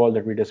in football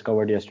that we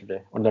discovered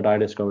yesterday, or that I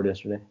discovered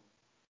yesterday?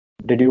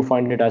 Did you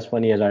find it as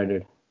funny as I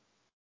did?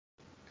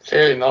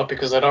 Clearly not,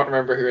 because I don't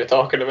remember who you're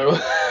talking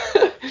about.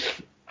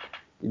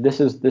 This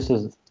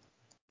is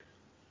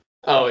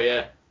Oh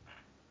yeah.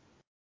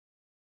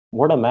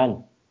 what a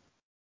man.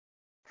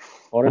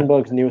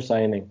 Orenburg's new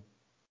signing.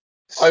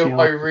 I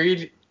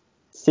really I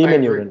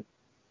Seaman re- Urine.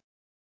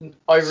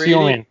 I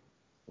really Sion.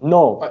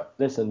 No, I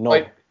listen, I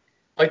no.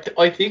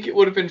 I think it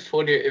would have been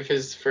funnier if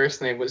his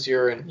first name was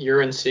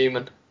Urine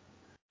Seaman.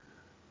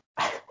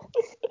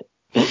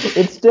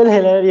 It's still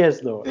hilarious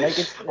though. Like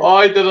it's Oh,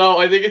 I don't know.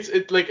 I think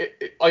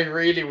I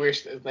really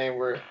wish his name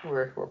were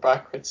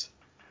backwards.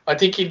 I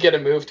think he'd get a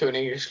move to an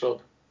English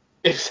club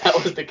if that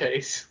was the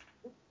case.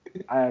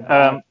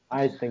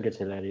 I think it's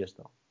hilarious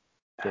though.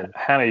 Still.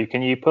 Hannah,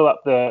 can you pull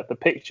up the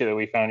picture that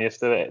we found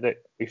yesterday?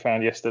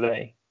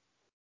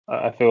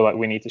 I feel like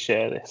we need to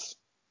share this.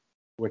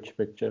 Which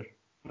picture?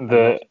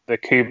 The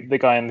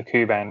guy in the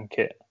Kuban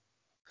kit,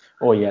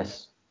 Oh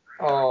yes.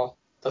 Oh,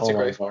 that's Oh a my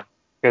great god.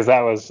 because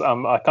that was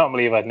I can't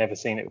believe I'd never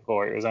seen it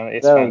before. It's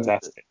Well,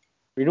 fantastic.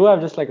 we do have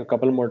just like a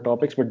couple more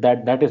topics, but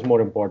that is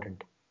more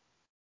important.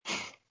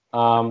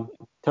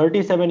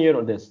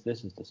 37-year-old. This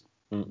is this.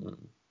 Mm-mm.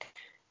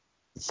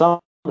 Some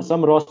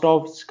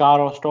Rostov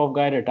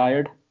guy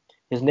retired.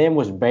 His name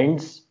was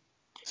Benz,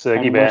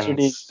 Sergey and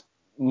Benz.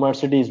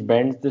 Mercedes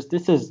Benz.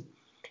 This is,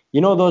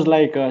 those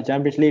like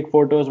Champions League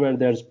photos where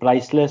there's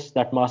priceless,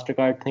 that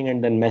Mastercard thing,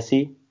 and then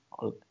Messi.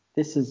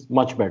 This is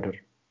much better.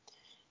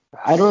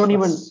 I don't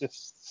even. That's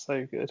just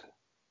so good.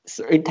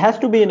 So it has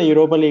to be in a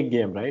Europa League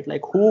game, right?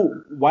 Like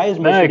who? Why is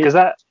No, Mercedes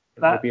because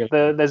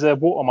IPL? there's a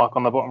watermark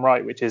on the bottom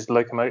right, which is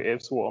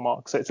Lokomotiv's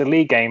watermark. So it's a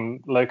league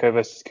game, Loco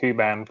versus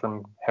Kuban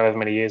from however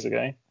many years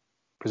ago,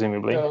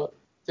 presumably.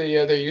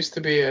 There used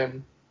to be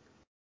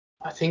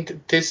I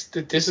think this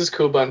is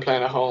Kuban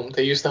playing at home.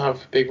 They used to have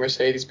a big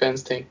Mercedes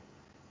Benz thing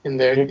in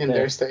Did their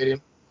they?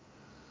 stadium.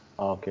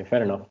 Okay,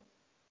 fair enough.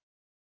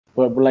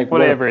 But like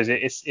what? Whatever it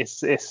is,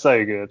 it's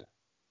so good.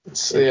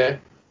 It's It's yeah.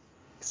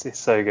 It's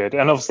so good,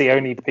 and obviously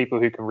only the people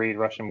who can read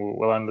Russian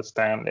will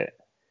understand it.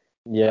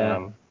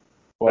 yeah.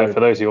 But Well, for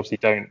those who obviously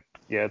don't,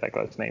 yeah, that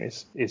guy's name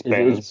is it's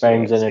Benz. Yeah,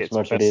 Benz and it's it's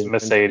Mercedes Benz.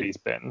 Mercedes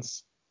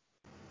Benz.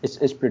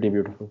 It's pretty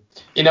beautiful.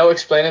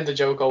 Explaining the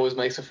joke always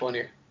makes it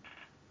funnier.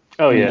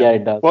 Oh yeah. Yeah,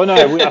 it does. Well, no,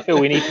 I feel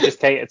we need to just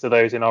cater to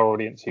those in our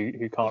audience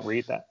who can't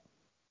read that.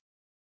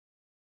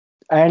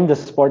 And the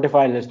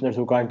Spotify listeners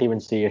who can't even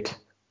see it.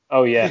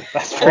 Oh yeah,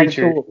 that's very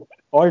true.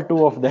 All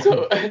two of them.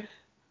 So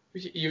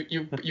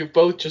you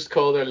both just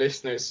called our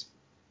listeners,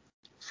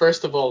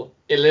 first of all,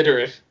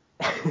 illiterate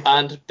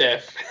and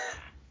deaf.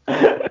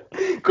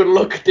 Good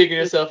luck digging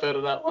yourself out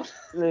of that one.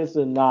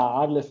 Listen,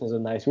 our listeners are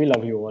nice. We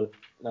love you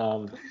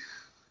all.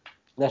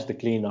 That's the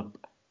cleanup.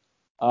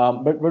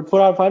 But for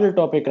our final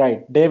topic,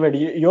 right, David,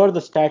 you're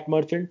the stat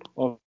merchant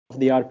of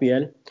the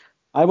RPL.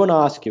 I want to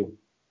ask you,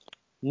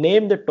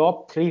 name the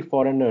top three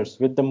foreigners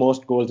with the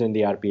most goals in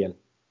the RPL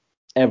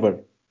ever.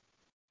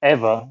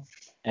 Ever.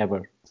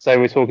 Ever. So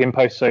we're talking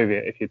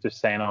post-Soviet. If you're just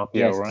saying RPL,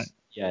 Yes. right?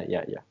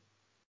 Yeah.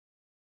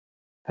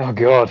 Oh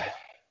God.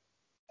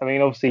 I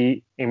mean,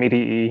 obviously,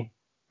 immediately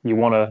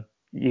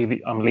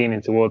I'm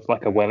leaning towards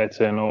like a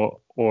Wellington or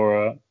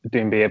a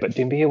Doumbia, but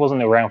Doumbia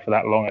wasn't around for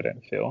that long, I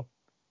don't feel.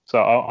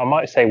 So I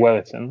might say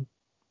Wellington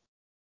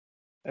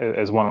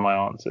as one of my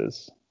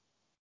answers.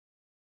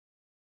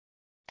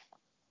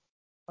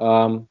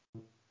 No,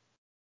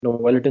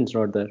 Wellington's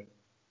not there.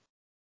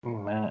 Oh,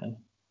 man,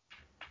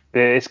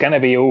 it's going to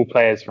be all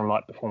players from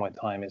like before my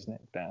time, isn't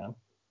it? Damn.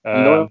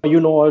 No, you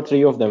know all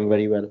three of them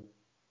very well.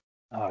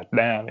 Oh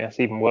damn, that's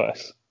even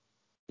worse.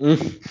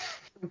 Mm.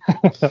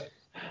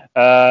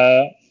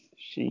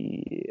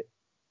 She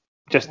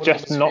Would have been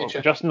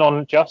screeching.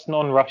 just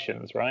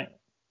non-Russians, right?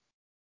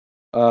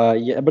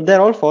 Yeah, but they're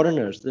all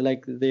foreigners.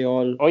 They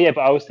all. Oh yeah,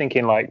 but I was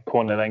thinking like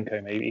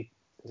Kornilenko maybe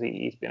because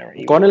he was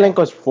around.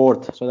 Kornilenko's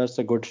fourth, so that's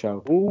a good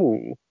shout.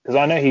 Ooh, because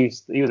I know he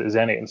was at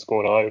Zenit and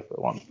scored all over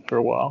for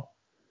a while.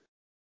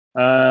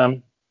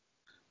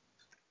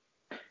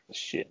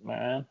 Shit,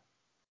 man.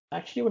 I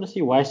actually want to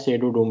see why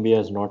Seydou Doumbia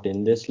is not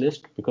in this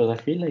list because I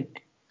feel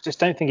like Just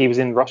don't think he was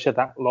in Russia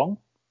that long.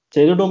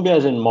 Seydou Doumbia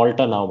is in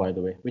Malta now, by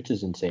the way, which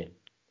is insane.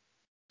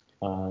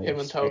 Him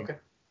and Toka.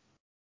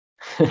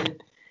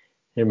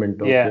 Him and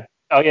Tokyo. Yeah.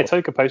 Oh yeah,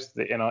 Toka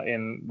posted it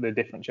in the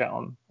different chat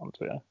on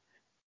Twitter.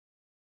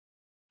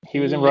 He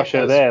was in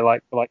Russia there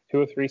like for like 2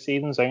 or 3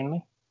 seasons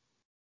only.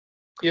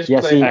 He has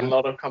Yeah, played see, in a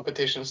lot of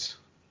competitions.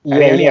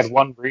 And he only yes, had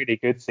one really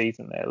good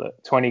season there.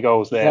 Look, 20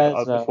 goals he there,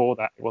 has but before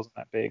that it wasn't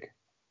that big.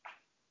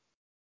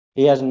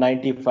 he has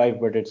 95,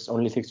 but it's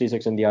only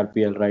 66 in the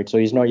RPL, right? So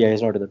he's not in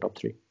the top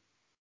three.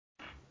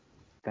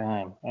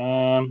 Damn.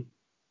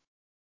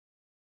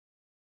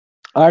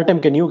 Artem,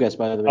 can you guess,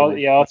 by the way? Oh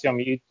yeah,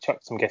 Artyom, you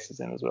chucked some guesses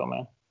in as well,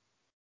 man.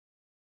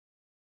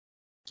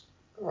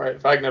 All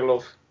right, Wagner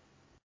Love.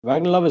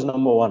 Wagner Love is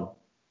number one.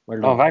 Well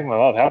Oh, done. Wagner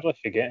Love, how did I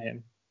forget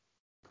him?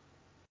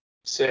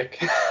 Sick.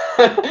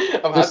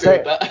 I'm happy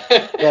with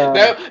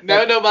that.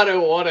 Now, no matter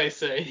what I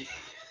say.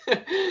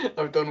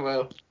 I've done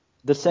well.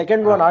 The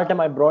second one, Artem,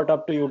 I brought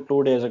up to you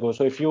 2 days ago.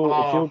 So if you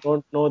Oh,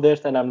 don't know this,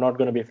 then I'm not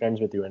going to be friends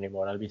with you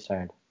anymore. I'll be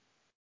sad.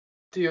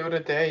 the other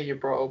day you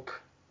brought up.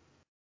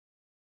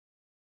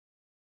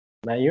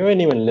 Man, you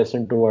ain't even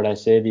listen to what I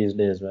say these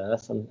days, man.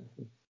 That's some.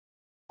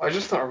 I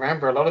just don't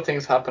remember. A lot of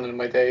things happen in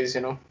my days,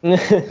 you know.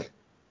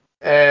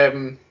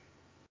 Um,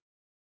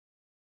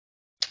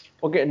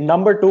 Okay,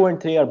 number 2 and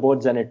 3 are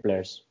both Zenit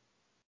players.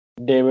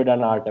 David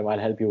and Artem. I'll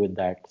help you with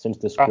that since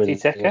this quiz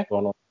Fatih has Tekke,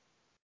 gone on.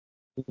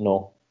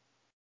 No.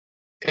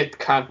 it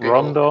can't be both.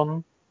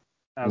 Rondon,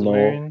 No.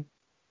 Azmoun.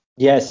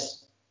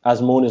 Yes.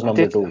 Azmoun is I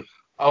number did. 2.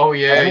 Oh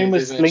yeah, you Azmoun did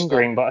was mention that.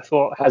 lingering, but I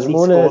thought, has he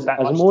scored that much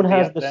to Azmoun be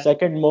has up the there?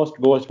 second most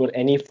goals for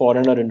any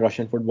foreigner in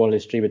Russian football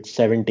history with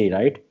 70,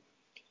 right?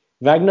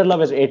 Wagner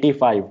Love is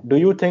 85. Do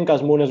you think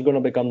Azmoun is going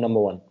to become number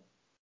 1?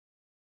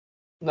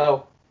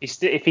 No.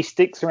 If he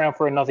sticks around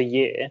for another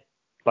year,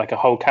 like a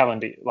whole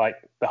calendar, like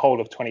the whole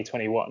of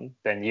 2021,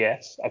 then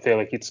yes, I feel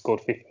like he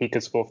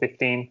could score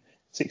 15,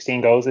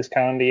 16 goals this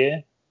calendar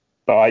year.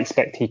 But I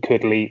expect he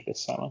could leave this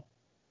summer.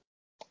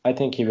 I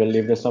think he will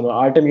leave this summer.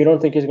 Artem, you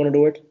don't think he's going to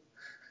do it?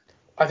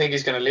 I think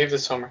he's going to leave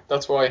this summer.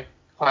 That's why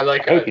I I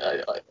hope he.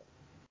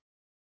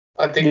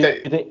 I think Do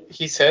that you think?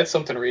 he said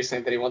something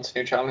recently that he wants a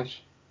new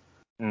challenge.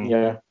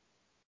 Yeah.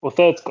 Well,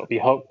 third's got to be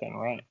Hulk then,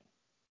 right?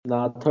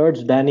 Now,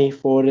 third's Danny.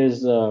 4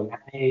 is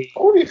Hey.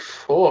 Holy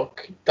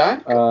fuck.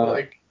 That, uh,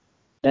 like,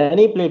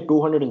 Danny played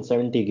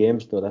 270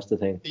 games though. That's the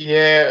thing.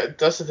 yeah,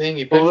 that's the thing.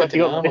 He played Well, for have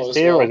you got the Dynamo list as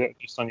here, or is well. it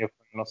just on your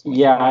phone or something?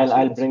 Yeah, Let me see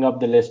I'll this bring up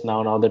the list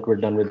now that we're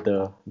done with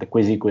the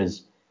quizzy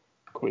quiz.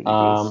 quizzy quiz,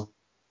 Um,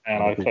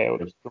 and the I quizzy failed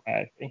quiz.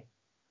 dramatically.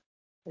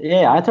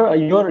 Yeah, I thought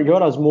you're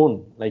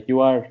Azmoun. Like you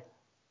are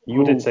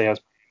I did you. say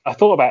I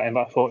thought about him,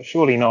 but I thought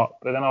surely not.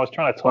 But then I was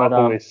trying to tie But up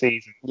all his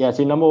seasons. yeah,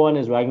 see, number 1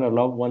 is Wagner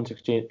Love,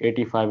 116,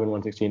 85 and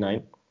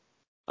 169.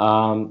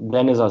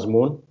 Then is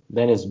Azmoun.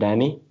 Then is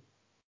Danny.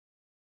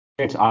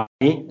 It's Ali,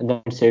 and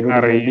then Seydou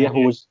Harry, Doumbia, yeah.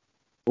 whose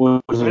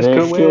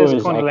ratio Where's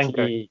is Kornilenko?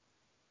 actually.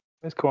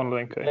 Where's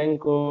Kornilenko?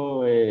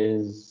 Lenko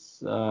is.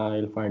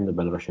 You'll find the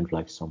Belarusian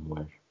flag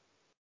somewhere.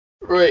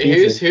 Right,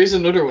 He's in. here's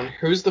another one.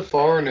 Who's the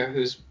foreigner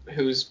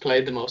who's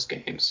played the most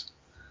games?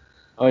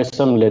 Oh, it's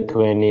some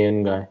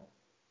Lithuanian guy.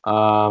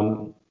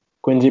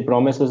 Quincy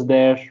Promise is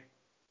there.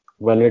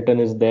 Wellington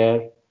is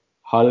there.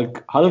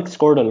 Hulk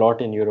scored a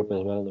lot in Europe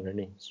as well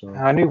already. So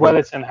I knew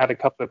Wellington had a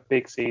couple of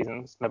big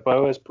seasons.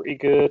 Naboa's pretty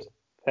good.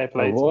 Fair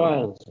play to him.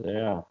 Novoa,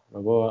 yeah,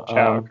 Novoa. Shout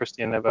out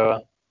Christian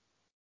Naboa.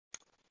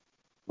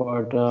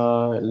 But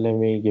let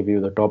me give you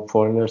the top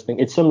foreigners thing.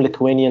 It's some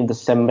Lithuanian, the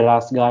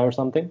Sembras guy or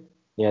something.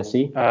 Yeah,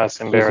 see, he's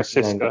Simbera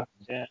in Gang. Siska.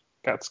 Yeah.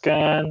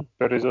 Gatskan.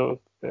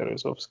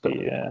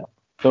 Berezovsky. Yeah.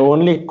 The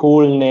only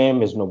cool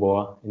name is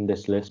Novoa in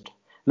this list.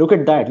 Look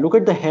at that. Look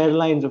at the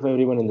hairlines of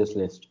everyone in this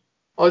list.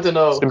 I don't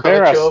know.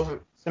 Simberas.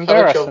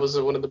 Kalachov was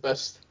one of the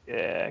best.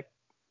 Yeah.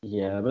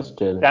 Yeah, but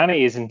still,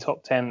 Danny is in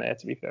top 10 there,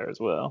 to be fair, as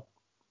well.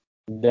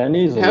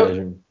 Danny's a How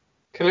legend.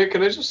 can I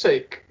just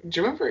say? Do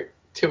you remember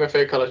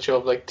Timofey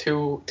Kalachov like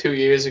two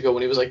years ago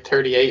when he was like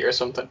 38 or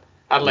something?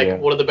 Had like Yeah.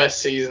 one of the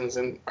best seasons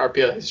in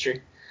RPL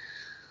history.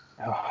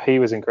 Oh, he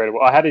was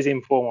incredible. I had his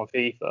inform on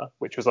FIFA,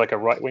 which was like a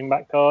right wing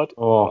back card.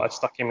 I Oh,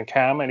 stuck him in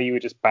cam, and he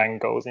would just bang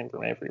goals in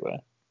from everywhere.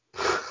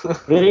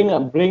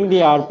 bring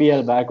the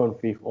RPL back on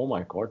FIFA. Oh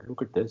my God,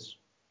 look at this.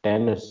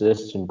 10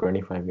 assists in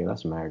 25 games.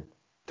 That's mad.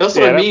 That's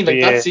what Yeah, I that was mean. the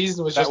Like that year.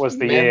 season was That just was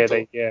the year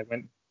mental.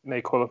 when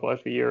they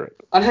qualified for Europe.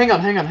 And hang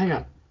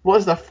on. What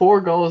is that?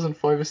 4 goals and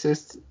 5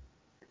 assists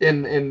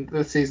in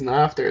the season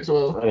after as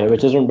well. Okay,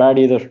 which isn't bad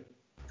either.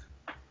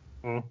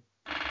 Mm.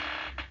 That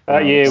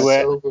But year That's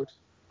where so good.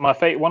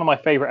 one of my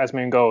favourite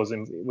Asmoon goals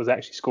was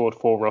actually scored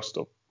for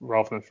Rostov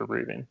rather than for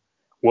Rubin.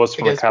 Was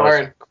from a Against Kalashnikov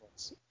Bayern.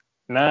 cross.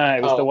 Nah,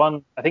 it was the Oh,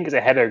 one. I think it's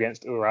a header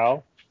against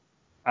Ural,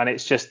 and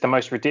it's just the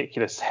most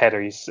ridiculous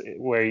header.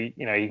 Where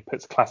he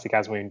puts a classic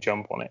Asmoon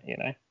jump on it.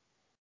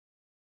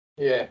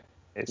 yeah.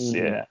 It's mm,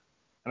 yeah,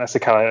 and that's the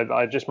color.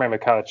 I just remember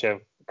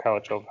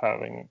Kalachov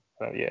having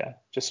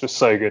just was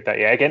so good that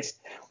year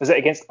was it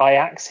against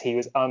Ajax? He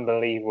was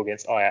unbelievable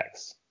against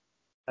Ajax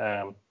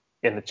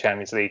in the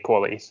Champions League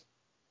qualies.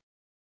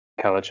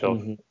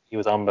 Kalachov, mhm. he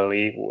was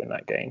unbelievable in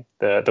that game.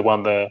 The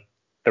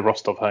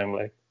Rostov home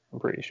leg, I'm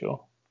pretty sure.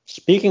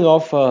 Speaking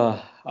of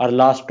our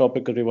last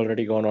topic, because we've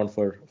already gone on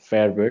for a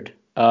fair bit.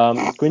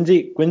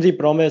 Quincy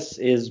Promise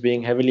is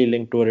being heavily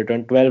linked to a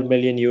return, 12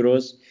 million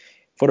euros.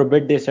 For a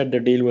bit, they said the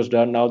deal was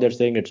done. Now they're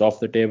saying it's off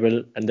the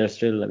table, and they're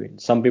still. I mean,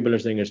 some people are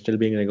saying it's still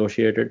being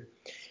negotiated.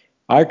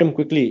 Artem,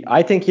 quickly,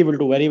 I think he will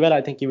do very well.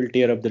 I think he will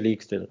tear up the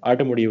league still.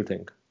 Artem, what do you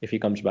think if he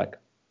comes back?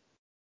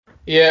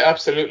 Yeah,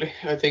 absolutely.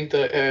 I think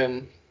that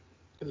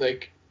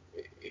like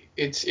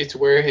it's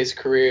where his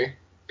career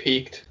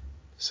peaked,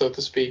 so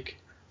to speak.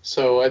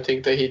 So I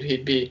think that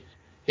he'd be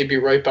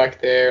right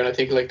back there, and I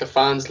think like the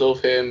fans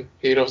love him.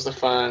 He loves the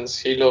fans.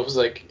 He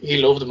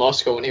loved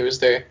Moscow when he was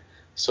there.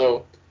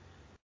 So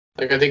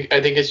like I think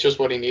it's just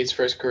what he needs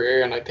for his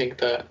career, and I think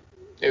that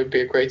it would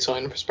be a great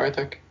sign for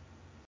Spartak.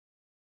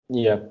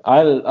 Yeah,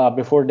 I'll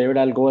before David,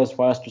 I'll go as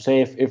far as to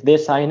say if they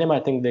sign him, I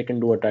think they can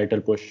do a title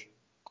push.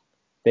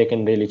 they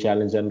can really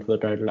challenge them for the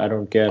title. I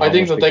don't care I how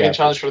think much that the they can gap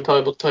challenge is. for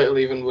the title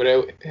even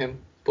without him.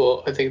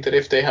 But I think that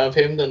if they have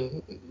him,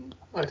 then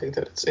I think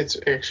that it's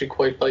actually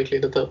quite likely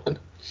that they'll win.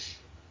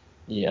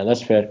 Yeah,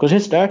 that's fair. Because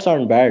his stats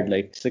aren't bad.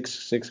 Like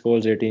six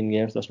goals, 18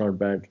 games. That's not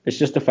bad. It's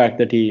just the fact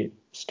that he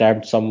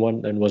stabbed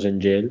someone and was in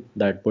jail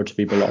that puts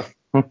people off.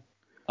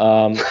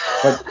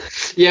 But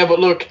Yeah, but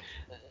look,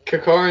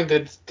 Kakarin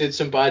did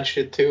some bad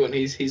shit too, and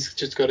he's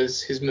just got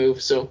his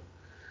move. So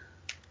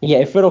yeah,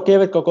 if we're okay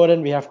with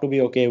Kokorin, we have to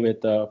be okay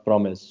with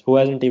Promise, who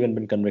hasn't even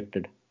been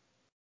convicted.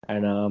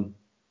 And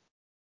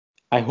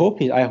I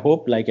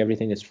hope like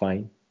everything is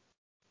fine.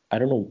 I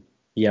don't know.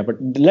 Yeah, but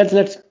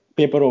let's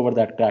paper over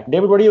that crack.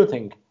 David, what do you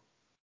think?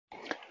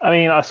 I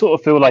mean, I sort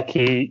of feel like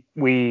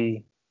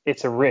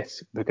it's a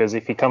risk because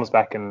if he comes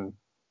back and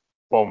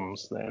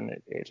bombs, then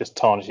it just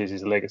tarnishes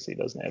his legacy,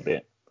 doesn't it, a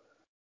bit?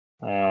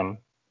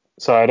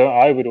 So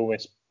I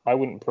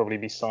wouldn't probably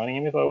be signing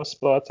him if I was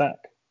Spartak,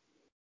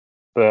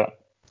 but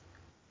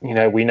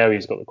we know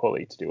he's got the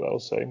quality to do well.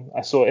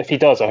 So if he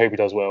does, I hope he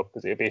does well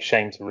because it'd be a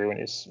shame to ruin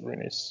his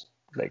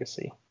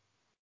legacy.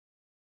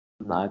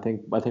 Nah, I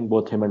think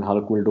both him and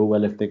Hulk will do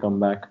well if they come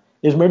back.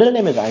 His middle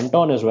name is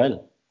Anton as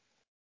well.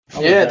 How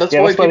about yeah, that? that's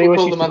Yeah, why that's why they people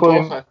always call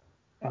used them to call him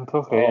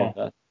Antofa. Antofa. Oh,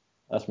 Yeah.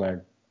 that's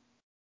mad.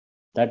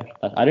 That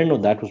I didn't know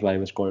that was why he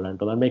was called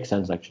Anton. That makes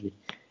sense actually.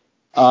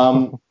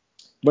 Um,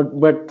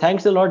 but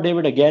thanks a lot,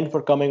 David, again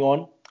for coming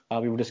on.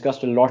 We've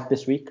discussed a lot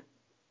this week.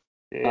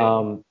 Yeah.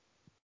 Um,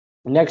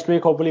 Next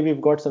week, hopefully, we've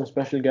got some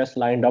special guests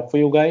lined up for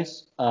you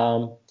guys.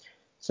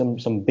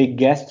 Some big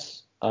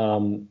guests.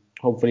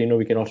 Hopefully,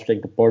 we can also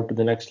take the pod to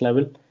the next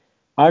level.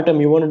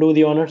 Artem, you want to do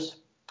the honors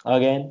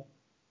again?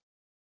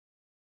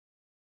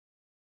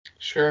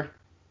 Sure.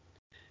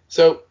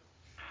 So,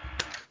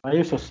 Why are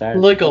you so sad?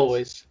 like That's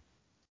always,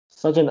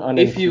 such an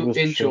if you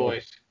unenthused show.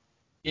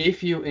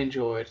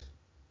 enjoyed,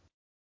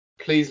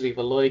 please leave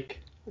a like,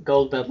 a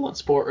gold medal on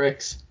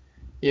SportRex.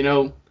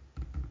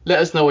 Let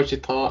us know what you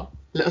thought.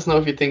 Let us know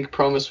if you think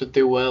Promise would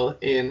do well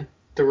in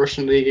the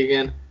Russian league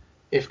again.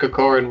 If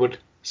Kokorin would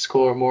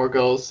score more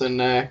goals than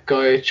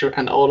Gajic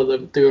and all of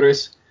the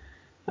others.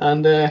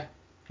 And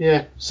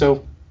yeah,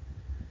 so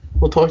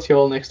we'll talk to you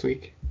all next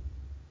week.